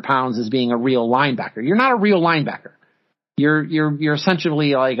 200 pounds as being a real linebacker. You're not a real linebacker. You're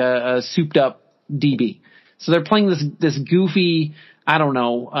essentially like a souped up DB. So they're playing this goofy, I don't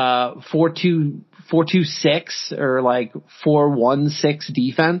know, 4-2-6 or 4-1-6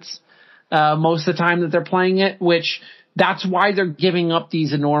 defense, most of the time that they're playing it, which that's why they're giving up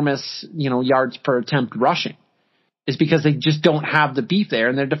these enormous, yards per attempt rushing, is because they just don't have the beef there.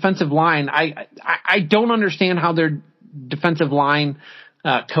 And their defensive line, I don't understand how their defensive line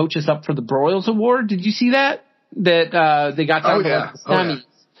coach is up for the Broyles Award. Did you see that? That they got down to the semis.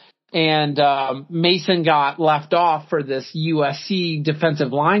 And Mason got left off for this USC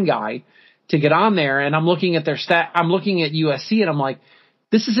defensive line guy to get on there. And I'm looking at their stat. I'm looking at USC and I'm like,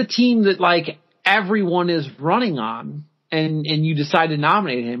 this is a team that everyone is running on, and you decide to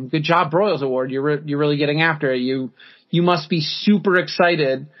nominate him. Good job, Broyles Award. You're really getting after it. You must be super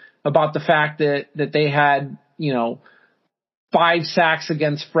excited about the fact that they had, 5 sacks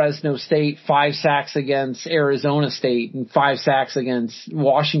against Fresno State, 5 sacks against Arizona State, and 5 sacks against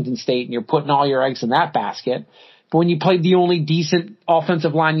Washington State, and you're putting all your eggs in that basket. But when you played the only decent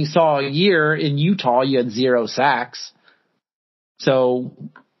offensive line you saw a year in Utah, you had 0 sacks. So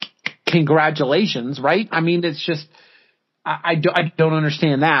congratulations, right? I mean, it's just, I don't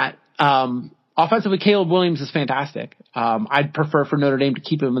understand that. Offensively, Caleb Williams is fantastic. I'd prefer for Notre Dame to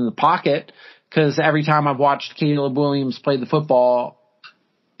keep him in the pocket, because every time I've watched Caleb Williams play the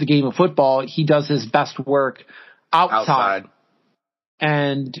game of football, he does his best work outside.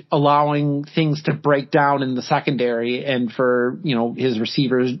 And allowing things to break down in the secondary, and for, his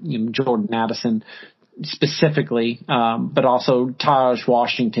receivers, Jordan Addison specifically, but also Taj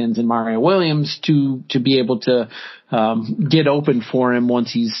Washington's and Mario Williams to be able to get open for him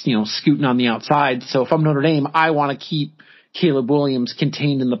once he's scooting on the outside. So if I'm Notre Dame, I want to keep Caleb Williams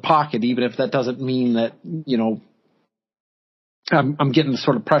contained in the pocket, even if that doesn't mean that I'm getting the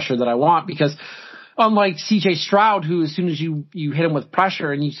sort of pressure that I want, because unlike CJ Stroud, who as soon as you hit him with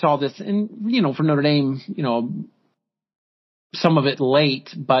pressure, and you saw this, and for Notre Dame, some of it late,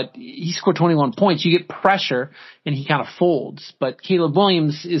 but he scored 21 points. You get pressure and he kind of folds. But Caleb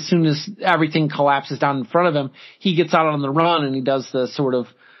Williams, as soon as everything collapses down in front of him, he gets out on the run and he does the sort of,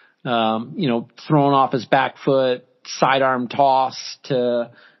 throwing off his back foot, sidearm toss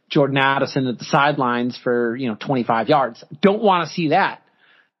to Jordan Addison at the sidelines for, 25 yards. Don't want to see that.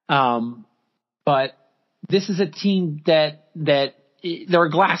 But this is a team that they're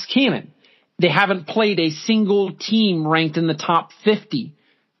a glass cannon. They haven't played a single team ranked in the top 50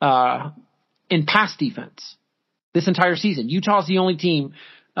 in pass defense this entire season. Utah's the only team.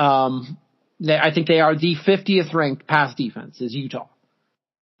 I think they are the 50th ranked pass defense is Utah.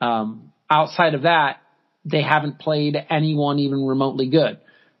 Outside of that, they haven't played anyone even remotely good.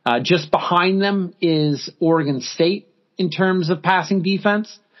 Just behind them is Oregon State in terms of passing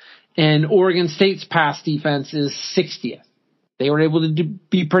defense, and Oregon State's pass defense is 60th. They were able to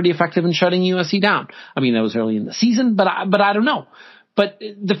be pretty effective in shutting USC down. I mean, that was early in the season, but I don't know. But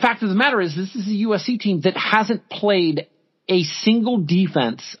the fact of the matter is this is a USC team that hasn't played a single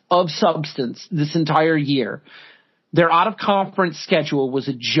defense of substance this entire year. Their out-of-conference schedule was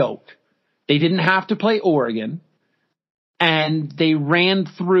a joke. They didn't have to play Oregon, and they ran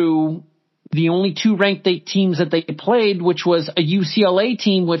through the only two ranked teams that they played, which was a UCLA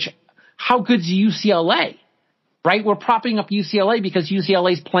team, which how good's UCLA? Right? We're propping up UCLA because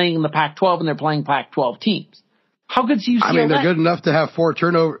UCLA's playing in the Pac-12 and they're playing Pac-12 teams. How good's UCLA? I mean, they're good enough to have four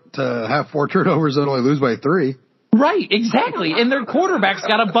turnovers and only lose by 3. Right, exactly. And their quarterback's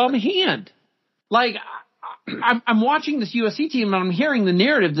got a bum hand. Like, I'm watching this USC team and I'm hearing the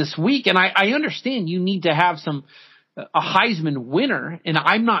narrative this week, and I understand you need to have a Heisman winner, and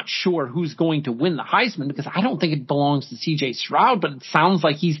I'm not sure who's going to win the Heisman because I don't think it belongs to C.J. Stroud, but it sounds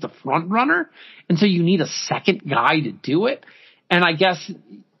like he's the front runner, and so you need a second guy to do it. And I guess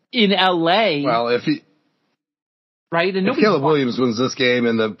in L.A. Well, if Caleb Williams wins this game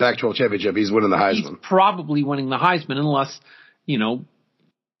in the Pac-12 championship, he's winning the Heisman. He's probably winning the Heisman unless,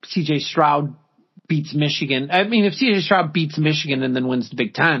 C.J. Stroud beats Michigan. I mean, if C.J. Stroud beats Michigan and then wins the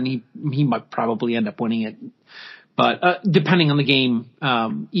Big Ten, he might probably end up winning it. But depending on the game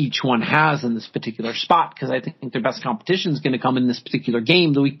each one has in this particular spot, because I think their best competition is going to come in this particular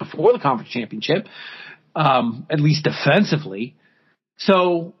game the week before the conference championship, at least defensively.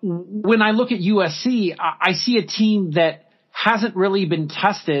 So when I look at USC, I see a team that hasn't really been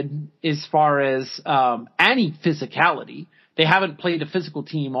tested as far as any physicality. They haven't played a physical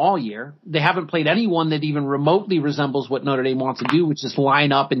team all year. They haven't played anyone that even remotely resembles what Notre Dame wants to do, which is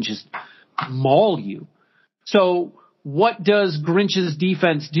line up and just maul you. So what does Grinch's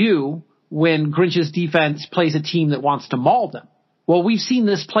defense do when Grinch's defense plays a team that wants to maul them? Well, we've seen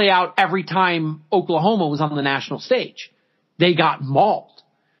this play out every time Oklahoma was on the national stage. They got mauled.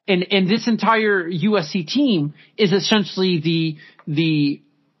 And this entire USC team is essentially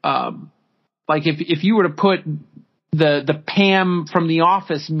like if you were to put the Pam from The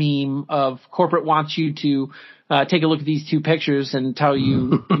Office meme of corporate wants you to take a look at these two pictures and tell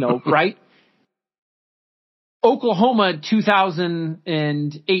you, right? Oklahoma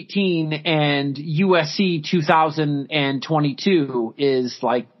 2018 and USC 2022 is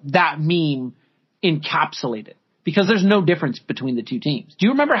like that meme encapsulated because there's no difference between the two teams. Do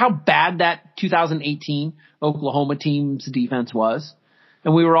you remember how bad that 2018 Oklahoma team's defense was?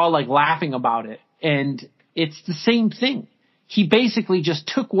 And we were all like laughing about it. And it's the same thing. He basically just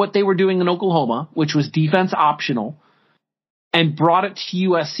took what they were doing in Oklahoma, which was defense optional, and brought it to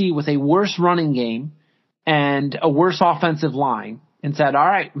USC with a worse running game and a worse offensive line and said, all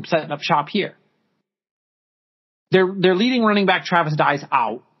right, I'm setting up shop here. Their leading running back, Travis Dye's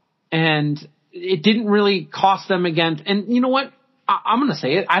out, and it didn't really cost them against, and you know what? I'm going to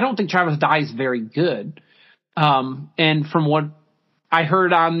say it. I don't think Travis Dye's very good. And from what I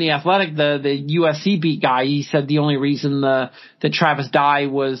heard on The Athletic, the USC beat guy, he said the only reason that Travis Dye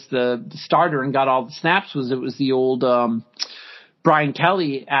was the starter and got all the snaps was it was the old Brian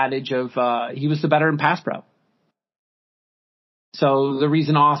Kelly adage of he was the better in pass pro. So the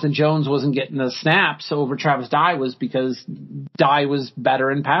reason Austin Jones wasn't getting the snaps over Travis Dye was because Dye was better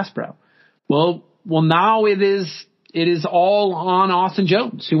in pass pro. Well, now it is all on Austin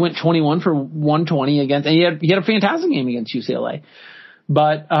Jones, who went 21 for 120 against, and he had a fantastic game against UCLA.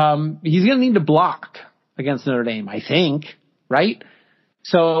 But he's going to need to block against Notre Dame, I think, right?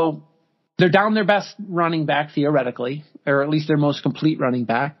 So they're down their best running back theoretically, or at least their most complete running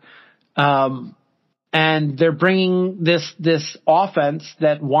back. And they're bringing this offense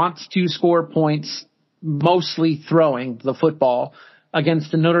that wants to score points, mostly throwing the football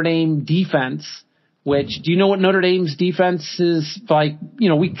against the Notre Dame defense, which, do you know what Notre Dame's defense is like?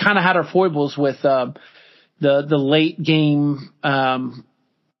 We kind of had our foibles with the late game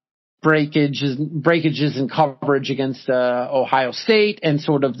breakages and coverage against Ohio State, and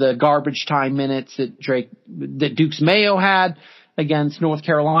sort of the garbage time minutes that Dukes Mayo had against North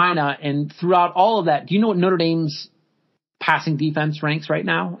Carolina. And throughout all of that, do you know what Notre Dame's passing defense ranks right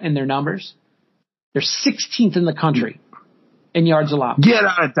now in their numbers? They're 16th in the country in yards allowed. Get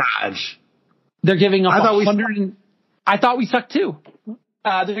out of Dodge. They're giving up I thought we sucked too.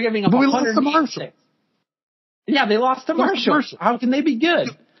 They're giving up 106. We lost to Marshall. Yeah, they lost to Marshall. How can they be good?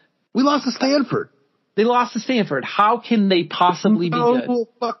 We lost to Stanford. They lost to Stanford. How can they possibly be good? No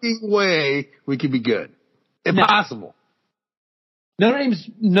fucking way we can be good. Impossible.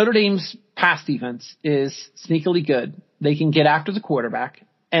 Notre Dame's pass defense is sneakily good. They can get after the quarterback,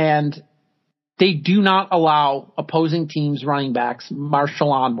 and they do not allow opposing teams' running backs,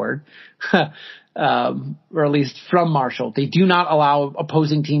 Marshall onward, or at least from Marshall, they do not allow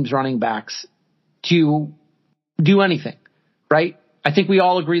opposing teams' running backs to do anything, right? I think we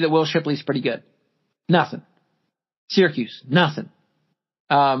all agree that Will Shipley's pretty good. Nothing. Syracuse, nothing.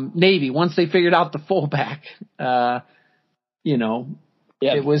 Navy, once they figured out the fullback, it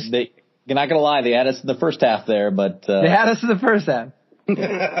was. You're not gonna lie, they had us in the first half there, but they had us in the first half.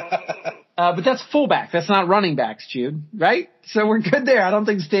 But that's fullback. That's not running backs, Jude. Right? So we're good there. I don't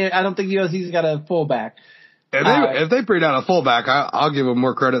think USC's got a fullback. If they bring out a fullback, I'll give them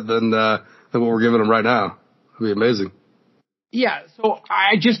more credit than what we're giving them right now. It'd be amazing. Yeah. So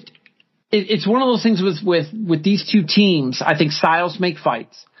it's one of those things with these two teams. I think styles make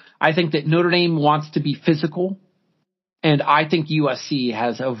fights. I think that Notre Dame wants to be physical, and I think USC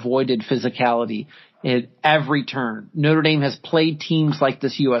has avoided physicality at every turn. Notre Dame has played teams like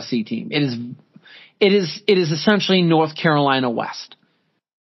this USC team. It is essentially North Carolina West,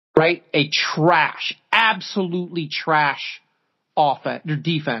 right? A absolutely trash offense or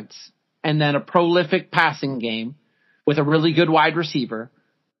defense, and then a prolific passing game with a really good wide receiver,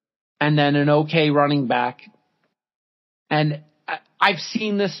 and then an okay running back. And I've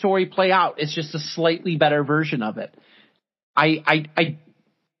seen this story play out. It's just a slightly better version of it.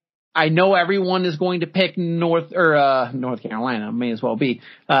 I know everyone is going to pick North Carolina, may as well be,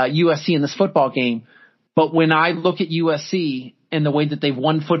 USC in this football game. But when I look at USC and the way that they've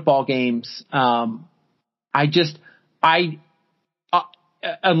won football games, unless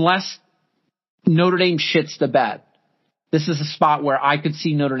Notre Dame shits the bed, this is a spot where I could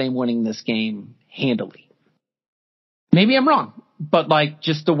see Notre Dame winning this game handily. Maybe I'm wrong, but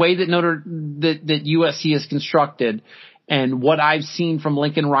just the way that that USC is constructed, and what I've seen from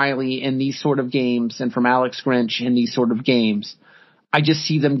Lincoln Riley in these sort of games and from Alex Grinch in these sort of games, I just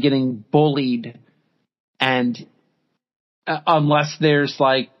see them getting bullied. And unless there's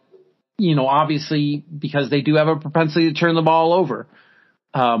obviously, because they do have a propensity to turn the ball over,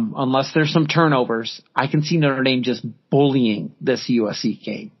 unless there's some turnovers, I can see Notre Dame just bullying this USC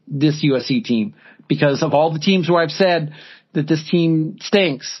team. Because of all the teams where I've said that this team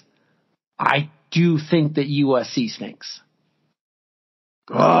stinks, I do think that USC stinks.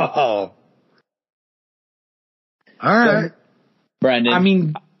 Oh. All right. Brandon, I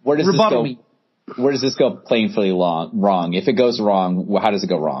mean, where does this go painfully wrong? If it goes wrong, how does it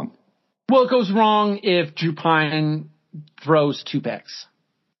go wrong? Well, it goes wrong if Drew Pyne throws 2 picks.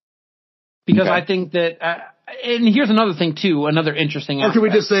 Because I think that, and here's another thing too, another interesting aspect. Or can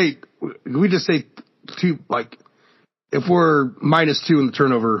we just say 2, if we're -2 in the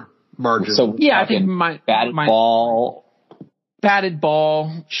turnover margin? So yeah, I think batted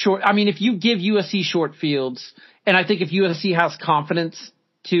ball, short. I mean, if you give USC short fields, and I think if USC has confidence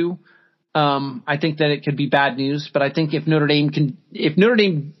too, I think that it could be bad news. But I think if Notre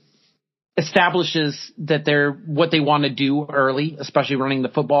Dame establishes that they're what they want to do early, especially running the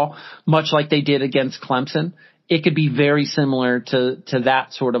football, much like they did against Clemson, it could be very similar to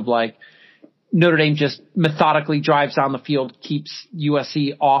that sort of Notre Dame just methodically drives down the field, keeps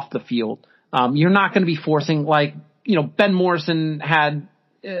USC off the field. You're not going to be forcing Ben Morrison had,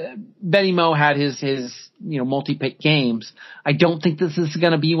 Benny Moe had his multi-pick games. I don't think this is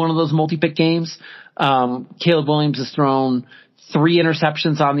going to be one of those multi-pick games. Caleb Williams has thrown 3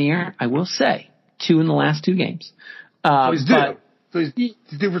 interceptions on the air. I will say 2 in the last 2 games. So he's due. He's due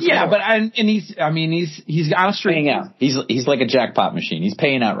for some more. But he's on a streak. Paying out. He's like a jackpot machine. He's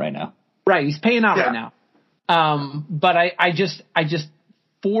paying out right now. Right. He's paying out right now. But I just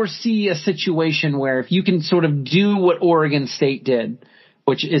foresee a situation where if you can sort of do what Oregon State did,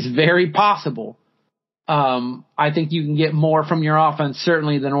 which is very possible, I think you can get more from your offense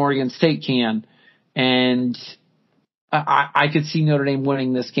certainly than Oregon State can. And I could see Notre Dame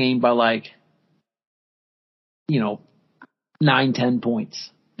winning this game by 9-10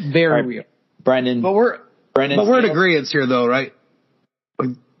 points. Very real. Brandon. But we're in agreement here though, right?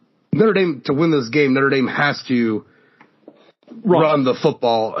 Notre Dame, to win this game, Notre Dame has to run the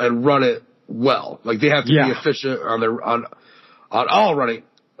football and run it well. They have to be efficient on all running.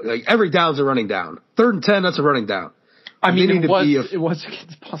 Every down's a running down. 3rd and 10, that's a running down. I mean, it was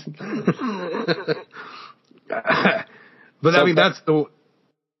against Boston College. But I mean, that's the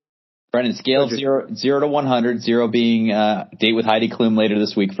Brennan, scale 0 to 100, 0 being date with Heidi Klum later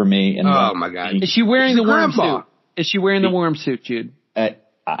this week for me. And oh my God! Is she wearing the worm suit? Is she wearing the worm suit, Jude?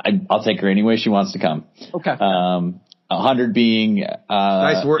 I'll take her any way she wants to come. Okay. 100 being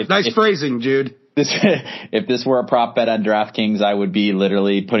nice phrasing, Jude. If this were a prop bet on DraftKings, I would be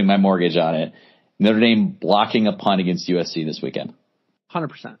literally putting my mortgage on it. Notre Dame blocking a punt against USC this weekend.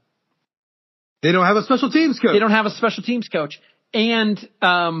 100%. They don't have a special teams coach. They don't have a special teams coach. And,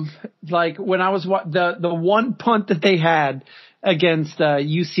 like when I was the one punt that they had against,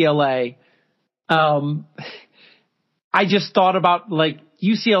 UCLA, I just thought about like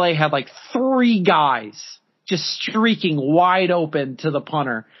UCLA had like 3 guys just streaking wide open to the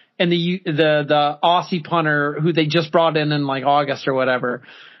punter, and the Aussie punter who they just brought in like August or whatever,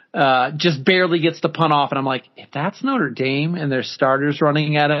 just barely gets the punt off. And I'm like, if that's Notre Dame and their starters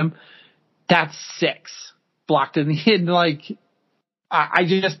running at him, that's 6 blocked in the end. Like,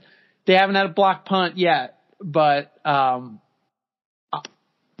 they haven't had a block punt yet, but,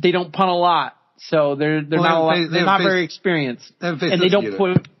 they don't punt a lot. So they're not very experienced, and they don't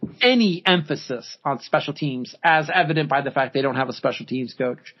put any emphasis on special teams, as evident by the fact they don't have a special teams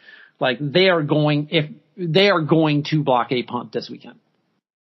coach. Like they are going to block a punt this weekend.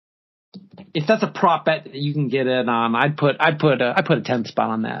 If that's a prop bet that you can get in on, I'd put a 10 spot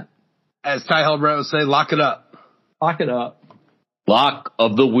on that. As Ty Hellbrett would say, lock it up. Lock it up. Lock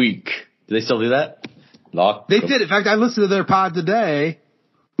of the week. Do they still do that? They did. In fact, I listened to their pod today.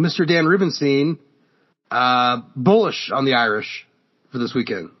 Mr. Dan Rubenstein, bullish on the Irish for this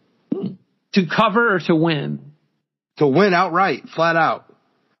weekend. To cover or to win? To win outright, flat out.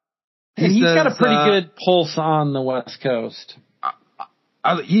 He's got a pretty good pulse on the West Coast.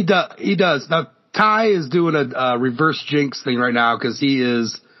 He does. Now, Ty is doing a reverse jinx thing right now because he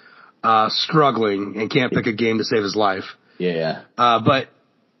is struggling and can't pick a game to save his life. Yeah.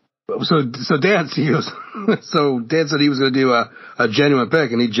 So Dan said he was going to do a genuine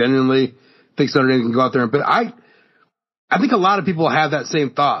pick, and he genuinely thinks Notre Dame can go out there and pick. I think a lot of people have that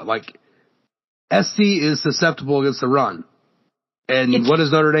same thought. Like, SC is susceptible against the run, and what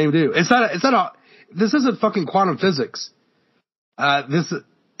does Notre Dame do? This isn't fucking quantum physics. If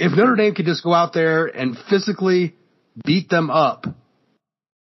Notre Dame could just go out there and physically beat them up,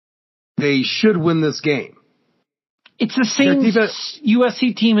 they should win this game. It's the same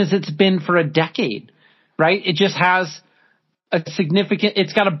USC team as it's been for a decade, right? It just has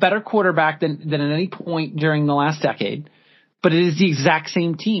it's got a better quarterback than at any point during the last decade, but it is the exact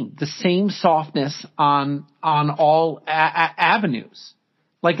same team, the same softness on all avenues.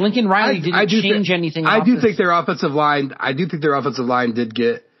 Like Lincoln Riley didn't change anything. I do think their offensive line did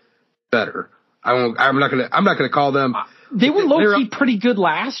get better. I'm not gonna call them. They were low-key pretty good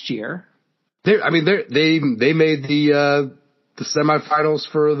last year. They made the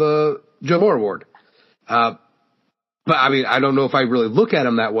semifinals for the Joe Moore Award. But I mean, I don't know if I really look at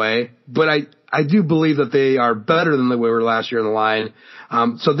them that way, but I do believe that they are better than they were last year in the line.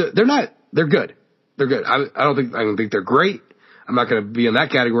 So they're good. They're good. I don't think they're great. I'm not going to be in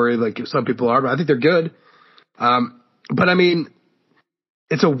that category like some people are, but I think they're good. But I mean,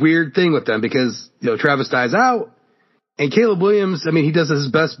 it's a weird thing with them because, Travis Dye's out. And Caleb Williams, I mean, he does his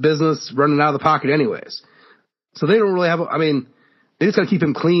best business running out of the pocket anyways. So they don't really they just got to keep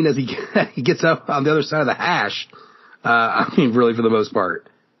him clean as he gets up on the other side of the hash. Really for the most part.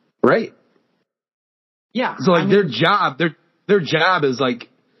 Right? Yeah. So their job is like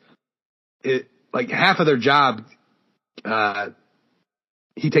half of their job,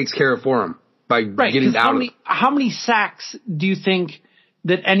 he takes care of for them by getting out of how many sacks do you think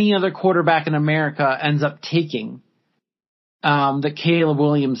that any other quarterback in America ends up taking? That Caleb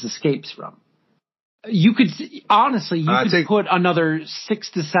Williams escapes from. You could put another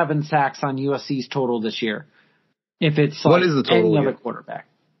 6 to 7 sacks on USC's total this year. If it's what is the total any other quarterback.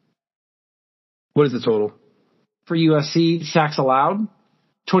 What is the total? For USC, sacks allowed?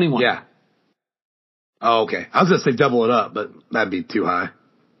 21. Yeah. Oh, okay. I was going to say double it up, but that'd be too high.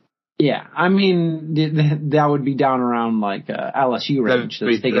 Yeah. I mean, that would be down around like LSU range.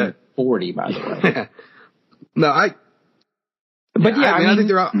 That's taking 40, by the way. No, I think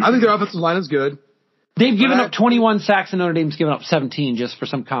their offensive line is good. They've given up 21 sacks and Notre Dame's given up 17, just for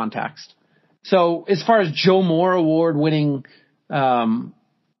some context. So as far as Joe Moore Award winning,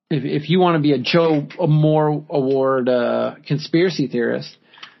 if you want to be a Joe Moore Award conspiracy theorist,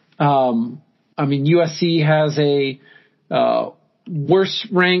 USC has a worse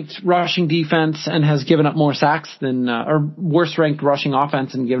ranked rushing defense and has given up more sacks than, or worse ranked rushing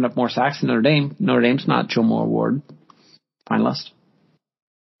offense and given up more sacks than Notre Dame. Notre Dame's not Joe Moore Award finalist.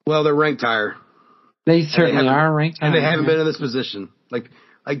 Well, they're ranked higher. They certainly are ranked higher. And they haven't been in this position. Like,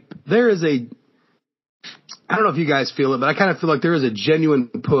 Like there is I don't know if you guys feel it, but I kind of feel like there is a genuine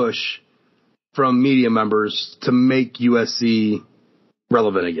push from media members to make USC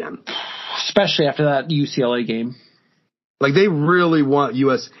relevant again. Especially after that UCLA game. Like they really want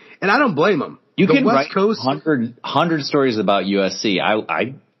USC, and I don't blame them. You the can West write Coast 100 stories about USC.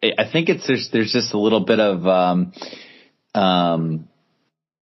 I think there's just a little bit of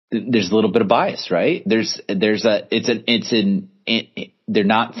there's a little bit of bias, right? They're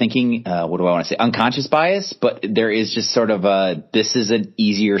not thinking, what do I want to say? Unconscious bias, but there is just sort of this is an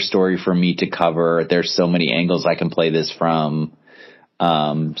easier story for me to cover. There's so many angles I can play this from,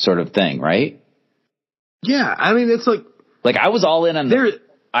 sort of thing, right? Yeah. I mean, it's like I was all in on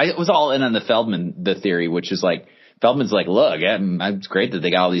the Feldman, the theory, which is like, Feldman's like, look, it's great that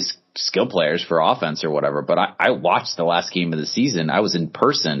they got all these skill players for offense or whatever, but I watched the last game of the season. I was in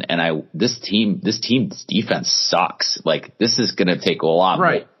person, and this team's defense sucks. Like, this is going to take a lot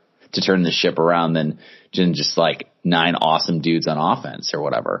more to turn the ship around than just like 9 awesome dudes on offense or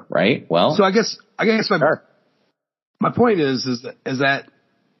whatever, right? Well, so I guess my point is that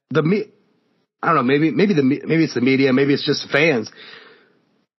I don't know, maybe it's the media, maybe it's just fans.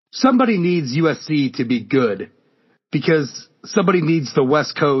 Somebody needs USC to be good because somebody needs the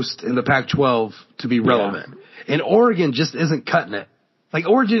West Coast and the Pac-12 to be relevant. Yeah. And Oregon just isn't cutting it. Like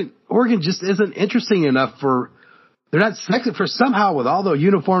Oregon just isn't interesting enough they're not sexy for somehow with all the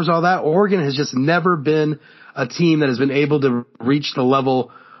uniforms, all that. Oregon has just never been a team that has been able to reach the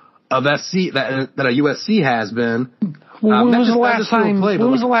level of SC that a USC has been. When was the last time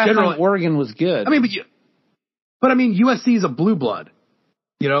Oregon was good? I mean, but USC is a blue blood.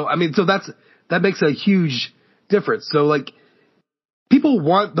 You know, I mean, so that makes a huge difference. So like, people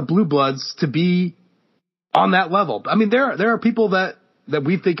want the blue bloods to be on that level. I mean, there are people that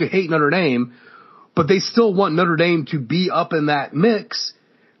we think hate Notre Dame, but they still want Notre Dame to be up in that mix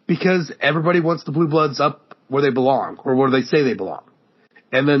because everybody wants the blue bloods up where they belong or where they say they belong.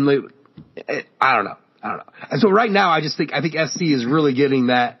 And then I don't know. And so right now, I think SC is really getting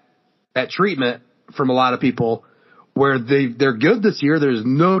that treatment from a lot of people where they're good this year. There's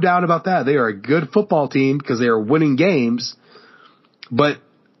no doubt about that. They are a good football team because they are winning games, but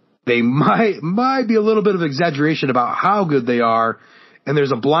they might be a little bit of exaggeration about how good they are. And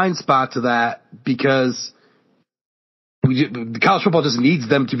there's a blind spot to that because college football just needs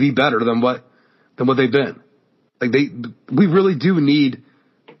them to be better than what they've been. Like we really do need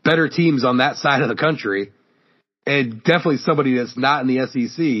better teams on that side of the country, and definitely somebody that's not in the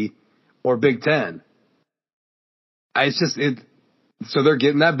SEC or Big Ten. So they're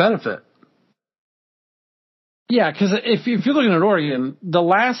getting that benefit. Yeah, because if you're looking at Oregon, the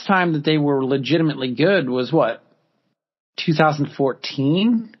last time that they were legitimately good was what,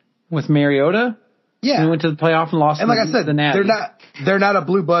 2014 with Mariota. Yeah, we went to the playoff and lost. And like I said, the Natty. they're not a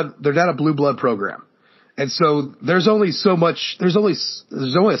blue blood. They're not a blue blood program. And so there's only so much, there's only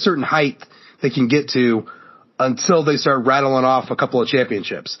a certain height they can get to until they start rattling off a couple of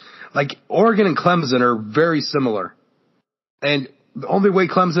championships. Like Oregon and Clemson are very similar. And the only way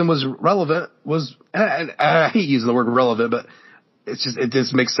Clemson was relevant was, and I hate using the word relevant, but it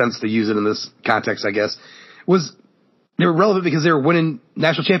just makes sense to use it in this context, I guess, was they were relevant because they were winning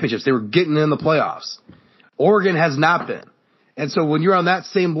national championships. They were getting in the playoffs. Oregon has not been. And so when you're on that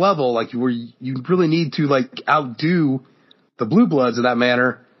same level, like where you really need to like outdo the blue bloods in that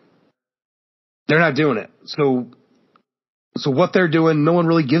manner, they're not doing it. So what they're doing, no one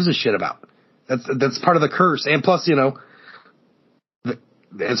really gives a shit about. That's part of the curse. And plus, you know,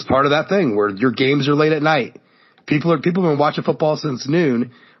 it's part of that thing where your games are late at night. People have been watching football since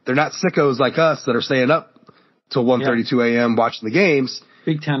noon. They're not sickos like us that are staying up till 1:32 a.m. watching the games.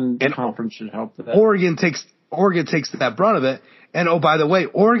 Big Ten Conference should help with that. Oregon takes that brunt of it. And oh, by the way,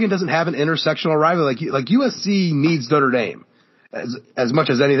 Oregon doesn't have an intersectional rivalry like USC needs Notre Dame as much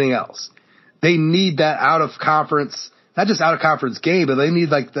as anything else. They need that out of conference, not just out of conference game, but they need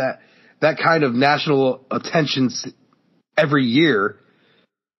like that kind of national attention every year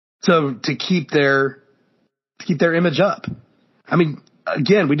to keep their image up. I mean,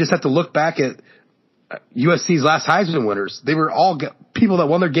 again, we just have to look back at USC's last Heisman winners. They were all people that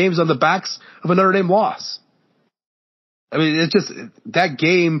won their games on the backs of a Notre Dame loss. I mean, it's just that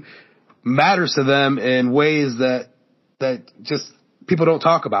game matters to them in ways that just people don't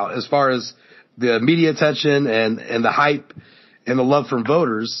talk about as far as the media attention and the hype and the love from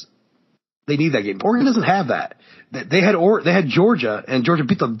voters. They need that game. Oregon doesn't have that. They had Georgia, and Georgia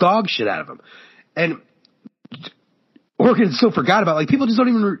beat the dog shit out of them. And Oregon still forgot about, like, people just don't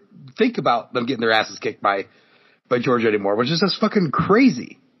even think about them getting their asses kicked by Georgia anymore, which is just fucking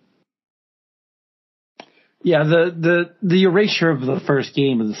crazy. Yeah, the erasure of the first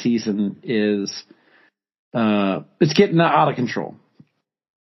game of the season is it's getting out of control.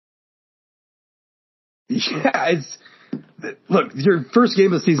 Yeah, look, your first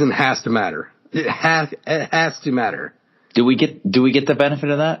game of the season has to matter. It has to matter. Do we get the benefit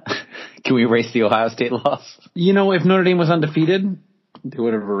of that? Can we erase the Ohio State loss? You know, if Notre Dame was undefeated, they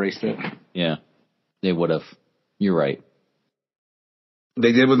would have erased it. Yeah, they would have. You're right.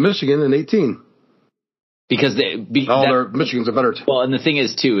 They did with Michigan in 18. Because Michigan's a better team. Well, and the thing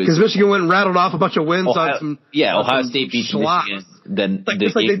is, too, because Michigan went and rattled off a bunch of wins on some. Yeah, Ohio State beats Michigan. Then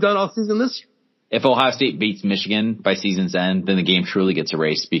just like they've done all season this year. If Ohio State beats Michigan by season's end, then the game truly gets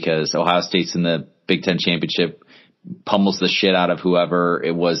erased because Ohio State's in the Big Ten championship, pummels the shit out of whoever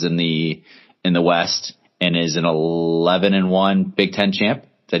it was in the West, and is an 11-1 Big Ten champ.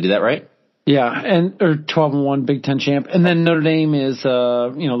 Did I do that right? Yeah, or 12-1 Big Ten champ, and then Notre Dame is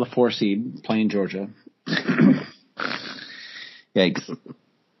the 4 seed playing Georgia. Yikes!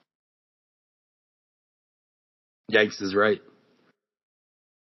 Yikes is right.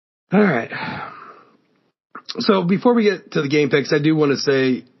 All right. So before we get to the game picks, I do want to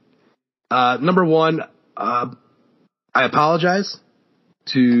say, number one, I apologize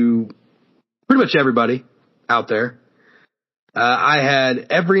to pretty much everybody out there. I had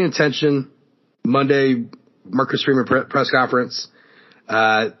every intention Monday, Marcus Freeman press conference,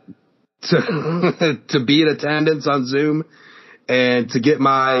 to be in attendance on Zoom and to get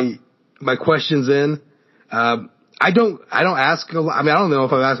my questions in. I don't ask. I mean, I don't know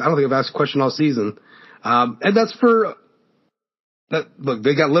if I don't think I've asked a question all season. And that's for that. Look,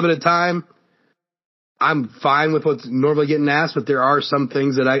 they got limited time. I'm fine with what's normally getting asked, but there are some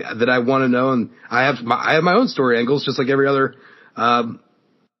things that I want to know, and I have my own story angles, just like every other,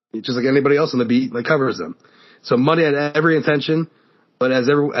 just like anybody else on the beat that covers them. So Monday I had every intention, but as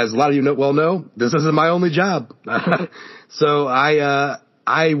a lot of you know, this isn't my only job. So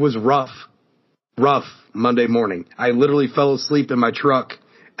I was rough Monday morning. I literally fell asleep in my truck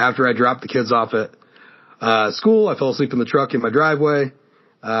after I dropped the kids off at school. I fell asleep in the truck in my driveway,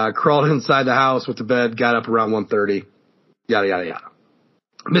 crawled inside the house, went to bed, got up around 1:30, yada, yada, yada.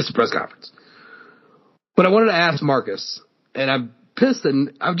 Missed the press conference. But I wanted to ask Marcus, and I'm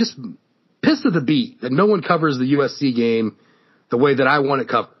just pissed at the beat that no one covers the USC game the way that I want it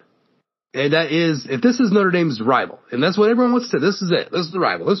covered. And that is, if this is Notre Dame's rival, and that's what everyone wants to say, this is it. This is the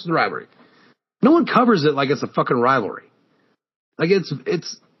rival. This is the rivalry. No one covers it like it's a fucking rivalry. Like it's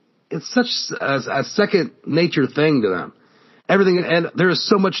such a second nature thing to them. Everything, and there is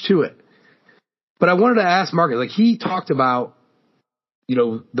so much to it. But I wanted to ask Marcus, like he talked about,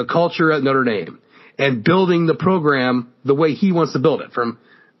 the culture at Notre Dame and building the program the way he wants to build it from,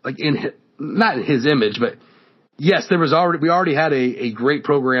 like not in his image, but yes, we already had a great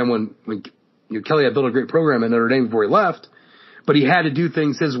program when Kelly had built a great program at Notre Dame before he left, but he had to do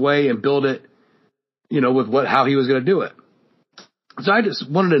things his way and build it, with how he was going to do it. So I just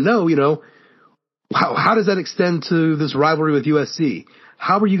wanted to know, how does that extend to this rivalry with USC?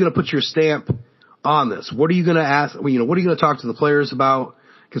 How are you going to put your stamp on this? What are you going to ask? What are you going to talk to the players about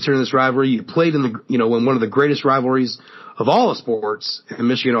concerning this rivalry? You played in in one of the greatest rivalries of all the sports in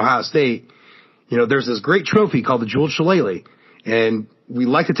Michigan, Ohio State. There's this great trophy called the Jules Shillelagh, and we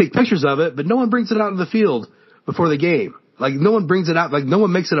like to take pictures of it, but no one brings it out in the field before the game. Like no one brings it out, like no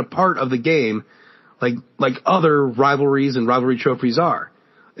one makes it a part of the game, like other rivalries and rivalry trophies are.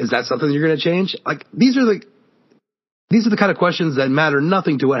 Is that something you're going to change? Like these are the kind of questions that matter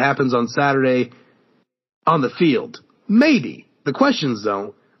nothing to what happens on Saturday on the field. Maybe the questions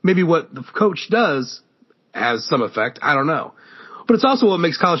don't. Maybe what the coach does has some effect. I don't know. But it's also what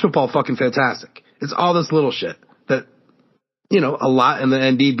makes college football fucking fantastic. It's all this little shit that, a lot in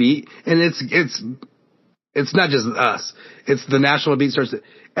the ND beat. And it's not just us. It's the national beat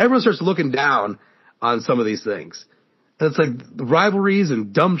everyone starts looking down on some of these things. And it's like rivalries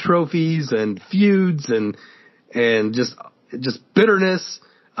and dumb trophies and feuds and just bitterness,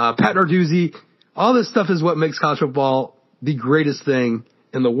 Pat Narduzzi. All this stuff is what makes college football the greatest thing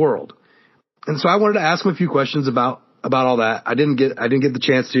in the world. And so I wanted to ask him a few questions about all that. I didn't get the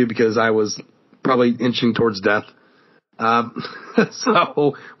chance to because I was probably inching towards death.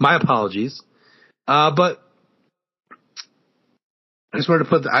 So my apologies. But I just wanted to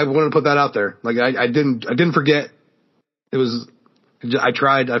put that out there. Like I didn't forget. I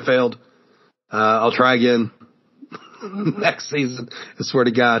tried, I failed. I'll try again next season. I swear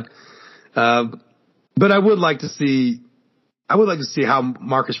to God. But I would like to see how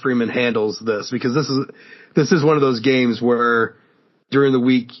Marcus Freeman handles this, because this is one of those games where during the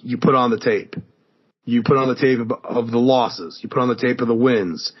week you put on the tape. You put on the tape of the losses. You put on the tape of the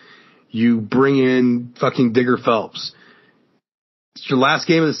wins. You bring in fucking Digger Phelps. It's your last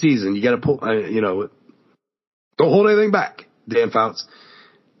game of the season. You got to pull, don't hold anything back, Dan Fouts.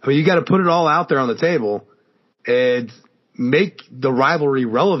 I mean, you got to put it all out there on the table and make the rivalry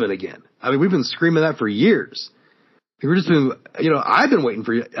relevant again. I mean, we've been screaming that for years. We're just been, I've been waiting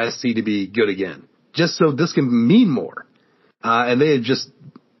for SC to be good again, just so this can mean more. And they had just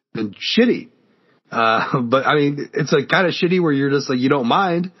been shitty. But I mean, it's like kind of shitty where you're just like, you don't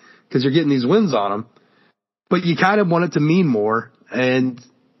mind because you're getting these wins on them, but you kind of want it to mean more, and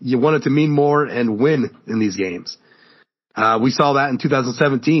you want it to mean more and win in these games. We saw that in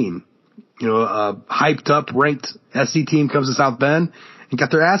 2017. Hyped up, ranked SC team comes to South Bend and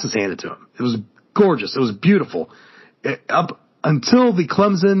got their asses handed to them. It was gorgeous. It was beautiful. Up until the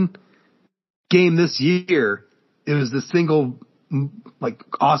Clemson game this year, it was the single,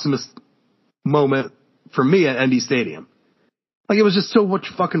 awesomest moment for me at ND Stadium. It was just so much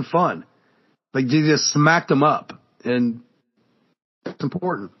fucking fun. They just smacked them up, and it's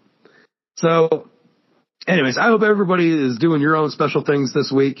important. So, anyways, I hope everybody is doing your own special things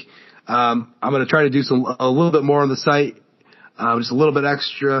this week. I'm going to try to do a little bit more on the site, just a little bit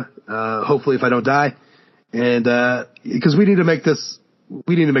extra, hopefully if I don't die. And, because we need to make this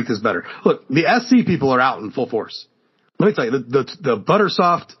better. Look, the SC people are out in full force. Let me tell you, the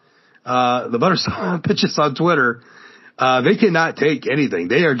Buttersoft pitches on Twitter, they cannot take anything.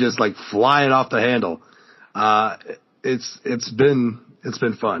 They are just flying off the handle. It's been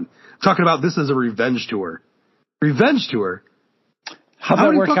fun. Talking about this as a revenge tour. Revenge tour? How'd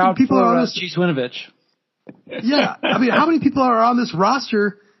that work out for Cheese Winovich? Yeah. I mean, how many people are on this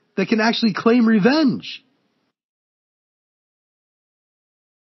roster that can actually claim revenge?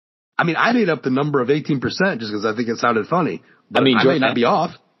 I mean, I made up the number of 18% just because I think it sounded funny. But I may not be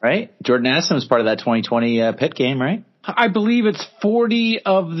off. Right? Jordan Addison was part of that 2020 Pitt game, right? I believe it's 40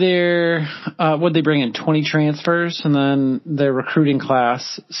 of their, what'd they bring in? 20 transfers and then their recruiting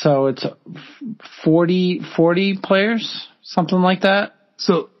class. So it's 40 players, something like that.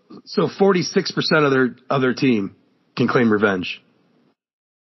 So 46% of their team can claim revenge.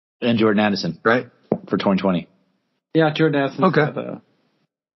 And Jordan Addison. Right? For 2020. Yeah, Jordan Addison. Okay.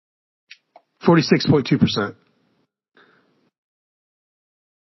 46.2%.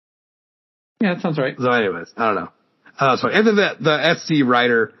 Yeah, that sounds right. So anyways, I don't know. That's funny. And then the SC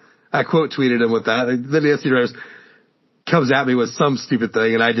writer, I quote tweeted him with that. Then the SC writer comes at me with some stupid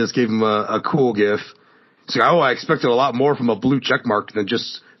thing, and I just gave him a cool gif. He's like, I expected a lot more from a blue check mark than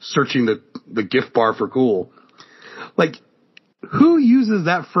just searching the GIF bar for cool. Who uses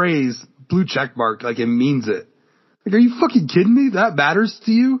that phrase, blue check mark, like it means it? Are you fucking kidding me? That matters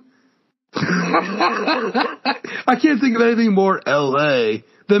to you? I can't think of anything more LA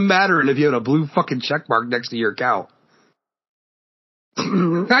than mattering if you had a blue fucking check mark next to your account.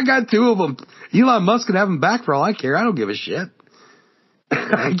 I got 2 of them. Elon Musk can have them back for all I care. I don't give a shit.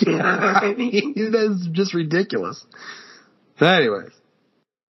 I mean, that's just ridiculous. Anyways.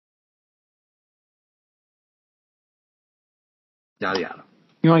 Yada yada.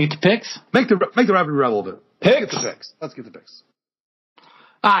 You want to get to picks? Make the rivalry relevant. Picks. Let's get the picks.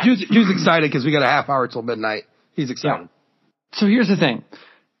 Drew's excited because we got a half hour till midnight. He's excited. Yeah. So here's the thing.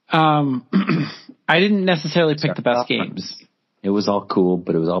 I didn't necessarily pick the best games. It was all cool,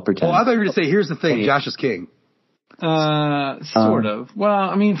 but it was all pretend. Oh, I thought you were going to say, here's the thing, Josh is king. Sort of. Well,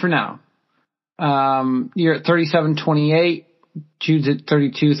 I mean, for now. You're at 37-28. Jude's at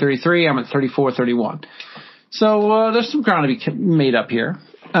 32-33. I'm at 34-31. So there's some ground to be made up here.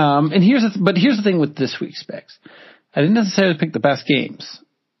 And here's the thing with this week's picks. I didn't necessarily pick the best games,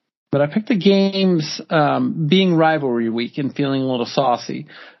 but I picked the games being rivalry week and feeling a little saucy.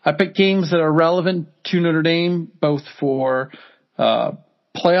 I picked games that are relevant to Notre Dame, both for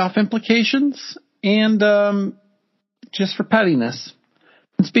playoff implications and just for pettiness.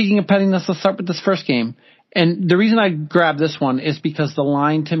 And speaking of pettiness, let's start with this first game. And the reason I grabbed this one is because the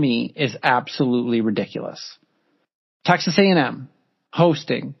line to me is absolutely ridiculous. Texas A&M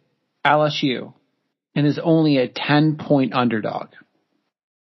hosting LSU and is only a 10-point underdog.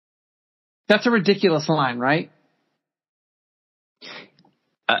 That's a ridiculous line, right?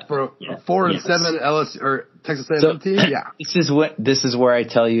 For a 4-7 LSU or Texas A&M team, yeah. This is where I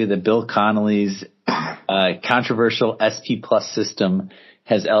tell you that Bill Connolly's controversial SP Plus system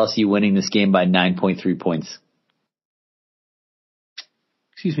has LSU winning this game by 9.3 points.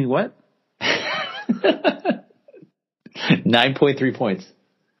 Excuse me, what? 9.3 points.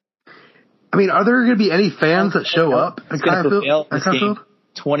 I mean, are there going to be any fans that show up at Clearfield?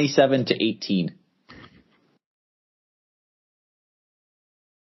 27-18.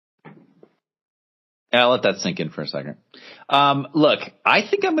 I'll let that sink in for a second. Look, I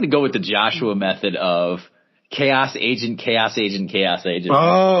think I'm going to go with the Joshua method of chaos agent, chaos agent, chaos agent.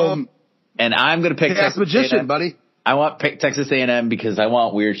 And I'm going to pick Chaos Magician, buddy. I want pick Texas A&M because I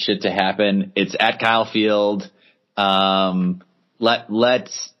want weird shit to happen. It's at Kyle Field. Let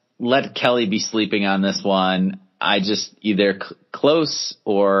Kelly be sleeping on this one. I just either close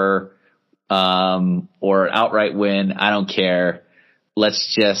or an outright win. I don't care.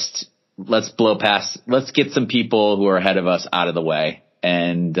 Let's blow past. Let's get some people who are ahead of us out of the way.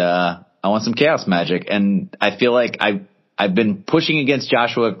 And I want some chaos magic. And I feel like I've been pushing against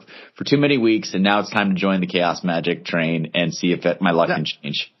Joshua for too many weeks, and now it's time to join the chaos magic train and see if my luck can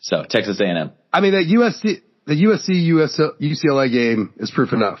change. So Texas A&M. I mean, the UCLA game is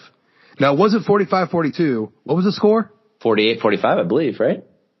proof enough. Now, was it 45-42? What was the score? 48-45, I believe, right?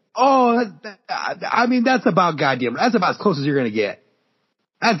 Oh, I mean, that's about that's about as close as you're going to get.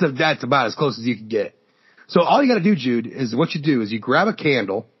 That's about as close as you can get. So all you got to do, Jude, is what you do is you grab a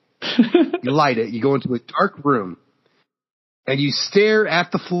candle, you light it, you go into a dark room, and you stare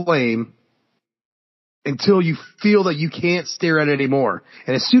at the flame until you feel that you can't stare at it anymore.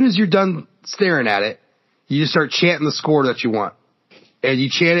 And as soon as you're done staring at it, you just start chanting the score that you want. And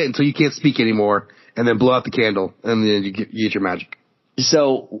you chant it until you can't speak anymore, and then blow out the candle, and then you get your magic.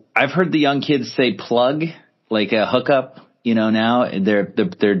 So I've heard the young kids say plug, like a hookup, now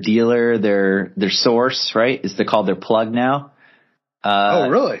their dealer, their source, right? Is they called their plug now. Oh,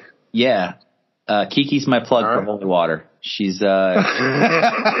 really? Yeah. Kiki's my plug for holy water. She's, I've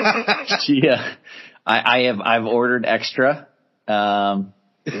ordered extra.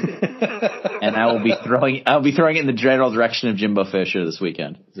 And I'll be throwing it in the general direction of Jimbo Fisher this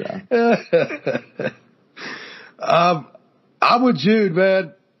weekend. So. I'm with Jude,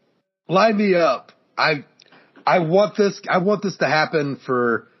 man. Line me up. I want this to happen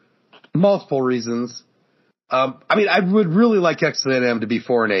for multiple reasons. I mean, I would really like Texas A&M to be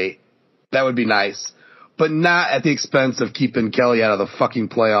 4-8. That would be nice, but not at the expense of keeping Kelly out of the fucking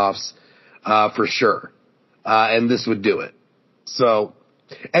playoffs, for sure. And this would do it. So.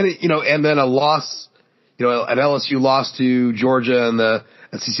 And then a loss, an LSU loss to Georgia in the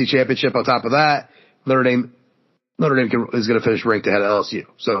SEC championship. On top of that, Notre Dame is going to finish ranked ahead of LSU.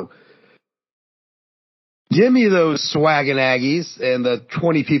 So, give me those swaggin' Aggies and the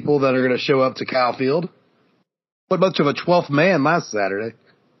 20 people that are going to show up to Kyle Field. What much of a 12th man last Saturday?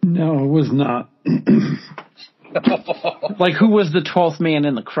 No, it was not. Like, who was the 12th man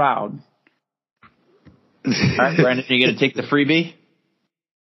in the crowd? All right, Brandon, are you going to take the freebie?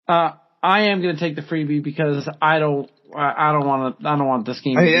 I am going to take the freebie because I don't want this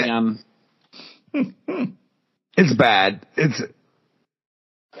game to be on. It's bad. It's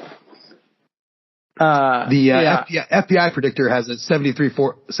FBI predictor has it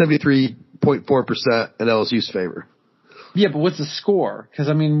 73.4% in LSU's favor. Yeah, but what's the score? Because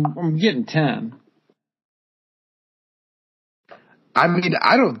I'm getting 10. I mean,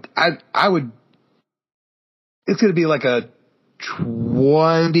 I would. It's going to be like a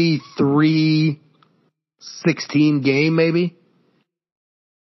 23-16 game, maybe.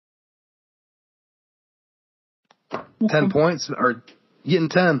 10 points or getting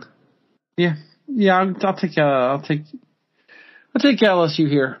 10. Yeah. I'll take LSU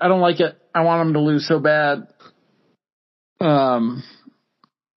here. I don't like it. I want them to lose so bad.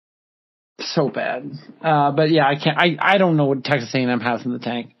 So bad. But yeah, I can't. I don't know what Texas A&M has in the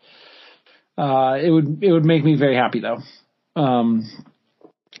tank. It would make me very happy though.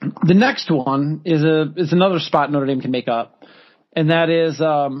 The next one is another spot Notre Dame can make up, and that is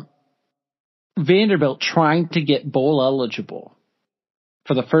Vanderbilt trying to get bowl eligible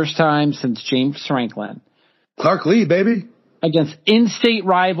for the first time since James Franklin. Clark Lee, baby, against in-state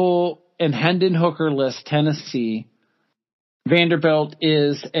rival and Hendon Hooker-less Tennessee. Vanderbilt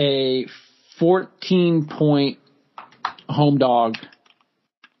is a 14-point home dog.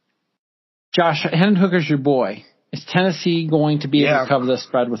 Josh, Hendon Hooker's your boy. Is Tennessee going to be able to cover the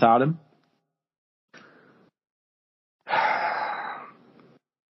spread without him?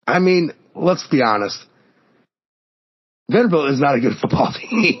 I mean, let's be honest. Vanderbilt is not a good football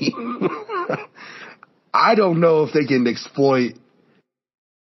team. I don't know if they can exploit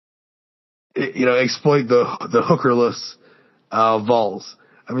the Hookerless Vols.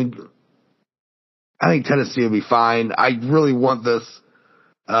 I mean, I think Tennessee will be fine. I really want this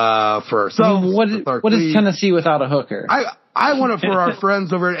for ourselves. What is Tennessee without a hooker? I want it for our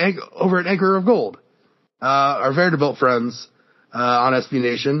friends over at Anchor of Gold, our Vanderbilt friends on SB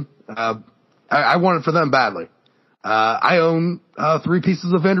Nation. I want it for them badly. I own 3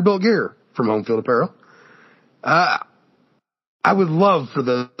 pieces of Vanderbilt gear from Home Field Apparel. I would love for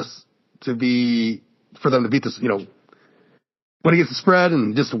this to be for them to beat this, win against the spread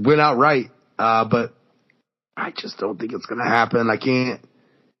and just win outright. But I just don't think it's going to happen. I can't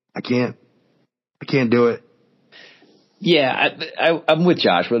do it. Yeah, I'm with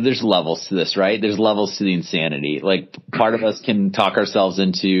Josh. But there's levels to this, right? There's levels to the insanity. Like, part of us can talk ourselves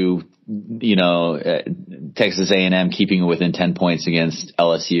into, Texas A&M keeping it within 10 points against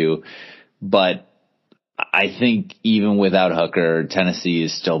LSU. But I think even without Hooker, Tennessee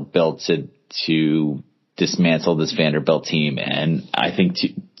is still built to dismantle this Vanderbilt team. And I think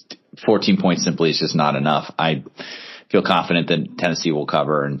 14 points simply is just not enough. I feel confident that Tennessee will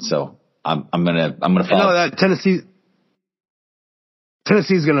cover. And so I'm going to follow. I know that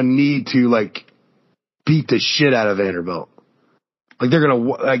Tennessee's going to need to beat the shit out of Vanderbilt. They're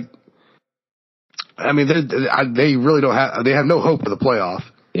going to they really don't have. They have no hope of the playoff.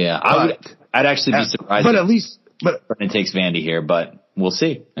 Yeah, I'd actually be surprised. But at least, Vernon takes Vandy here, but we'll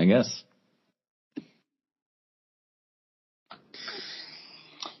see. I guess.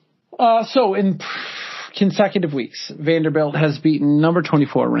 So in consecutive weeks, Vanderbilt has beaten number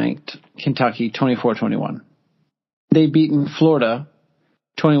 24 ranked Kentucky 24-21. They've beaten Florida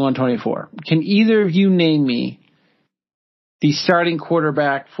 21-24. Can either of you name me the starting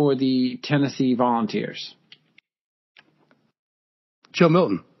quarterback for the Tennessee Volunteers? Joe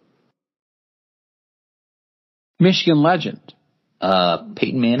Milton. Michigan legend.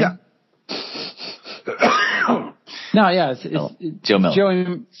 Peyton Manning. Yeah. No, yeah, it's Joe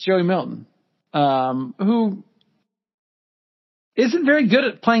Milton. Joey Milton, who isn't very good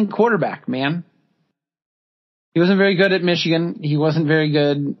at playing quarterback, man. He wasn't very good at Michigan. He wasn't very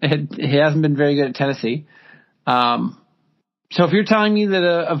good. He hasn't been very good at Tennessee. So if you're telling me that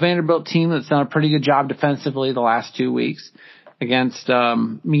a Vanderbilt team that's done a pretty good job defensively the last 2 weeks against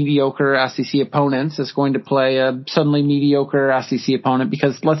mediocre SEC opponents is going to play a suddenly mediocre SEC opponent,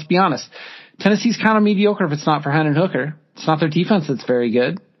 because let's be honest, Tennessee's kind of mediocre if it's not for Hendon Hooker. It's not their defense that's very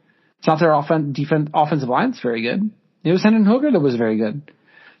good. It's not their offensive line that's very good. It was Hendon Hooker that was very good.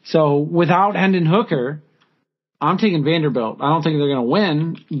 So without Hendon Hooker, I'm taking Vanderbilt. I don't think they're going to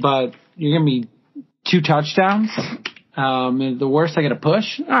win, but you're going to be 2 touchdowns. The worst, I get a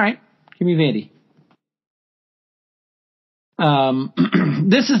push. All right, give me Vandy.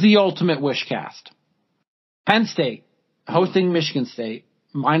 This is the ultimate wish cast. Penn State hosting Michigan State,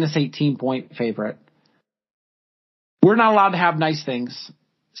 minus 18-point favorite. We're not allowed to have nice things.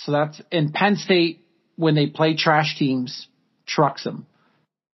 So that's in Penn State, when they play trash teams, trucks them.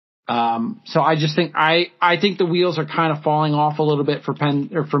 So I just think I think the wheels are kind of falling off a little bit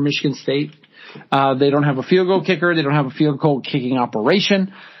for Michigan State. They don't have a field goal kicker. They don't have a field goal kicking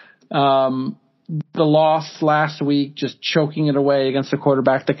operation. The loss last week, just choking it away against a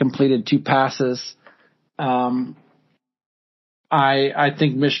quarterback that completed 2 passes. I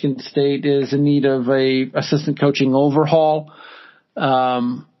think Michigan State is in need of a assistant coaching overhaul.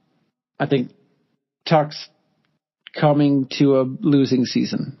 I think Tuck's coming to a losing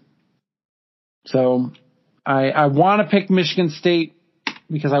season. So I want to pick Michigan State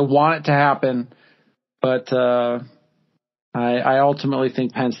because I want it to happen, but I ultimately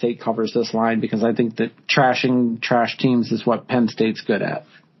think Penn State covers this line because I think that trashing trash teams is what Penn State's good at.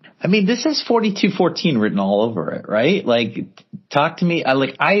 I mean, this has 42-14 written all over it, right? Talk to me.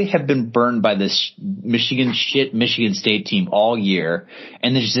 I have been burned by this Michigan State team all year,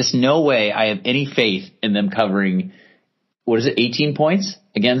 and there's just no way I have any faith in them covering, 18 points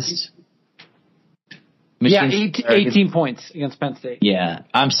against Michigan? Yeah, 18 points against Penn State. Yeah,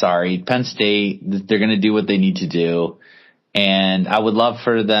 I'm sorry. Penn State, they're going to do what they need to do, and I would love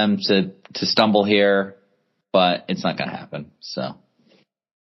for them to stumble here, but it's not going to happen, so.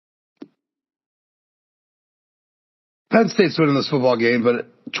 Penn State's winning this football game, but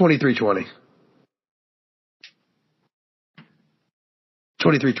 23-20.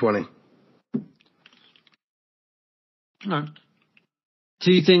 23-20. No.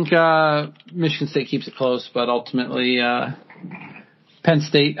 Do you think Michigan State keeps it close, but ultimately Penn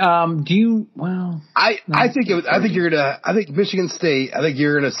State? I think Michigan State. I think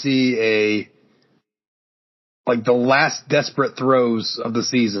you're gonna see the last desperate throws of the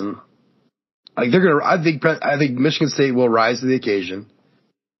season. I think Michigan State will rise to the occasion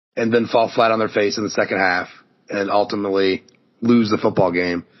and then fall flat on their face in the second half and ultimately lose the football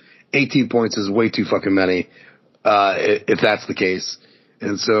game. 18 points is way too fucking many, if that's the case.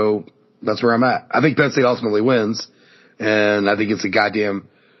 And so that's where I'm at. I think Penn State ultimately wins, and I think it's a goddamn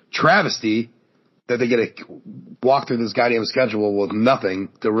travesty that they get to walk through this goddamn schedule with nothing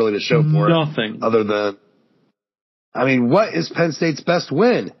to show for it. Nothing. Other than, what is Penn State's best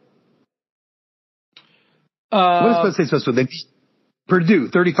win? What is Penn State's best win? Purdue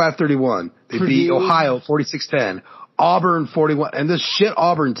 35-31. They beat Ohio 46-10. Auburn 41. And this shit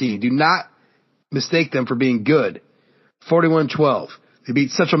Auburn team, do not mistake them for being good. 41-12. They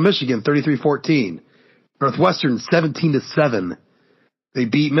beat Central Michigan 33-14. Northwestern 17-7. They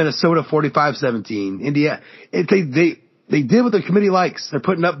beat Minnesota 45-17. Indiana. They did what the committee likes. They're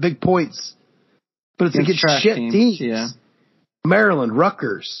putting up big points. But it's against shit teams. Yeah. Maryland,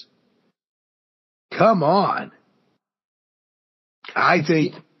 Rutgers. Come on. I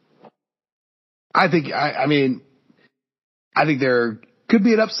think there could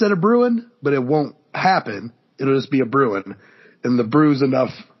be an upset of Bruin, but it won't happen. It'll just be a Bruin. And the Brew's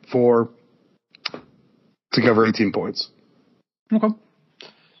enough to cover 18 points. Okay.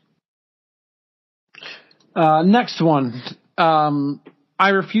 Next one. I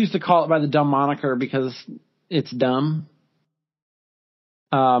refuse to call it by the dumb moniker because it's dumb.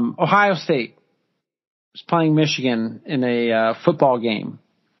 Ohio State is playing Michigan in a football game.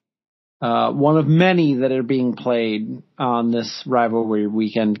 One of many that are being played on this rivalry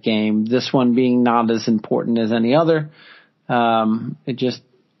weekend game. This one being not as important as any other. It's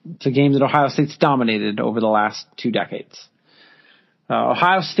a game that Ohio State's dominated over the last 2 decades.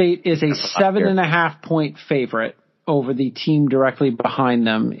 Ohio State is a 7.5 point favorite over the team directly behind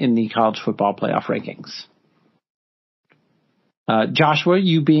them in the college football playoff rankings. Joshua,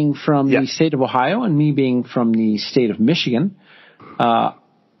 you being from the state of Ohio and me being from the state of Michigan,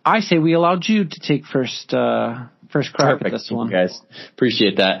 I say we allowed you to take first crack at this one. Guys,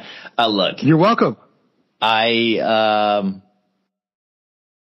 appreciate that. Look, you're welcome. I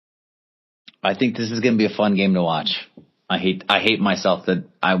think this is going to be a fun game to watch. I hate myself that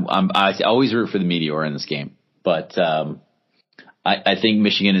I always root for the Meteor in this game, but I think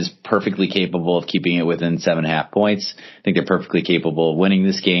Michigan is perfectly capable of keeping it within 7.5 points. I think they're perfectly capable of winning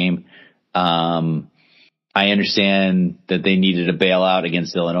this game. I understand that they needed a bailout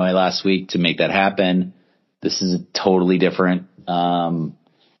against Illinois last week to make that happen. This is totally different. And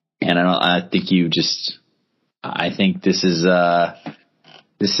I think this has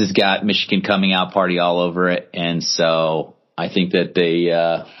got Michigan coming out party all over it. And so I think that they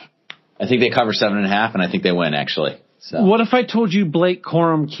cover 7.5 and I think they win actually. So what if I told you Blake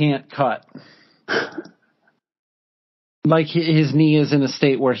Corum can't cut? Like his knee is in a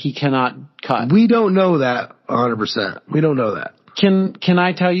state where he cannot cut. We don't know that 100%. We don't know that. Can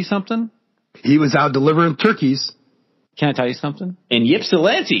I tell you something? He was out delivering turkeys. Can I tell you something? And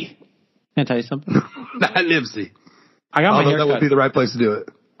Ypsilanti. Can I tell you something? Not Nipsey. I got my haircut. That would be the right place to do it.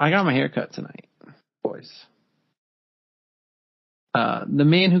 I got my haircut tonight, boys. The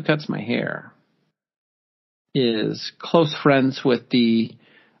man who cuts my hair is close friends with the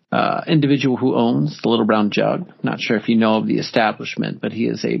individual who owns the Little Brown Jug. Not sure if you know of the establishment, but he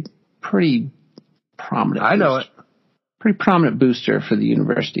is a pretty prominent. I know it. Pretty prominent booster for the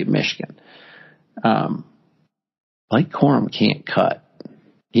University of Michigan. Blake Corum can't cut.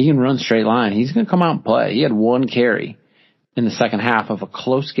 He can run straight line. He's going to come out and play. He had 1 carry in the second half of a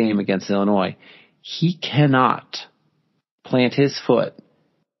close game against Illinois. He cannot plant his foot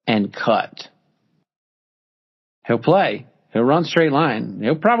and cut. He'll play. He'll run straight line.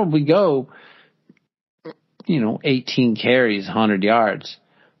 He'll probably go, 18 carries, 100 yards.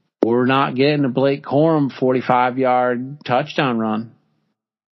 We're not getting a Blake Corum 45-yard touchdown run.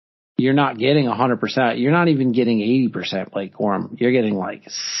 You're not getting 100%. You're not even getting 80% Blake Corum. You're getting like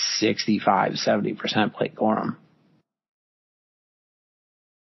 65, 70% Blake Corum.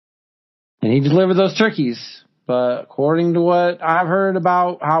 And he delivered those turkeys. But according to what I've heard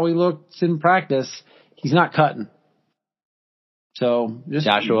about how he looks in practice, he's not cutting. So just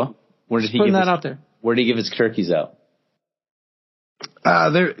Joshua, where did he putting that out there? Where did he give his turkeys out?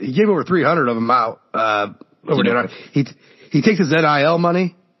 He gave over 300 of them out. Over dinner. He takes his NIL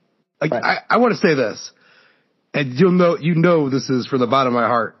money. Like right. I want to say this, and you know this is from the bottom of my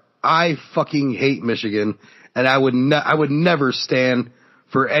heart. I fucking hate Michigan, and I would never stand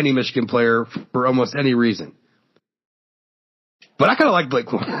for any Michigan player for almost any reason. But I kind of like Blake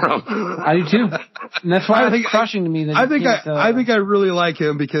Corum. I do too. And that's why it's crushing to me that I think I really like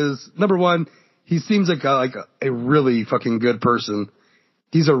him because number one, he seems like a really fucking good person.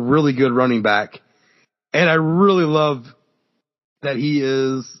 He's a really good running back, and I really love that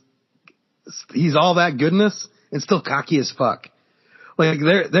he's all that goodness and still cocky as fuck. Like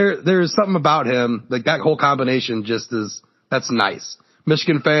there's something about him, like that whole combination that's nice.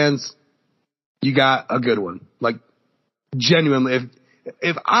 Michigan fans, you got a good one. Like genuinely,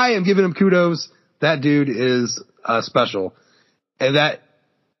 if I am giving him kudos, that dude is special. And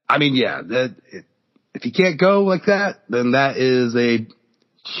if he can't go like that, then that is a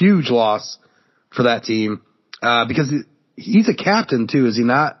huge loss for that team. Because he's a captain too, is he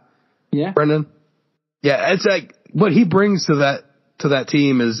not? Yeah. Brendan? Yeah, it's like what he brings to that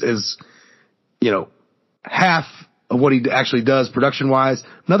team is half of what he actually does production wise.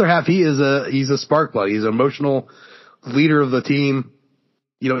 Another half, he's a spark plug. He's an emotional leader of the team.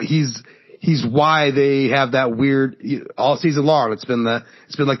 He's why they have that weird all season long. It's been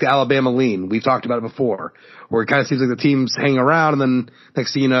like the Alabama lean. We've talked about it before, where it kind of seems like the teams hang around and then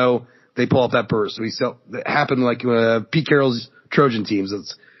next thing you know, they pull up that burst. It happened like Pete Carroll's Trojan teams.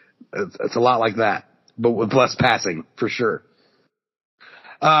 It's a lot like that, but with less passing for sure.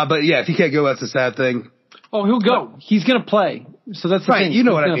 But yeah, if he can't go, that's a sad thing. Oh, he'll go. He's going to play. So that's the right. thing. You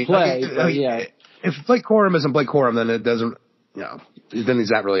know what I mean? Play, yeah. If Blake Corum isn't Blake Corum, then it doesn't, then he's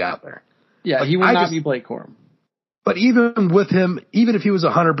not really out there. Yeah, he would not be Blake Corum. But even with him, even if he was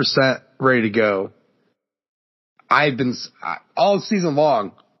 100% ready to go, all season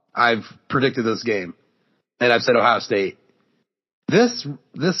long, I've predicted this game, and I've said Ohio State. This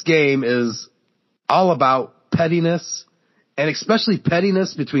game is all about pettiness, and especially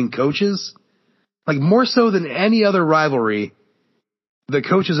pettiness between coaches. Like more so than any other rivalry, the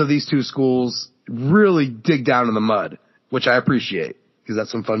coaches of these two schools really dig down in the mud, which I appreciate because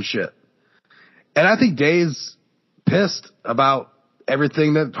that's some fun shit. And I think Day's pissed about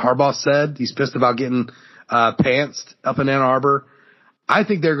everything that Harbaugh said. He's pissed about getting pantsed up in Ann Arbor. I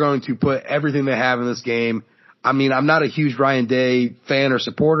think they're going to put everything they have in this game. I mean, I'm not a huge Ryan Day fan or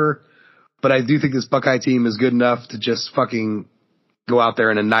supporter, but I do think this Buckeye team is good enough to just fucking go out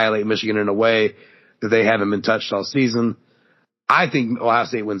there and annihilate Michigan in a way that they haven't been touched all season. I think Ohio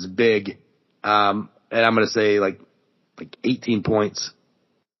State wins big. And I'm going to say like 18 points.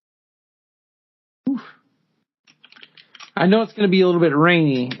 Oof. I know it's going to be a little bit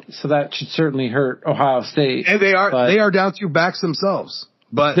rainy, so that should certainly hurt Ohio State. And they are down 2 backs themselves.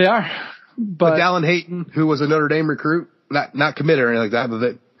 But they are. But Dallin Hayton, who was a Notre Dame recruit, not committed or anything like that,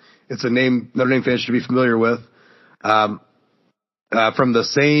 but it's a name Notre Dame fans should be familiar with. From the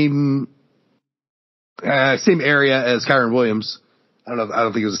same area as Kyron Williams. I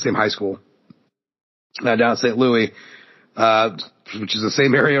don't think it was the same high school. Down at St. Louis, which is the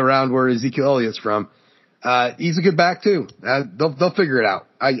same area around where Ezekiel Elliott's from. He's a good back too. They'll figure it out.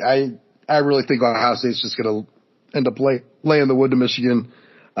 I really think Ohio State's just going to end up laying the wood to Michigan.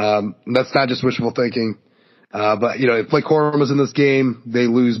 That's not just wishful thinking. But if Blake Corum was in this game, they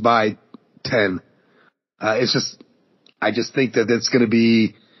lose by 10. I just think that it's going to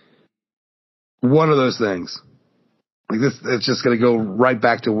be one of those things. Like this, it's just going to go right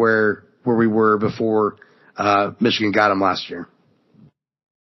back to where we were before Michigan got them last year.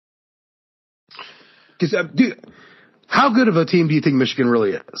 Because, how good of a team do you think Michigan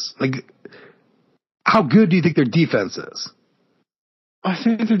really is? Like, how good do you think their defense is? I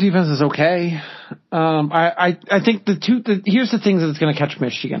think their defense is okay. I think here's the things that's going to catch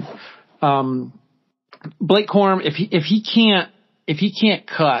Michigan. Blake Corum, if he can't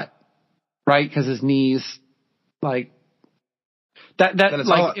cut, right, because his knees, like that, then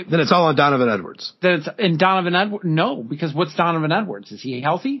it's all on Donovan Edwards. And Donovan Edwards, no, because what's Donovan Edwards? Is he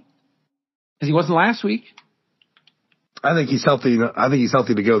healthy? Because he wasn't last week. I think he's healthy. I think he's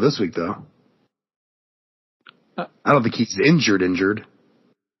healthy to go this week, though. I don't think he's injured.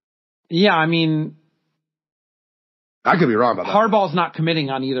 Yeah, I mean, I could be wrong about that. Harbaugh's not committing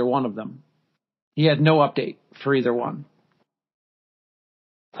on either one of them. He had no update for either one.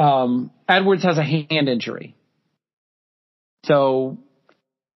 Edwards has a hand injury. So,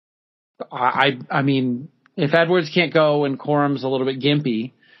 I mean, if Edwards can't go and Corum's a little bit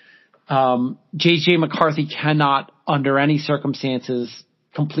gimpy, J.J. McCarthy cannot, under any circumstances,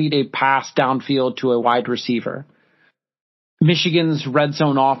 complete a pass downfield to a wide receiver. Michigan's red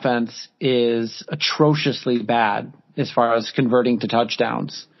zone offense is atrociously bad as far as converting to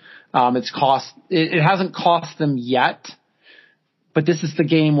touchdowns. It hasn't cost them yet, but this is the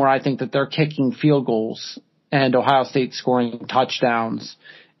game where I think that they're kicking field goals and Ohio State scoring touchdowns,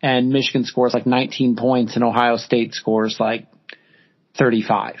 and Michigan scores like 19 points and Ohio State scores like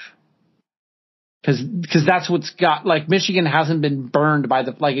 35. Because that's what's got, like, Michigan hasn't been burned by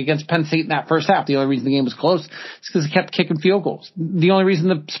against Penn State in that first half. The only reason the game was close is because they kept kicking field goals. The only reason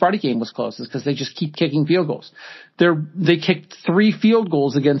the Sparty game was close is because they just keep kicking field goals. They kicked 3 field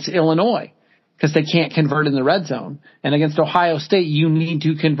goals against Illinois because they can't convert in the red zone. And against Ohio State, you need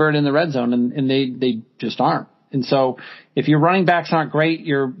to convert in the red zone, and they just aren't. And so if your running backs aren't great,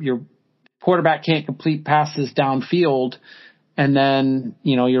 your quarterback can't complete passes downfield, and then,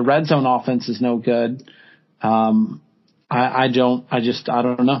 your red zone offense is no good. I don't know.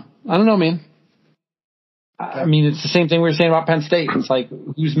 I don't know, man. I mean, it's the same thing we were saying about Penn State. It's like,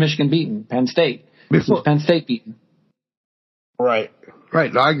 who's Michigan beating? Penn State. Who's Penn State beating? Right.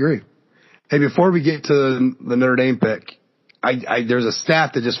 No, I agree. Hey, before we get to the Notre Dame pick, there's a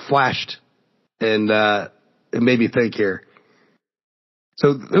stat that just flashed and it made me think here.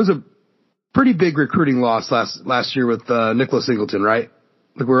 So there was a pretty big recruiting loss last year with Nicholas Singleton, right?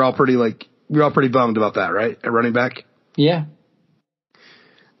 Like we're all pretty bummed about that, right? At running back. Yeah.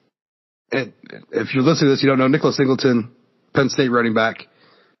 And if you're listening to this, you don't know Nicholas Singleton, Penn State running back.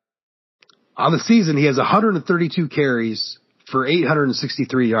 On the season, he has 132 carries for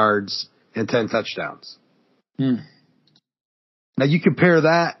 863 yards and 10 touchdowns. Now you compare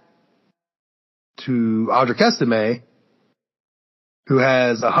that to Audric Estime, who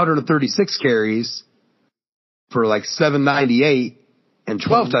has 136 carries for like 798 and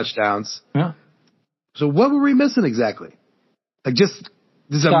 12 touchdowns. Yeah. So what were we missing exactly? Like just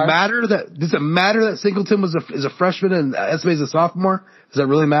does it matter that Singleton is a freshman and Estime is a sophomore? Does that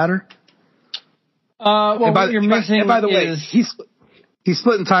really matter? Well, what you're missing and by the way, he's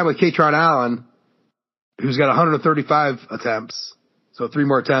splitting time with Katron Allen, who's got 135 attempts, so 3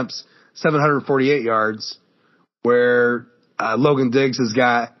 more attempts, 748 yards, where Logan Diggs has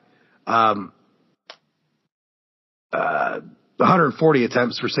got 140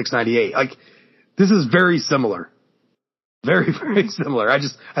 attempts for 698. Like, this is very similar. Very, very similar. I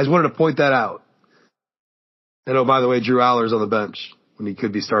just wanted to point that out. And oh, by the way, Drew Aller's on the bench when he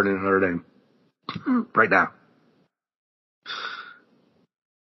could be starting at Notre Dame right now.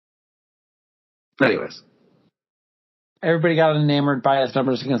 Anyways. Everybody got enamored by his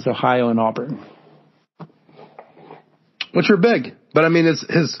numbers against Ohio and Auburn. Which are big. But I mean,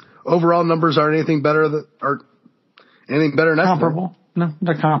 his overall numbers aren't anything better than comparable. No,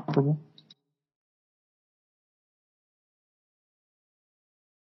 they're comparable.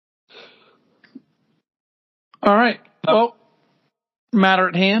 All right. Well, matter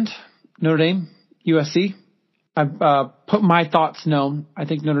at hand, Notre Dame, USC. I've put my thoughts known. I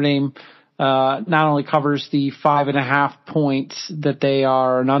think Notre Dame not only covers the 5.5 points that they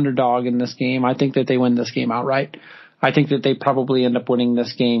are an underdog in this game, I think that they win this game outright. I think that they probably end up winning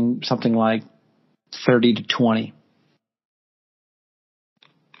this game something like 30-20.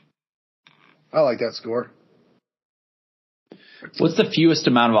 I like that score. What's the fewest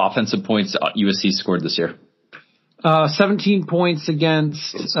amount of offensive points USC scored this year? 17 points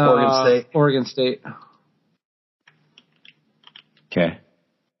against Oregon State. Okay.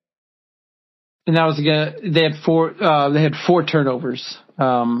 And that was again. They had 4 turnovers.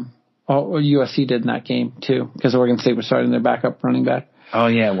 USC did in that game too, because Oregon State was starting their backup running back. Oh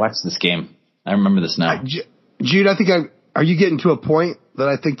yeah, watch this game. I remember this now. Jude, I think are you getting to a point that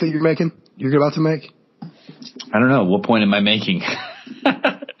I think that you're about to make? I don't know. What point am I making?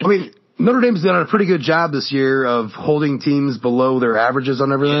 I mean, Notre Dame's done a pretty good job this year of holding teams below their averages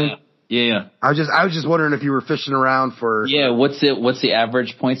on everything. Yeah. I was just wondering if you were fishing around for. Yeah. What's the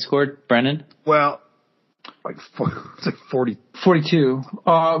average point scored, Brennan? Well, it's like 40. 42.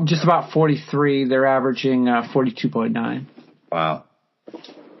 Just about 43. They're averaging 42.9. Wow.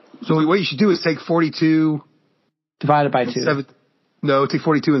 So what you should do is take 42 divided by 2. Take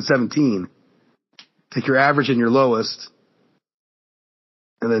 42 and 17. Take your average and your lowest,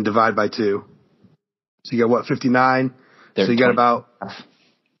 and then divide by 2. So you got what, 59? So you got about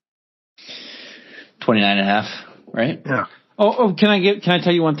 29.5, right? Yeah. Oh, can I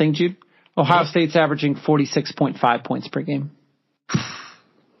tell you one thing, Jude? Ohio State's averaging 46.5 points per game.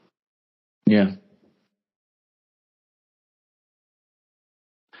 Yeah.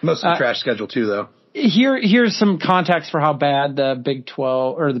 Most of the trash schedule too, though. Here's some context for how bad the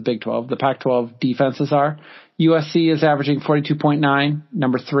Pac-12 defenses are. USC is averaging 42.9,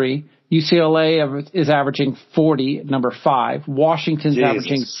 number 3. UCLA is averaging 40, number 5. Washington's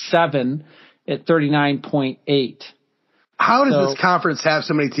averaging 7 at 39.8. How does this conference have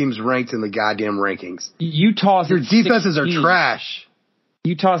so many teams ranked in the goddamn rankings? Utah's your defenses 16. Are trash.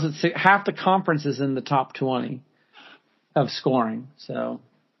 Utah's at 6, half the conference is in the top 20 of scoring. So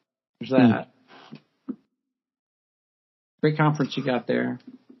there's that. Great conference you got there.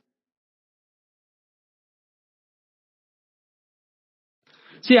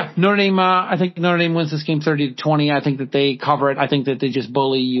 So yeah, Notre Dame. I think Notre Dame wins this game 30-20. I think that they cover it. I think that they just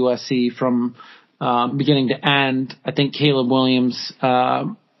bully USC from beginning to end. I think Caleb Williams,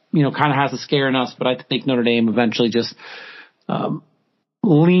 kind of has a scare in us, but I think Notre Dame eventually just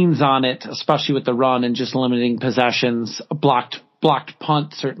leans on it, especially with the run and just limiting possessions. A blocked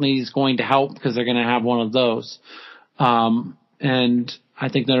punt certainly is going to help because they're going to have one of those. And I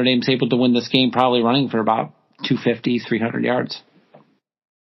think Notre Dame's able to win this game probably running for about 250, 300 yards.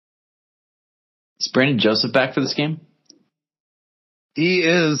 Is Brandon Joseph back for this game? He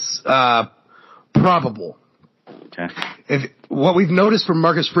is probable. Okay. What we've noticed from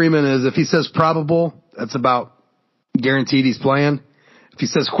Marcus Freeman is if he says probable, that's about guaranteed he's playing. If he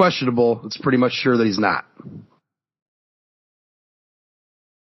says questionable, it's pretty much sure that he's not.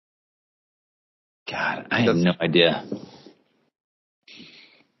 God, I have no idea.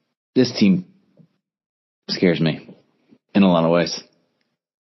 This team scares me in a lot of ways.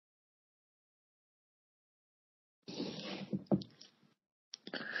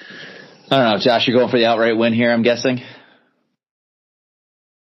 I don't know, Josh, you're going for the outright win here, I'm guessing?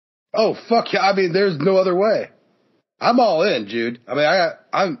 Oh, fuck yeah. I mean, there's no other way. I'm all in, Jude. I mean,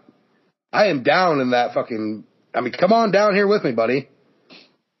 I am down in that fucking, I mean, come on down here with me, buddy.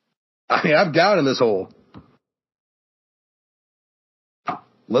 I mean, I'm down in this hole.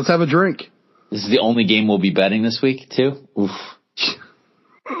 Let's have a drink. This is the only game we'll be betting this week, too? Oof.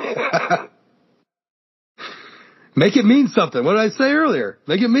 Make it mean something. What did I say earlier?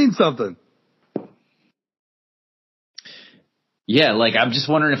 Make it mean something. Yeah, like I'm just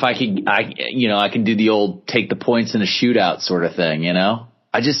wondering if I can do the old take the points in a shootout sort of thing, you know?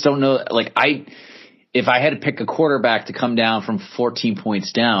 I just don't know. Like if I had to pick a quarterback to come down from 14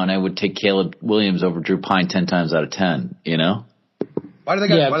 points down, I would take Caleb Williams over Drew Pine 10 times out of 10, you know? Why do they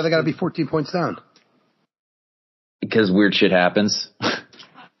got to be 14 points down? Because weird shit happens.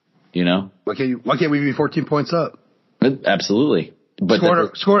 You know? Why can't we be 14 points up? Absolutely. But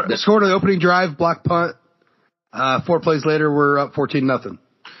scored on the opening drive, block punt. 4 plays later, we're up 14-0.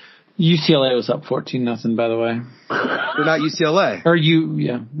 UCLA was up 14-0, by the way. We're not UCLA.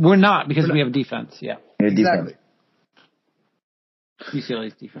 We're not because we have a defense. Yeah. Exactly.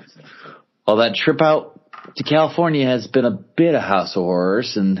 UCLA's defense. Well, that trip out to California has been a bit of house of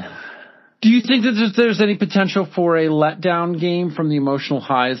horrors. And do you think that there's any potential for a letdown game from the emotional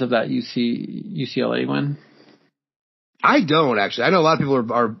highs of that UCLA win? I don't, actually. I know a lot of people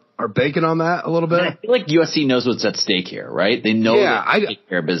are banking on that a little bit. I feel like USC knows what's at stake here, right? They know they take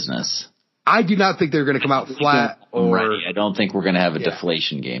care of business. I do not think they're going to come out flat. Right. I don't think we're going to have a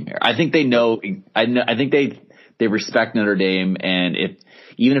deflation game here. I think they know. I think they respect Notre Dame, and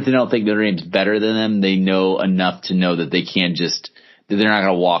even if they don't think Notre Dame's better than them, they know enough to know that they can't they're not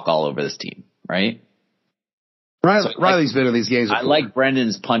going to walk all over this team, right? Riley's been in these games before. I like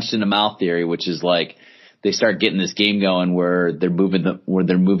Brendan's punched in the mouth theory, which is like they start getting this game going where they're moving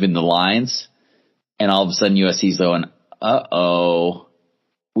the lines, and all of a sudden USC's going, uh-oh,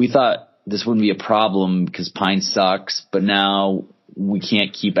 we thought this wouldn't be a problem because Pine sucks, but now we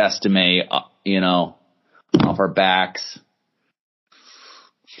can't keep Estime, off our backs.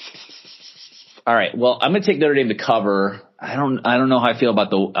 All right. Well, I'm going to take Notre Dame to cover. I don't know how I feel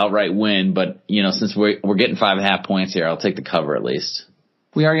about the outright win, but since we're getting 5.5 points here, I'll take the cover at least.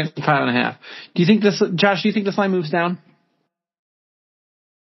 We are getting 5.5. Do you think Josh? Do you think this line moves down?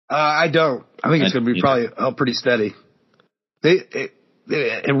 I don't. I think it's going to be probably pretty steady.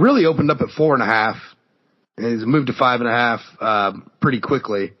 It really opened up at 4.5, and it's moved to 5.5 pretty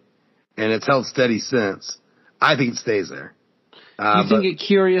quickly, and it's held steady since. I think it stays there. You think it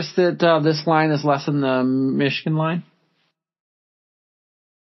curious that this line is less than the Michigan line?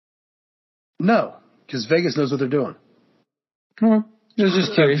 No, because Vegas knows what they're doing. I was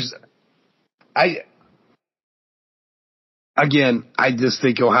just curious. I just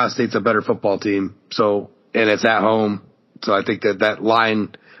think Ohio State's a better football team. And it's at home. So I think that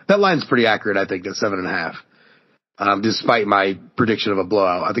line's pretty accurate. I think at 7.5. Despite my prediction of a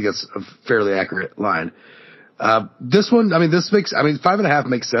blowout, I think it's a fairly accurate line. This one, 5.5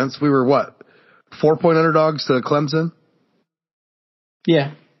 makes sense. We were 4-point underdogs to Clemson?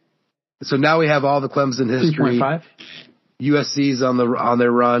 Yeah. So now we have all the Clemson history. 3.5. USC's on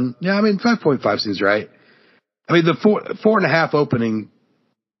their run. Yeah, 5.5 seems right. The 4.5 opening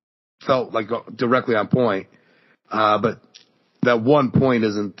felt like directly on point. But that 1 point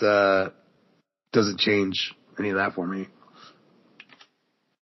doesn't change any of that for me.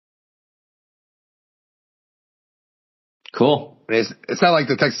 Cool. It's not like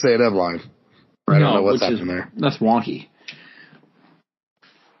the Texas A&M line. I don't know what's happening there. That's wonky.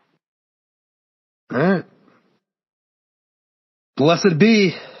 All right. Blessed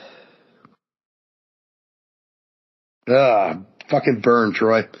be. Fucking burn,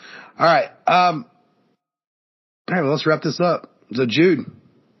 Troy. All right. All right, well, let's wrap this up. So, Jude,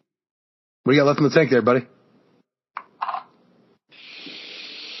 what do you got left in the tank there, buddy?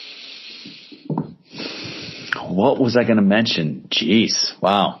 What was I going to mention? Jeez.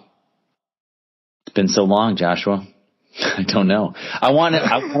 Wow. It's been so long, Joshua. I don't know. I want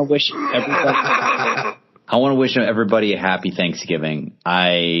to wish everybody a happy Thanksgiving.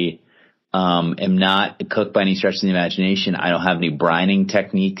 I am not a cook by any stretch of the imagination. I don't have any brining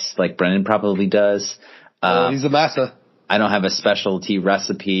techniques like Brendan probably does. He's a massa. I don't have a specialty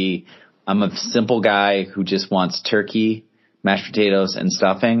recipe. I'm a simple guy who just wants turkey, mashed potatoes, and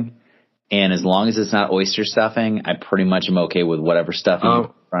stuffing. And as long as it's not oyster stuffing, I pretty much am okay with whatever stuffing in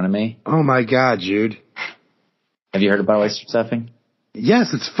front of me. Oh, my God, Jude. Have you heard about oyster stuffing?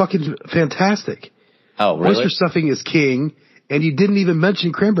 Yes, it's fucking fantastic. Oh, really? Oyster stuffing is king, and you didn't even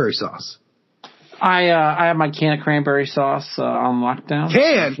mention cranberry sauce. I have my can of cranberry sauce on lockdown.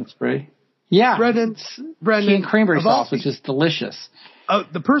 Can? Spray. Yeah. Brendan, canned cranberry sauce, which is delicious.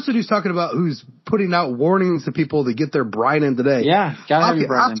 The person who's talking about who's putting out warnings to people to get their brine in today. Yeah, gotta have your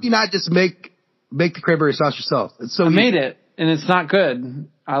brine. How can you not just make the cranberry sauce yourself? It's so I made it, and it's not good.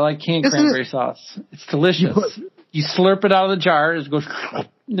 I like canned cranberry sauce. It's delicious. You slurp it out of the jar, it goes,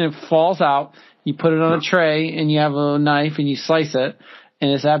 and it falls out. You put it on a tray, and you have a knife, and you slice it,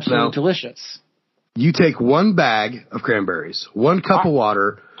 and it's absolutely delicious. You take 1 bag of cranberries, 1 cup of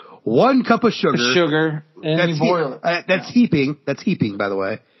water, 1 cup of sugar. And you boil it. That's heaping. That's heaping, by the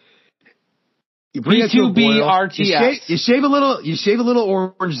way. You bring it to a boil. RTS. You shave a little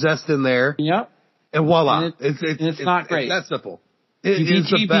orange zest in there. Yep. And voila. And it's not great. It's that simple.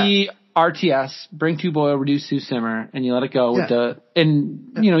 BTB RTS, bring to boil, reduce to simmer, and you let it go with you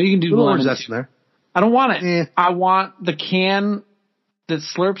can do little orange zest in there. I don't want it. Yeah. I want the can that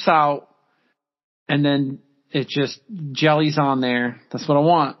slurps out, and then it just jellies on there. That's what I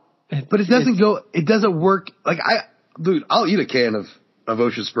want. But it doesn't work. Like I'll eat a can of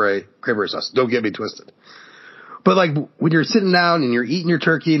Ocean Spray cranberry sauce. Don't get me twisted. But like when you're sitting down and you're eating your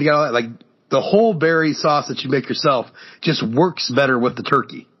turkey and you got all that, like the whole berry sauce that you make yourself just works better with the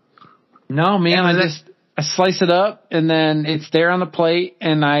turkey. No, man, I slice it up and then it's there on the plate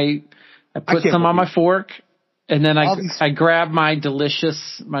and I put some on my fork and then I grab my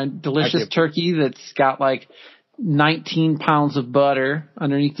delicious turkey that's got like 19 pounds of butter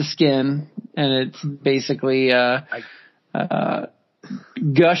underneath the skin, and it's basically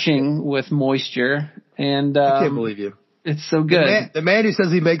gushing with moisture. And I can't believe you. It's so good. The man who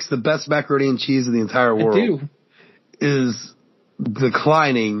says he makes the best macaroni and cheese in the entire world is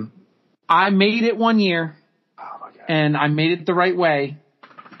declining. I made it one year, and I made it the right way,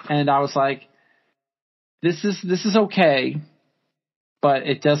 and I was like, "This is okay," but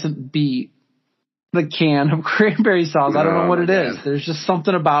it doesn't beat the can of cranberry sauce. I don't know what it is. There's just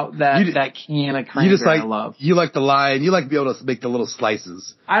something about that can of cranberry I love. You like the line. You like to be able to make the little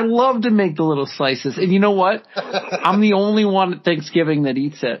slices. I love to make the little slices. And you know what? I'm the only one at Thanksgiving that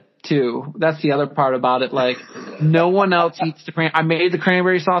eats it, too. That's the other part about it. Like, no one else eats the cranberry. I made the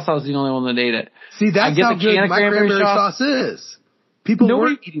cranberry sauce. I was the only one that ate it. See, that's how good my cranberry sauce is. People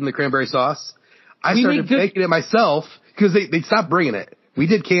weren't eating the cranberry sauce. I started making it myself because they stopped bringing it. We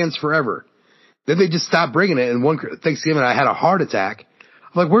did cans forever. Then they just stopped bringing it, and one Thanksgiving I had a heart attack.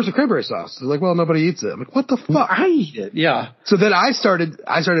 I'm like, where's the cranberry sauce? They're like, well, nobody eats it. I'm like, what the fuck? I eat it, yeah. So then I started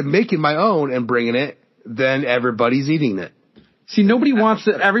making my own and bringing it. Then everybody's eating it. See, nobody wants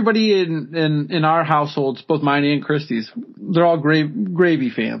it. Everybody in our households, both mine and Christy's, they're all gravy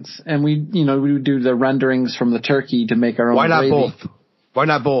fans. And we do the renderings from the turkey to make our own gravy. Why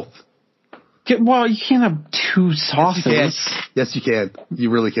not both? Well, you can't have 2 sauces. Yes, you can. You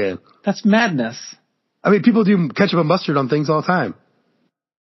really can. That's madness. I mean, people do ketchup and mustard on things all the time.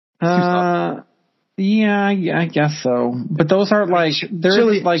 Yeah, I guess so. But those aren't like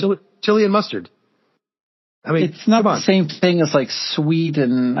chili and mustard. I mean, it's not the same thing as like sweet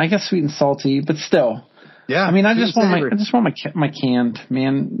and salty, but still. Yeah. I mean, I just want my canned,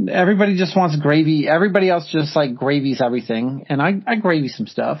 man. Everybody just wants gravy. Everybody else just like gravies everything, and I gravy some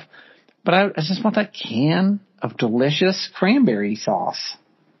stuff. But I just want that can of delicious cranberry sauce.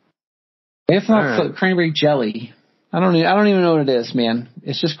 It's not cranberry jelly. I don't even know what it is, man.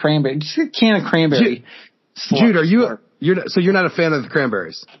 It's just cranberry. Just a can of cranberry. Jude, you're not a fan of the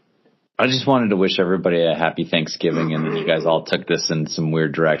cranberries? I just wanted to wish everybody a happy Thanksgiving, and then you guys all took this in some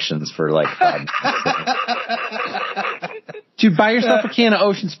weird directions for like 5 minutes. Dude, buy yourself a can of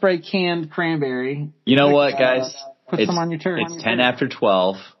Ocean Spray canned cranberry. You know what, guys? Put some on your turkey. It's 10 after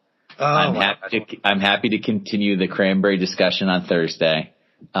 12. I'm happy to continue the cranberry discussion on Thursday,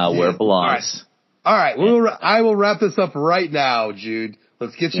 where it belongs. All right. I will wrap this up right now, Jude.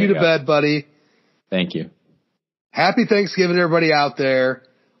 Let's get you to bed, buddy. Thank you. Happy Thanksgiving, everybody out there.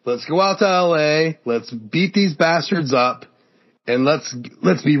 Let's go out to LA. Let's beat these bastards up, and let's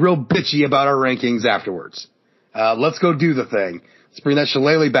be real bitchy about our rankings afterwards. Let's go do the thing. Let's bring that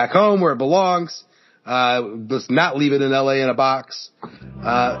shillelagh back home where it belongs. Let's not leave it in LA in a box.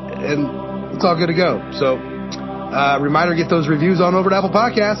 And it's all good to go. So, reminder, get those reviews on over to Apple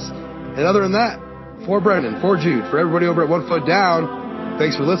Podcasts. And other than that, for Brendan, for Jude, for everybody over at One Foot Down,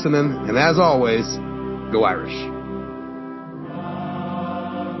 thanks for listening. And as always, Go Irish.